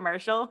promo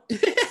commercial.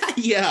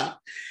 Yeah.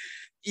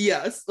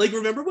 Yes. Like,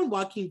 remember when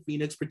Joaquin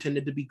Phoenix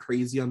pretended to be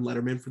crazy on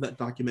Letterman for that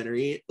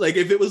documentary? Like,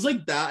 if it was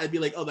like that, I'd be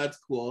like, oh, that's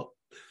cool.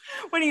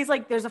 When he's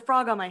like, there's a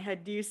frog on my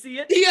head. Do you see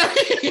it? Yeah.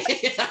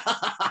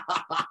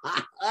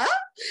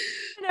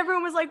 And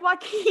everyone was like,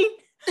 Joaquin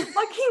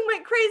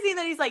went crazy. And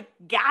then he's like,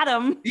 got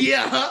him.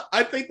 Yeah.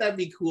 I think that'd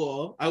be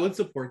cool. I would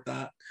support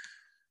that.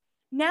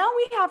 Now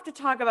we have to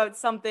talk about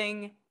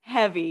something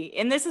heavy.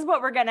 And this is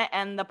what we're going to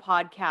end the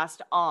podcast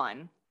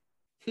on.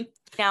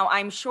 Now,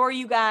 I'm sure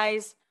you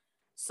guys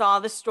saw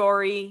the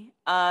story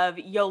of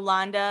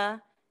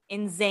Yolanda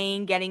and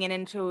Zayn getting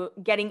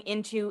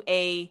into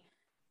a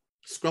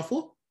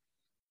Scruffle?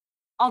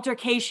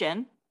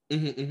 Altercation.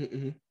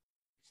 Getting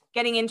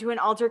into an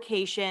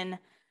altercation.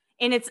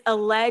 And it's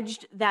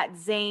alleged that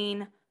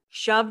Zayn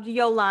shoved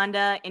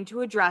Yolanda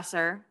into a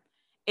dresser.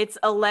 It's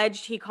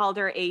alleged he called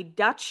her a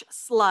Dutch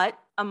slut,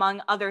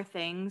 among other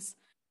things,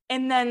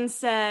 and then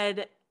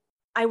said,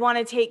 I want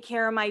to take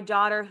care of my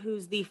daughter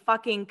who's the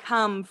fucking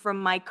cum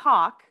from my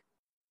cock.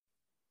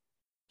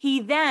 He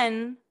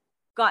then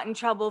got in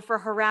trouble for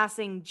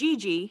harassing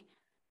Gigi.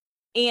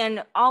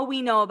 And all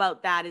we know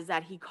about that is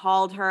that he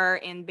called her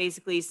and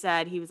basically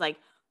said, he was like,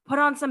 put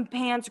on some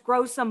pants,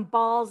 grow some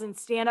balls, and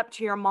stand up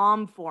to your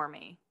mom for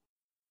me.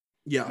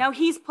 Yeah. Now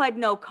he's pled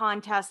no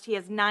contest. He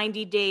has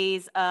 90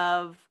 days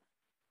of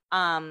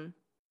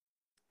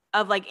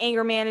like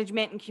anger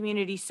management and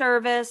community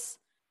service.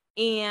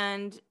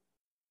 And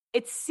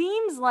it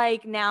seems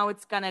like now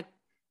it's going to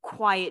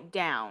quiet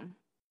down.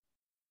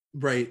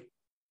 Right.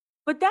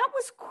 But that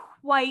was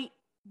quite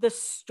the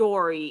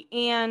story.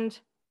 And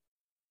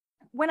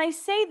when I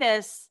say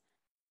this,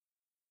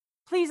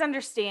 please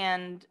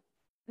understand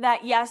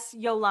that, yes,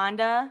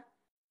 Yolanda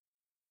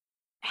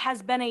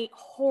has been a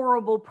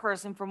horrible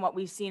person from what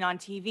we've seen on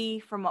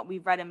TV, from what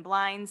we've read in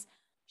Blinds.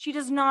 She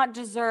does not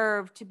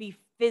deserve to be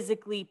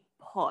physically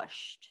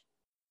pushed.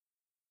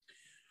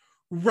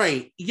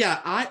 Right. Yeah.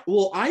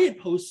 I had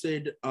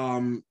posted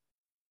some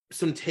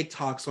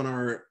TikToks on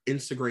our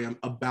Instagram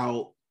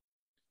about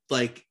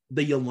like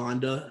the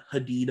Yolanda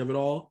Hadid of it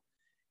all.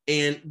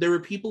 And there were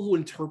people who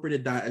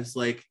interpreted that as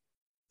like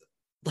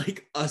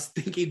us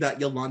thinking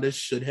that Yolanda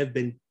should have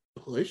been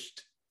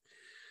pushed.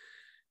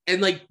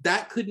 And like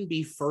that couldn't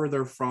be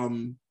further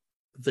from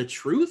the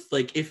truth.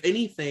 Like, if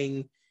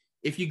anything,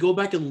 if you go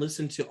back and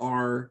listen to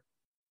our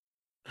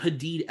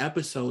Hadid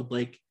episode,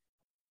 like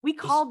we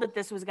called that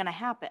this was going to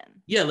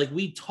happen. Yeah, like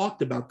we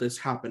talked about this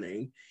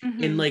happening.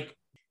 And like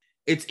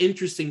it's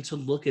interesting to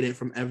look at it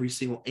from every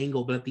single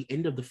angle, but at the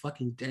end of the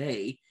fucking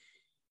day,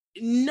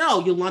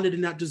 no, Yolanda did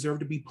not deserve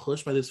to be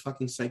pushed by this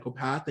fucking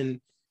psychopath. And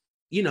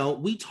you know,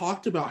 we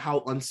talked about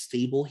how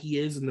unstable he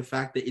is and the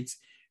fact that it's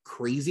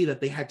crazy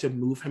that they had to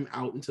move him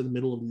out into the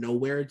middle of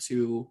nowhere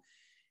to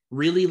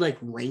really like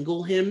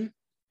wrangle him.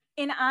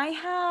 And I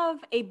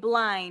have a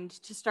blind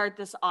to start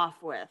this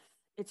off with.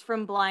 It's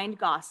from Blind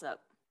Gossip,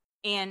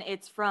 and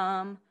it's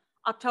from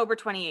October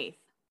 28th.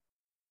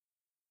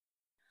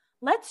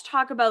 Let's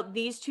talk about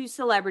these two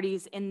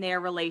celebrities in their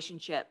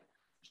relationship.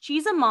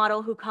 She's a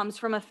model who comes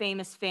from a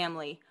famous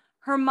family.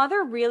 Her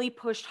mother really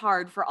pushed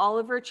hard for all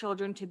of her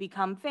children to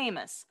become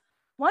famous.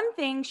 One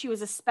thing she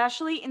was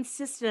especially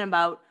insistent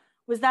about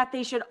was that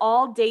they should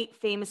all date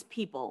famous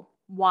people.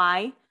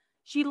 Why?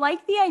 She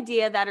liked the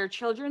idea that her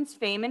children's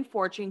fame and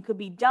fortune could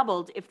be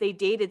doubled if they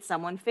dated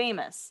someone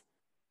famous.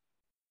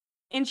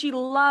 And she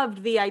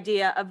loved the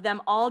idea of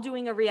them all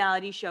doing a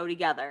reality show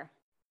together.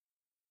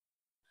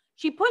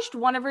 She pushed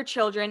one of her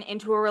children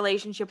into a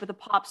relationship with a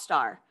pop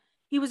star.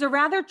 He was a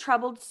rather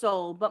troubled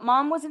soul, but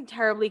Mom wasn't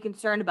terribly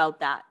concerned about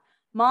that.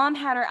 Mom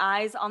had her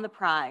eyes on the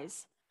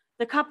prize.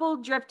 The couple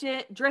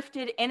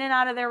drifted in and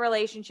out of their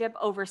relationship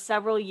over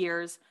several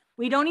years.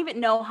 We don't even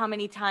know how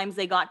many times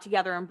they got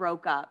together and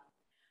broke up.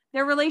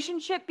 Their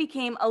relationship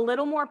became a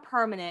little more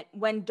permanent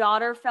when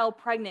daughter fell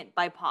pregnant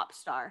by pop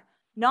star.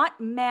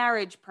 Not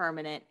marriage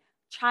permanent,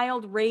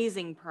 child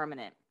raising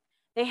permanent.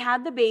 They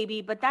had the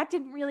baby, but that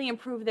didn't really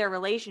improve their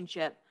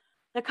relationship.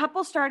 The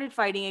couple started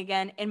fighting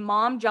again, and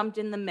Mom jumped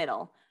in the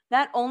middle.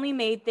 That only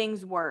made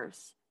things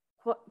worse.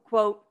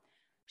 Quote,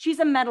 she's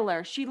a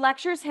meddler. She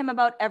lectures him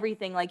about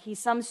everything like he's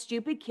some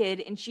stupid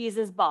kid and she's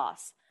his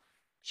boss.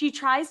 She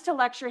tries to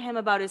lecture him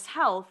about his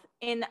health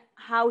and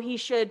how he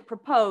should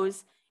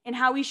propose and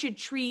how he should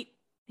treat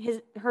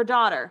her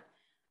daughter.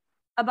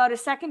 About a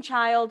second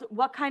child,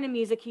 what kind of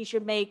music he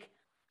should make.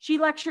 She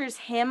lectures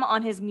him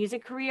on his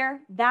music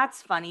career.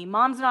 That's funny.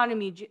 Mom's not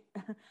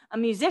a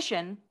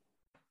musician.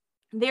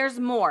 There's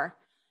more.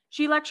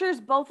 She lectures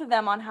both of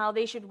them on how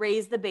they should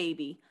raise the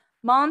baby.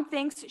 Mom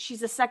thinks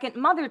she's a second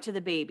mother to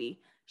the baby.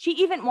 She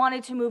even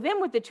wanted to move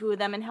in with the two of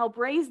them and help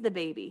raise the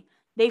baby.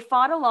 They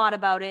fought a lot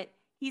about it.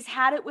 He's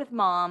had it with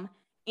Mom,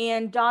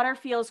 and daughter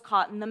feels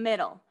caught in the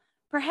middle.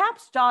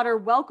 Perhaps daughter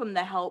welcomed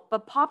the help,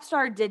 but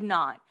Popstar did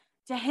not.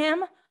 To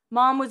him,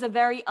 Mom was a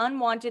very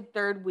unwanted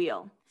third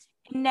wheel.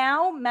 And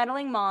now,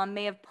 meddling Mom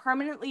may have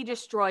permanently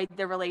destroyed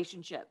their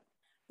relationship.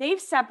 They've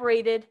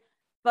separated,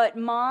 but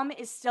Mom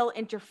is still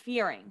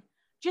interfering.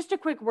 Just a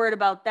quick word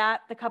about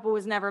that. The couple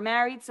was never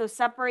married, so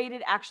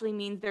separated actually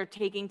means they're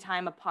taking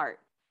time apart.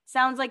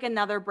 Sounds like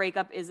another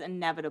breakup is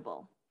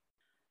inevitable.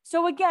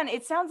 So again,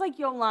 it sounds like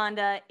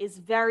Yolanda is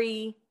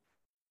very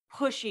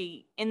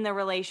pushy in the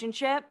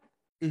relationship.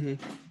 Mm-hmm.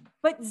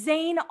 But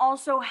Zane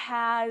also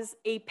has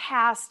a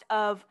past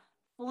of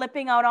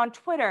flipping out on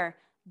Twitter,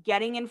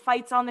 getting in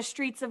fights on the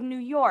streets of New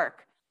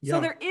York. Yeah.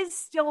 So there is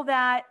still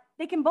that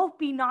they can both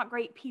be not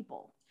great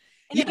people.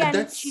 And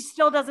again, she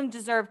still doesn't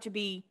deserve to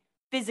be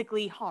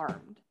physically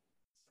harmed.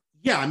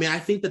 Yeah, I mean, I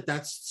think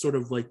that's sort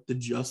of like the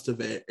gist of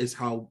it, is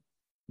how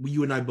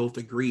you and I both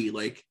agree.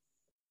 Like,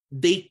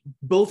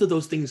 both of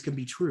those things can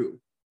be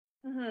true.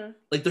 Mm-hmm.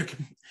 Like,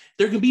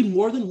 there can be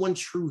more than one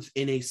truth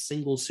in a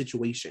single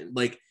situation.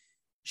 Like,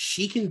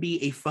 she can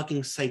be a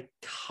fucking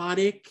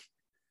psychotic,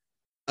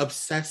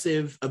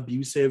 obsessive,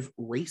 abusive,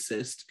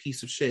 racist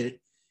piece of shit,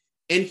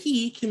 and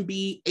he can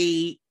be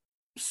a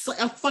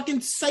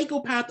fucking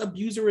psychopath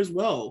abuser as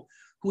well,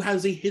 who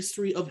has a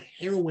history of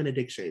heroin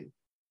addiction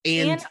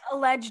and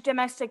alleged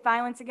domestic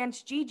violence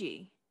against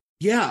Gigi.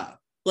 Yeah,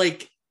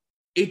 like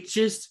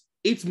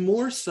it's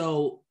more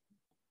so.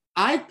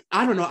 I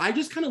don't know. I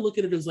just kind of look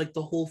at it as like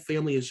the whole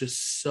family is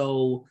just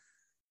so.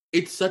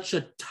 It's such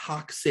a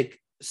toxic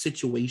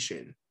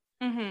situation.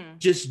 Mm-hmm.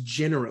 Just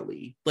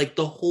generally, like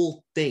the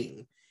whole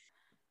thing.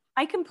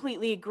 I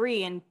completely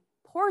agree, and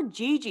poor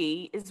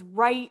Gigi is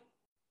right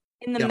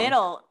in the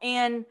middle.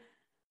 And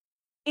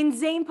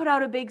Zayn put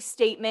out a big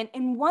statement.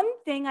 And one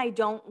thing I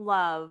don't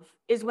love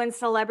is when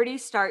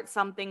celebrities start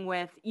something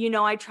with,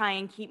 I try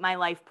and keep my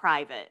life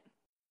private.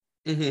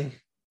 Mm-hmm.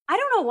 I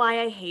don't know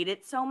why I hate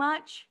it so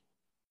much.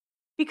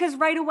 Because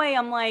right away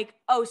I'm like,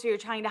 oh, so you're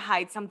trying to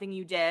hide something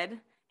you did?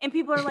 And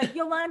people are like,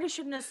 Yolanda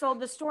shouldn't have sold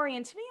the story.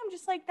 And to me, I'm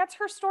just like, that's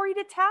her story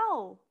to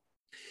tell.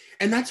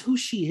 And that's who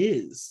she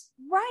is.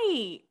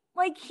 Right.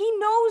 Like, he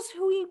knows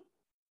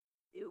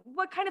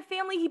what kind of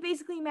family he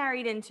basically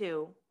married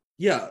into.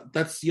 Yeah,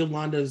 that's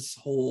Yolanda's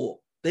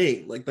whole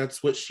thing. Like,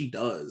 that's what she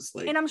does.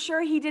 Like, and I'm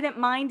sure he didn't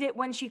mind it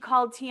when she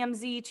called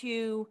TMZ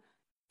to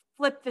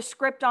flip the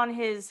script on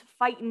his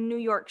fight in New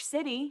York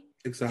City.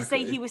 Exactly. To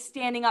say he was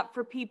standing up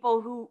for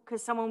people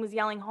because someone was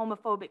yelling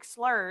homophobic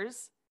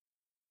slurs.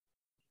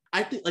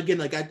 I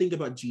think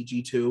about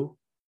Gigi too.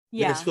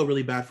 Yeah. I just feel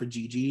really bad for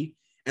Gigi.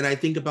 And I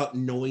think about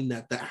knowing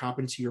that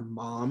happened to your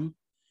mom,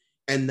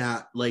 and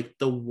that like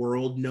the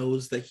world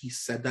knows that he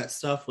said that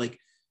stuff, like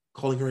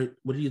calling her,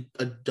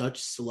 a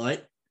Dutch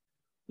slut?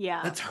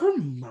 Yeah. That's her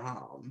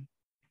mom.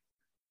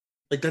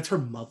 Like, that's her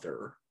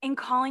mother. And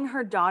calling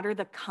her daughter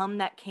the cum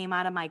that came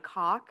out of my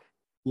cock.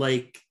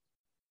 Like,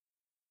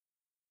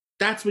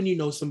 that's when you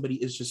know somebody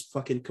is just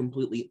fucking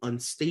completely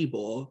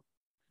unstable.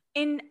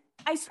 And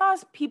I saw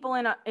people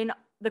in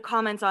the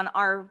comments on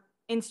our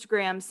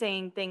Instagram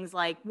saying things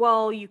like,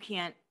 well, you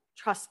can't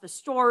trust the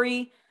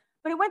story.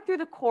 But it went through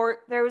the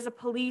court. There was a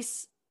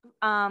police,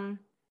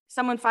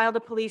 someone filed a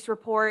police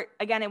report.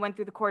 Again, it went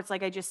through the courts,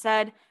 like I just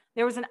said.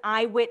 There was an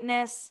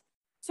eyewitness.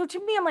 So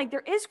to me, I'm like,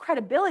 there is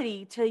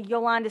credibility to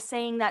Yolanda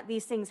saying that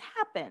these things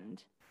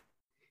happened.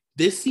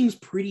 This seems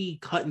pretty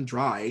cut and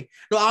dry.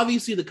 Now,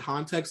 obviously, the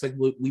context, like,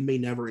 we may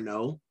never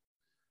know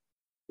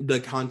the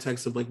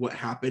context of like what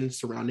happened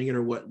surrounding it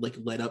or what like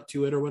led up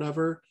to it or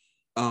whatever.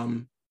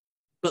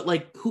 But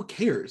like, who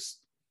cares?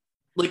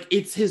 Like,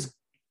 it's his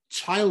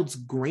child's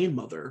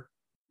grandmother.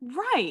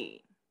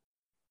 Right.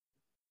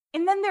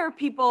 And then there are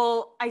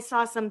people, I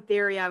saw some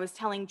theory, I was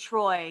telling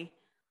Troy,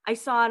 I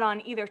saw it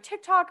on either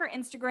TikTok or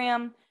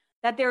Instagram,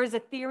 that there is a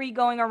theory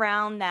going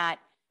around that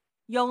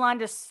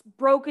Yolanda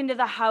broke into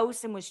the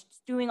house and was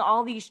doing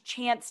all these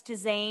chants to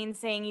Zayn,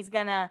 saying he's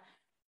going to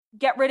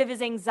get rid of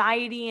his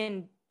anxiety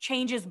and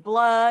change his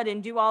blood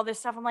and do all this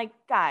stuff. I'm like,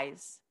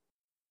 guys,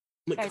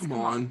 come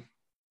on.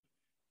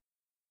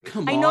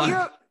 I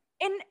know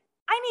and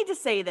I need to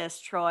say this,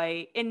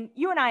 Troy, and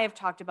you and I have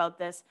talked about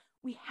this.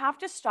 We have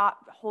to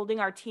stop holding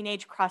our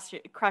teenage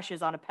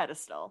crushes on a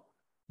pedestal.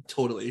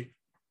 Totally.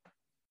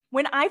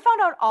 When I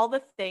found out all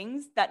the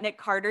things that Nick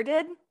Carter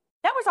did,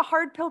 That was a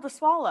hard pill to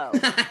swallow.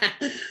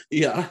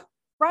 Yeah.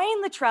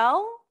 Brian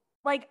Littrell,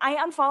 like, I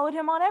unfollowed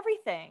him on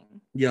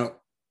everything. Yeah.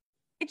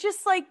 It's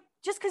just like,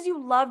 just because you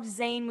loved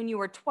Zayn when you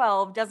were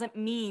 12 doesn't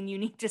mean you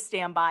need to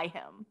stand by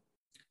him.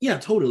 Yeah,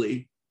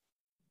 totally.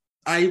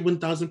 I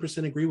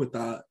 1000% agree with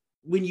that.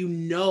 When you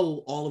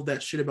know all of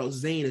that shit about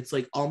Zayn, it's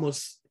like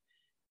almost,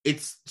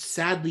 it's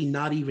sadly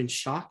not even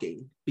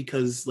shocking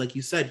because, like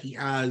you said, he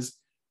has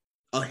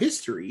a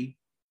history.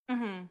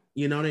 Mm-hmm.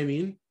 You know what I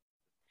mean?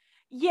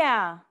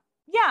 Yeah.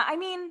 Yeah. I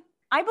mean,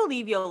 I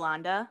believe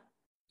Yolanda.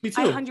 Me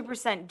too. I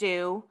 100%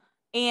 do.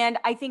 And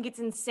I think it's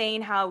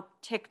insane how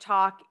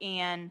TikTok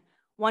and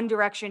One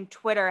Direction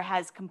Twitter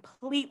has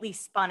completely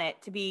spun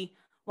it to be,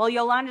 well,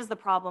 Yolanda's the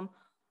problem.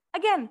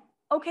 Again,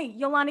 okay,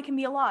 Yolanda can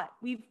be a lot.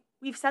 We've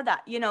said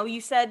that. You know,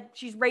 you said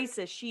she's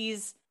racist,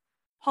 she's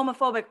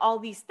homophobic, all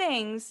these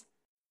things,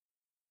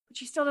 but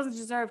she still doesn't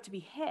deserve to be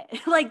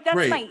hit. Like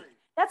Right.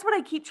 that's what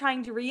I keep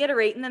trying to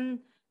reiterate. And then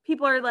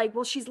people are like,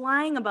 well, she's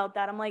lying about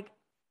that. I'm like,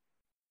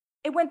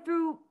 it went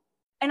through,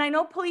 and I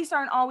know police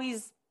aren't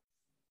always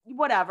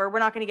whatever. We're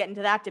not going to get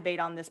into that debate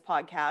on this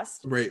podcast.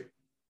 Right.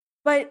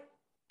 But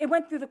it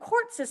went through the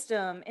court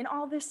system and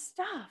all this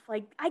stuff.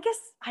 Like, I guess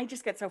I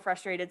just get so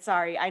frustrated.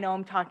 Sorry. I know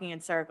I'm talking in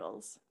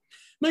circles.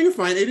 No, you're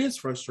fine. It is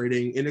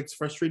frustrating. And it's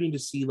frustrating to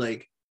see,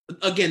 like,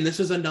 again, this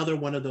is another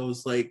one of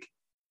those, like,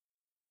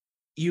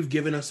 you've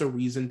given us a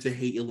reason to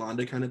hate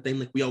Yolanda kind of thing.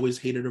 Like, we always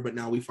hated her, but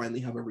now we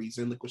finally have a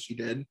reason, like what she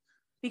did.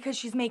 Because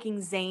she's making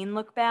Zayn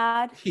look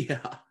bad.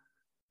 Yeah.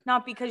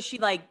 Not because she,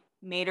 like,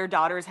 made her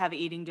daughters have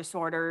eating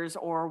disorders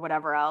or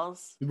whatever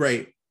else.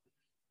 Right.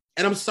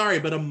 And I'm sorry,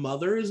 but a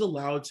mother is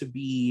allowed to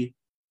be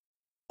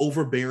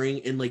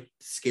overbearing and, like,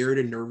 scared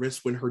and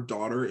nervous when her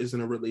daughter is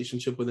in a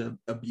relationship with an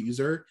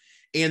abuser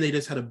and they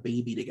just had a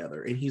baby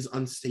together and he's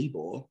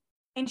unstable.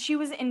 And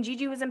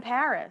Gigi was in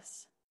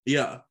Paris.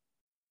 Yeah.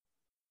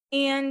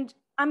 And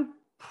I'm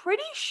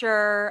pretty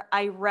sure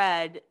I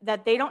read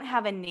that they don't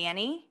have a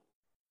nanny.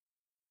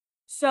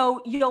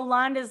 So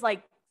Yolanda's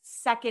like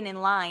second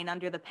in line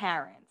under the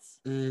parents.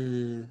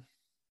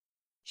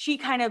 She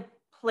kind of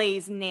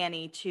plays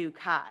nanny to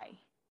Kai.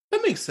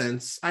 That makes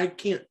sense. I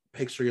can't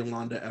picture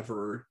Yolanda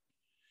ever.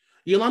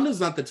 Yolanda's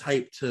not the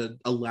type to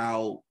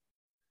allow.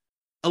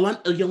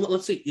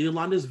 Let's say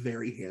Yolanda's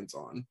very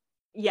hands-on.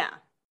 Yeah.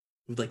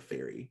 Like,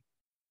 very.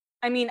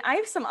 I mean, I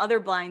have some other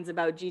blinds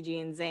about Gigi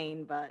and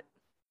Zayn, but...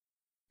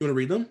 You want to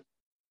read them?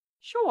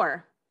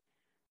 Sure.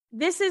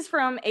 This is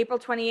from April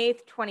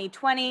 28th,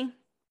 2020.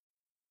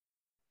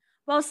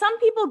 While some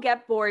people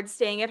get bored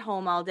staying at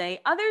home all day,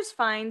 others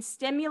find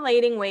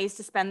stimulating ways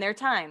to spend their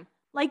time,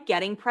 like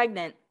getting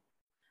pregnant.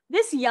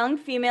 This young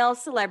female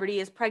celebrity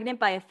is pregnant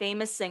by a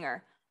famous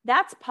singer.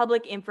 That's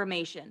public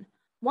information.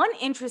 One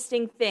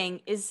interesting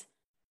thing is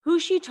who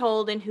she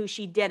told and who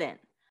she didn't.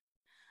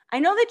 I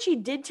know that she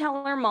did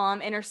tell her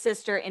mom and her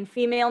sister and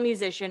female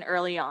musician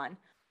early on.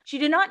 She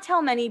did not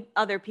tell many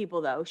other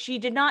people, though. She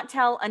did not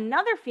tell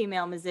another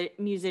female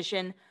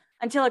musician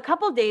until a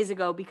couple days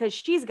ago because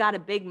she's got a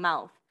big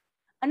mouth.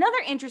 Another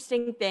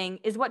interesting thing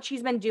is what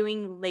she's been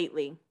doing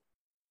lately.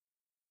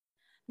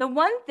 The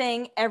one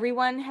thing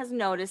everyone has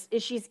noticed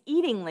is she's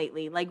eating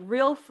lately, like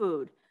real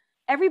food.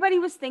 Everybody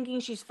was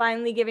thinking she's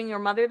finally giving her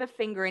mother the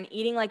finger and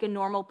eating like a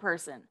normal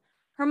person.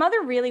 Her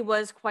mother really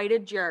was quite a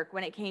jerk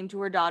when it came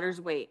to her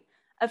daughter's weight.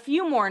 A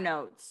few more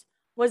notes.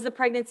 Was the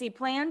pregnancy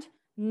planned?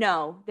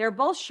 No. They're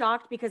both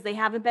shocked because they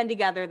haven't been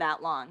together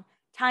that long.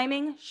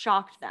 Timing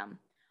shocked them.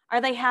 Are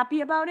they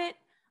happy about it?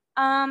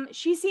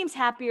 She seems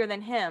happier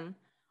than him.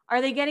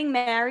 Are they getting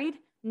married?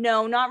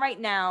 No, not right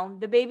now.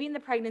 The baby and the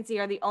pregnancy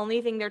are the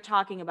only thing they're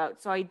talking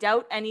about, so I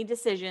doubt any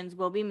decisions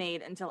will be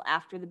made until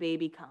after the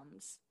baby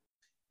comes.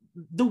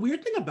 The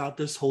weird thing about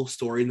this whole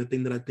story, and the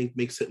thing that I think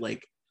makes it,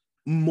 like,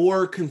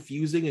 more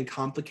confusing and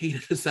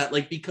complicated, is that,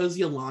 like, because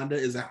Yolanda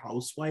is a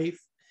housewife,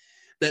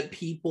 that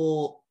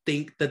people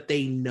think that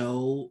they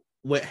know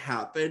what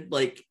happened.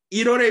 Like,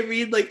 you know what I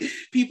mean? Like,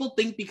 people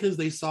think because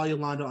they saw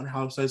Yolanda on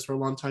Housewives for a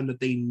long time that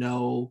they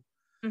know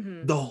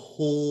the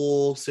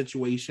whole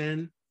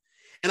situation.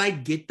 And I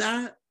get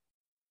that.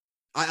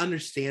 I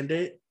understand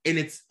it.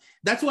 And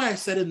that's why I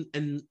said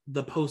in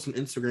the post on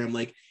Instagram,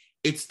 like,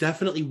 it's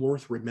definitely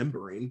worth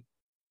remembering.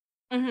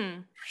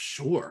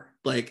 Sure.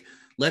 Like,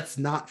 let's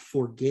not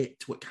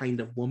forget what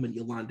kind of woman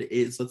Yolanda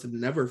is. Let's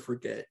never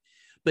forget.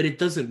 But it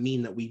doesn't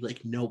mean that we,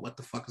 like, know what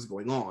the fuck is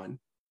going on.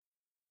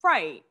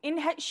 Right. And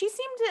she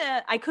seemed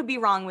to, I could be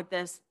wrong with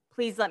this.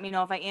 Please let me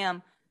know if I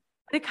am.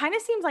 But it kind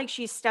of seems like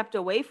she stepped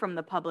away from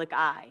the public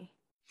eye.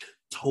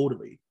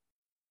 Totally.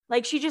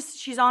 Like,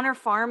 she's on her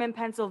farm in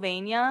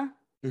Pennsylvania.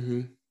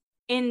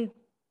 And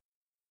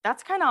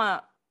that's kind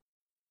of,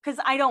 because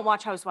I don't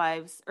watch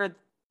Housewives, or,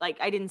 like,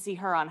 I didn't see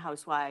her on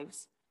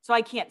Housewives. So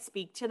I can't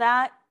speak to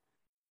that.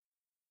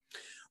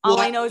 All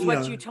I know is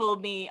what you told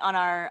me on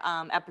our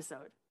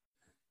episode.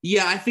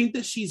 Yeah, I think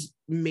that she's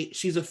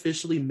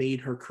officially made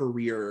her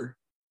career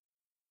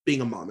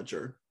being a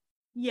momager.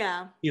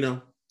 Yeah. You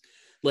know,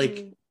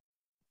 like,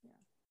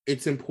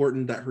 it's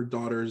important that her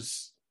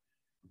daughters,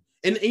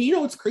 And you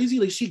know, it's crazy.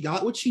 Like, she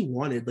got what she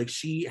wanted. Like,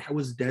 she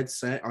was dead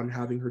set on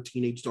having her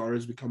teenage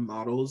daughters become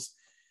models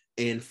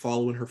and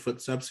follow in her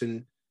footsteps.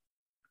 And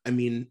I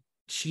mean,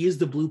 she is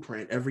the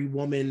blueprint. Every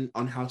woman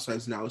on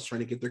Housewives now is trying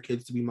to get their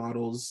kids to be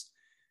models.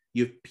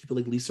 You have people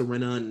like Lisa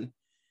Rinna, and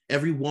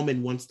every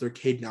woman wants their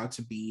kid now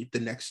to be the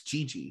next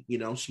Gigi. You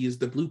know, she is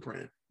the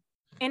blueprint.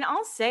 And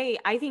I'll say,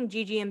 I think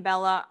Gigi and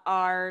Bella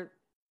are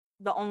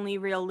the only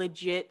real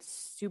legit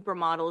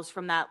supermodels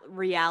from that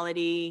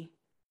reality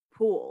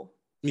pool.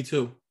 Me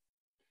too.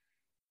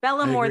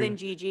 Bella more than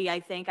Gigi, I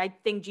think. I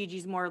think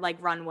Gigi's more like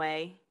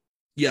runway.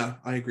 Yeah,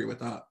 I agree with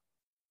that.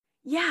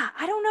 Yeah,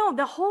 I don't know.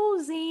 The whole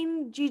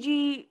Zayn,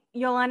 Gigi,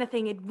 Yolanda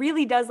thing, it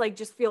really does like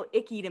just feel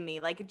icky to me.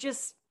 Like, it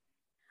just,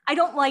 I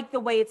don't like the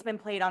way it's been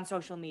played on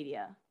social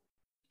media.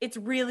 It's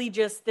really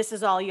just, this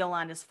is all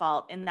Yolanda's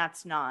fault, and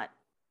that's not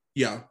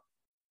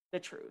the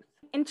truth.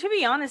 And to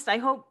be honest, I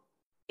hope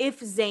if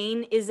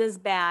Zayn is as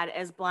bad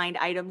as blind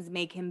items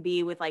make him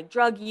be with like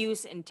drug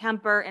use and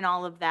temper and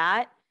all of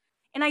that,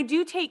 and I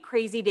do take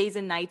Crazy Days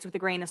and Nights with a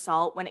grain of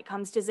salt when it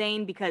comes to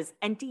Zayn because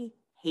Enty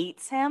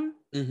hates him.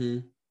 Mm-hmm.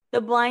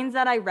 The blinds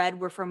that I read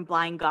were from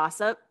Blind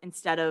Gossip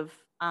instead of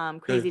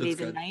Crazy Days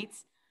and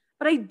Nights.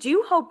 But I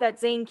do hope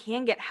that Zayn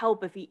can get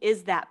help if he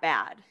is that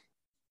bad.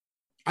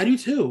 I do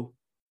too.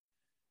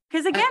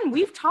 Because again,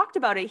 we've talked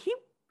about it. He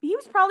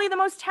was probably the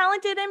most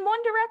talented in One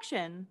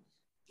Direction.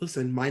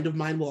 Listen, Mind of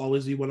Mine will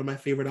always be one of my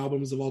favorite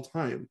albums of all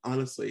time.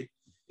 Honestly,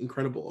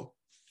 incredible.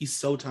 He's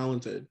so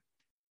talented.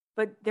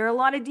 But there are a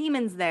lot of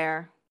demons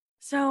there.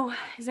 So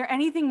is there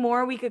anything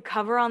more we could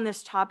cover on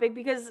this topic?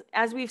 Because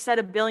as we've said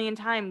a billion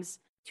times,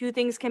 two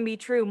things can be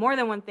true. More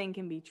than one thing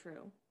can be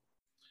true.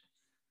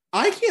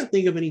 I can't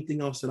think of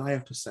anything else that I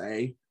have to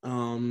say.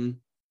 I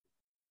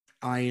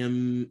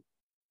am,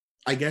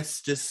 I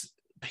guess, just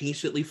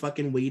patiently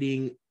fucking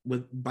waiting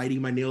with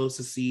biting my nails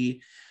to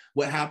see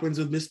what happens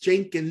with Miss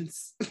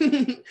Jenkins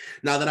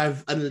now that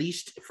I've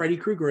unleashed Freddy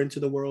Krueger into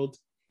the world.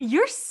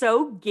 You're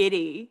so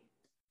giddy.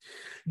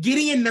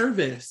 Giddy and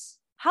nervous.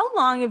 How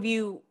long have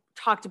you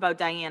talked about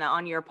Diana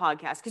on your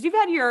podcast? Because you've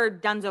had your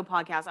Dunzo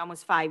podcast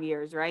almost 5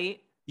 years,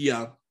 right?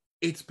 Yeah,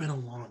 it's been a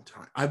long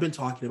time. I've been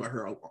talking about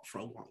her for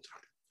a long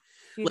time.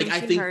 Do you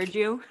think she heard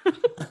you?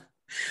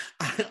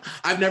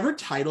 I've never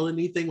titled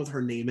anything with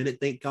her name in it,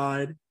 thank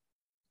God.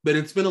 But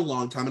it's been a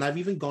long time, and I've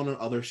even gone on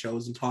other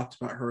shows and talked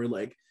about her.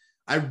 Like,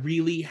 I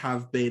really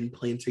have been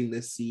planting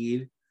this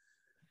seed,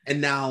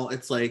 and now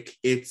it's like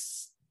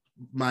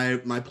my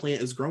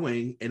plant is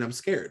growing, and I'm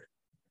scared.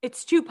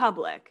 It's too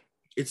public.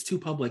 It's too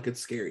public. It's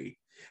scary.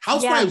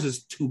 Housewives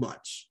is too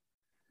much.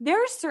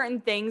 There are certain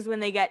things when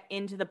they get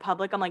into the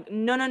public, I'm like,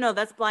 no,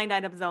 that's blind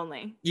items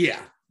only. Yeah.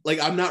 Like,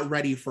 I'm not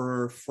ready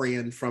for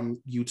Fran from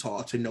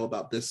Utah to know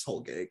about this whole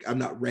gig. I'm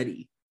not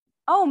ready.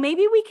 Oh,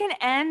 maybe we can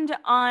end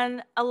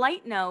on a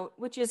light note,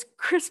 which is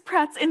Chris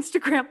Pratt's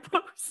Instagram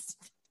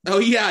post. Oh,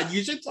 yeah.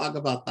 You should talk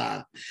about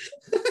that.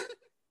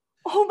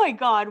 Oh, my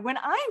God. When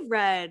I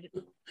read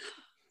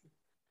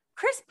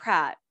Chris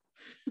Pratt,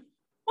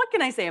 what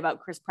can I say about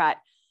Chris Pratt?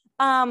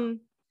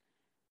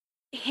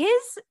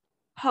 His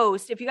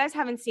post, if you guys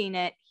haven't seen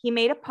it, he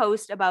made a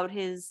post about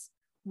his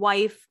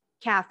wife,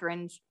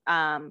 Catherine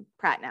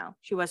Pratt now.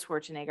 She was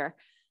Schwarzenegger.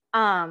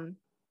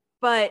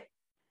 But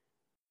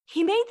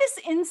he made this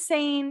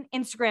insane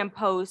Instagram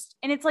post,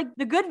 and it's like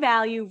the good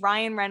value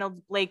Ryan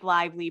Reynolds, Blake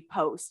Lively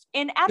post.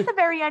 And at the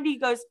very end, he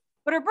goes,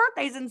 but her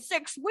birthday's in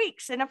 6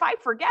 weeks. And if I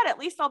forget, at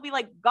least I'll be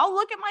like, go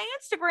look at my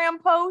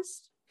Instagram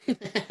post. And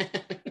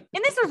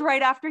this was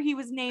right after he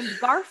was named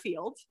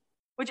Garfield,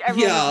 which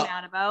everyone was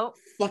mad about.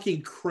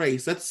 Fucking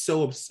Christ. That's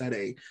so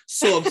upsetting.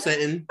 So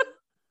upsetting.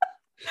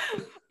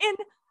 And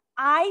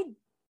I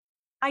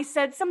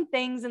said some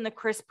things in the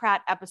Chris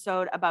Pratt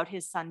episode about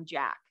his son,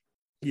 Jack.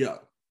 Yeah.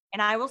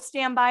 And I will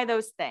stand by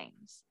those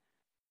things.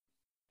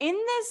 In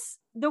this,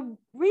 the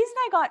reason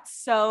I got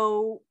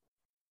so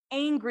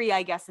angry,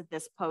 I guess, at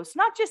this post,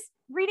 not just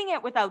reading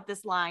it without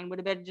this line would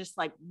have been just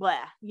like, bleh,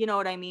 you know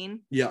what I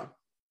mean? Yeah.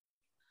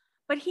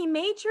 But he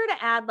made sure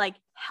to add like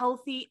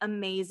healthy,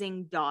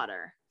 amazing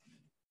daughter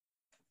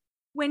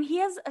when he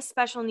has a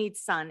special needs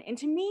son. And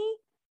to me,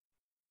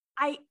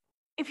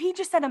 if he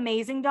just said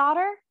amazing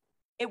daughter,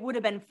 it would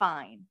have been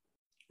fine.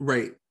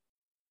 Right.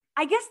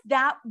 I guess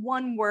that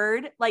one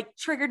word like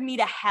triggered me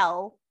to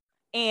hell,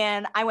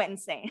 and I went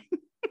insane.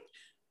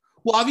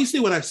 Well, obviously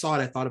when I saw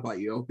it, I thought about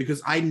you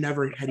because I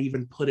never had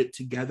even put it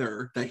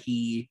together that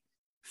he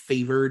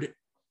favored,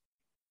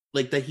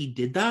 like that he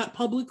did that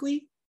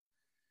publicly.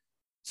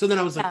 So then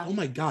I was like, oh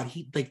my God,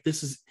 he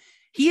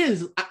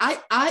is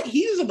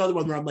another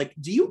one where I'm like,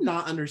 do you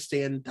not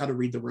understand how to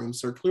read the room,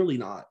 sir? Clearly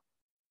not.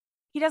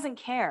 He doesn't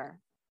care.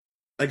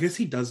 I guess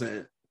he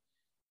doesn't.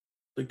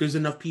 Like, there's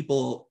enough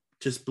people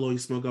just blowing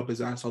smoke up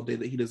his ass all day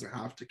that he doesn't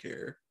have to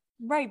care.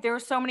 Right. There were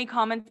so many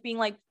comments being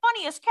like,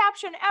 funniest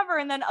caption ever.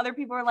 And then other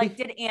people were like,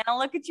 did Anna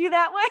look at you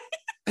that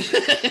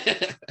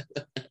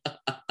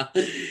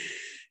way?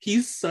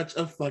 He's such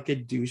a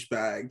fucking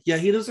douchebag. Yeah,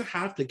 he doesn't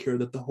have to care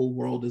that the whole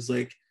world is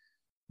like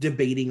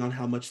debating on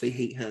how much they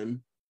hate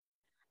him.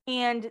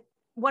 And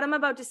what I'm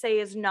about to say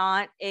is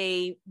not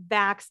a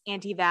vax,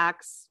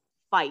 anti-vax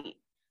fight,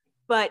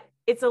 but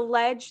it's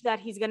alleged that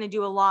he's going to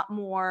do a lot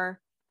more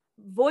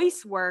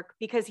voice work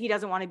because he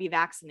doesn't want to be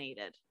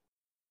vaccinated.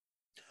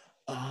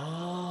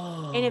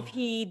 Oh. And if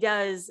he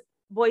does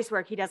voice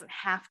work, he doesn't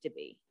have to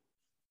be.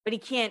 But he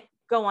can't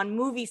go on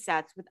movie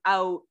sets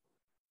without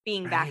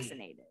being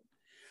vaccinated.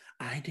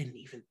 I didn't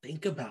even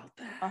think about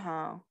that.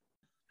 Uh-huh.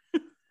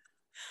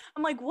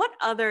 I'm like, what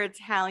other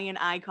Italian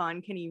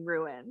icon can he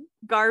ruin?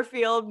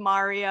 Garfield,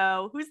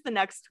 Mario, who's the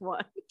next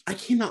one? I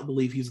cannot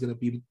believe he's going to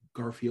be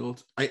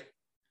Garfield. I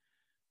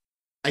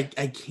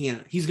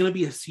can't. He's going to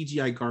be a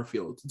CGI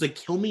Garfield. It's like,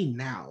 kill me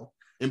now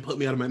and put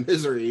me out of my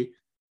misery.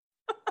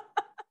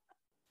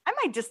 I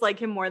might dislike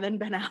him more than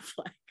Ben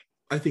Affleck.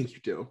 I think you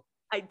do.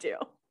 I do.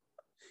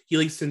 He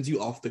like sends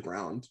you off the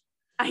ground.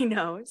 I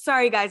know.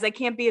 Sorry, guys. I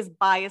can't be as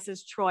biased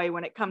as Troy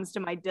when it comes to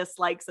my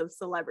dislikes of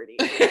celebrities.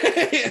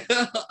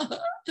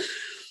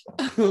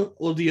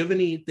 Well, do you have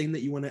anything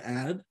that you want to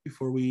add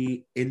before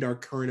we end our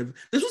current?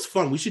 This was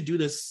fun. We should do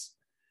this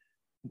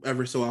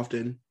ever so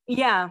often.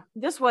 Yeah,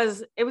 it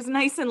was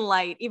nice and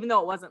light, even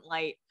though it wasn't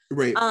light.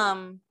 Right.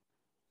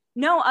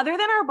 No, other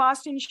than our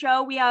Boston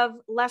show, we have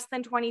less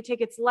than 20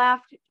 tickets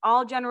left,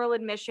 all general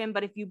admission.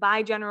 But if you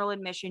buy general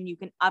admission, you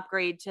can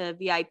upgrade to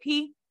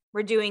VIP.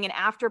 We're doing an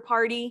after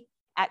party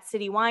at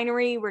City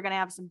Winery. We're going to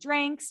have some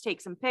drinks,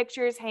 take some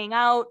pictures, hang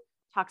out,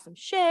 talk some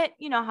shit.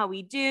 You know how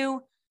we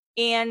do.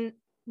 And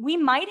we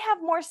might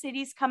have more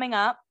cities coming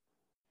up.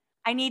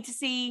 I need to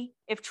see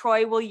if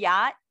Troy will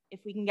yacht, if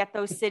we can get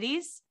those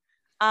cities.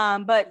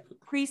 But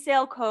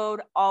pre-sale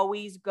code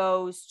always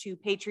goes to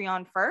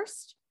Patreon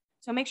first.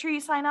 So make sure you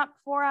sign up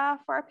for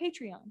our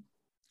Patreon.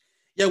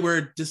 Yeah,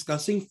 we're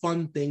discussing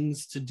fun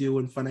things to do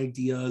and fun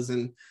ideas.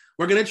 And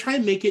we're going to try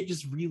and make it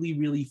just really,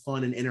 really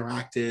fun and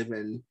interactive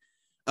and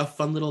a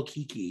fun little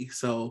kiki.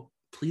 So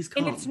please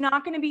come. And it's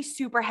not going to be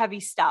super heavy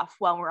stuff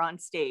while we're on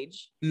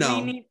stage.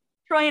 No.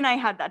 Troy and I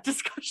had that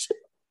discussion.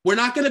 We're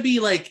not going to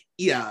be like,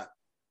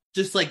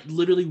 just like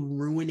literally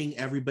ruining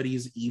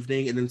everybody's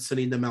evening and then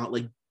sending them out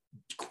like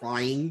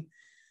crying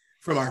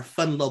from our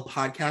fun little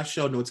podcast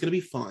show. No, it's going to be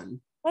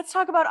fun. Let's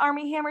talk about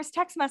Armie Hammer's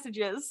text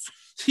messages.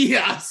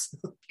 Yes.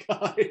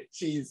 God,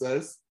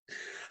 Jesus.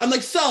 I'm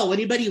like, so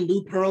anybody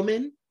Lou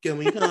Pearlman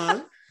going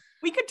on?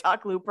 We could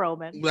talk Lou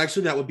Pearlman. Well,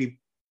 actually, that would be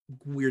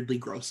weirdly,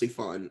 grossly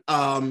fun.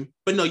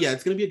 But no, yeah,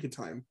 it's going to be a good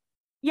time.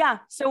 Yeah.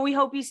 So we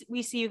hope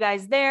we see you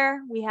guys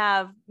there. We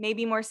have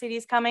maybe more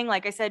cities coming.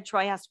 Like I said,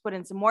 Troy has to put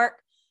in some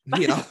work.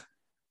 Yeah.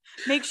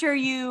 Make sure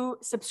you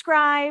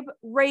subscribe,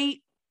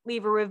 rate,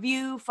 leave a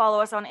review,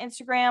 follow us on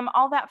Instagram,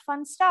 all that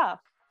fun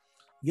stuff.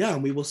 Yeah,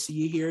 and we will see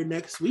you here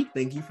next week.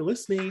 Thank you for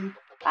listening.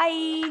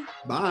 Bye.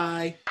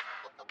 Bye.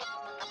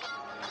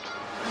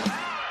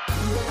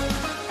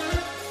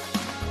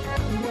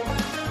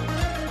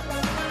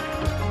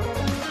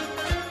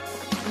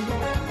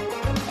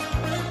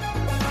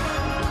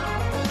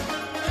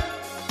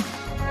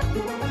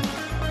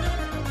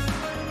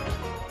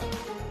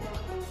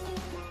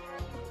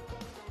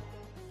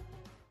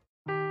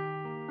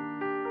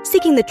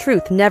 Seeking the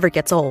truth never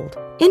gets old.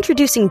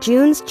 Introducing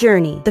June's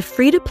Journey, the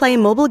free-to-play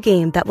mobile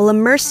game that will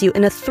immerse you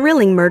in a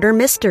thrilling murder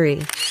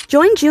mystery.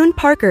 Join June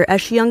Parker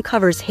as she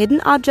uncovers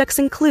hidden objects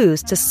and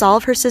clues to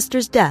solve her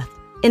sister's death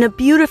in a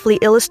beautifully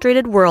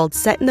illustrated world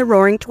set in the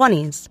Roaring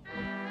 '20s.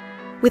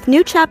 With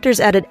new chapters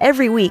added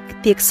every week,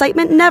 the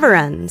excitement never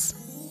ends.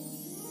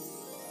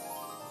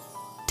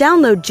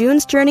 Download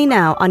June's Journey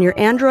now on your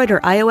Android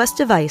or iOS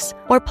device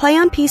or play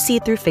on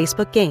PC through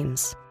Facebook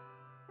Games.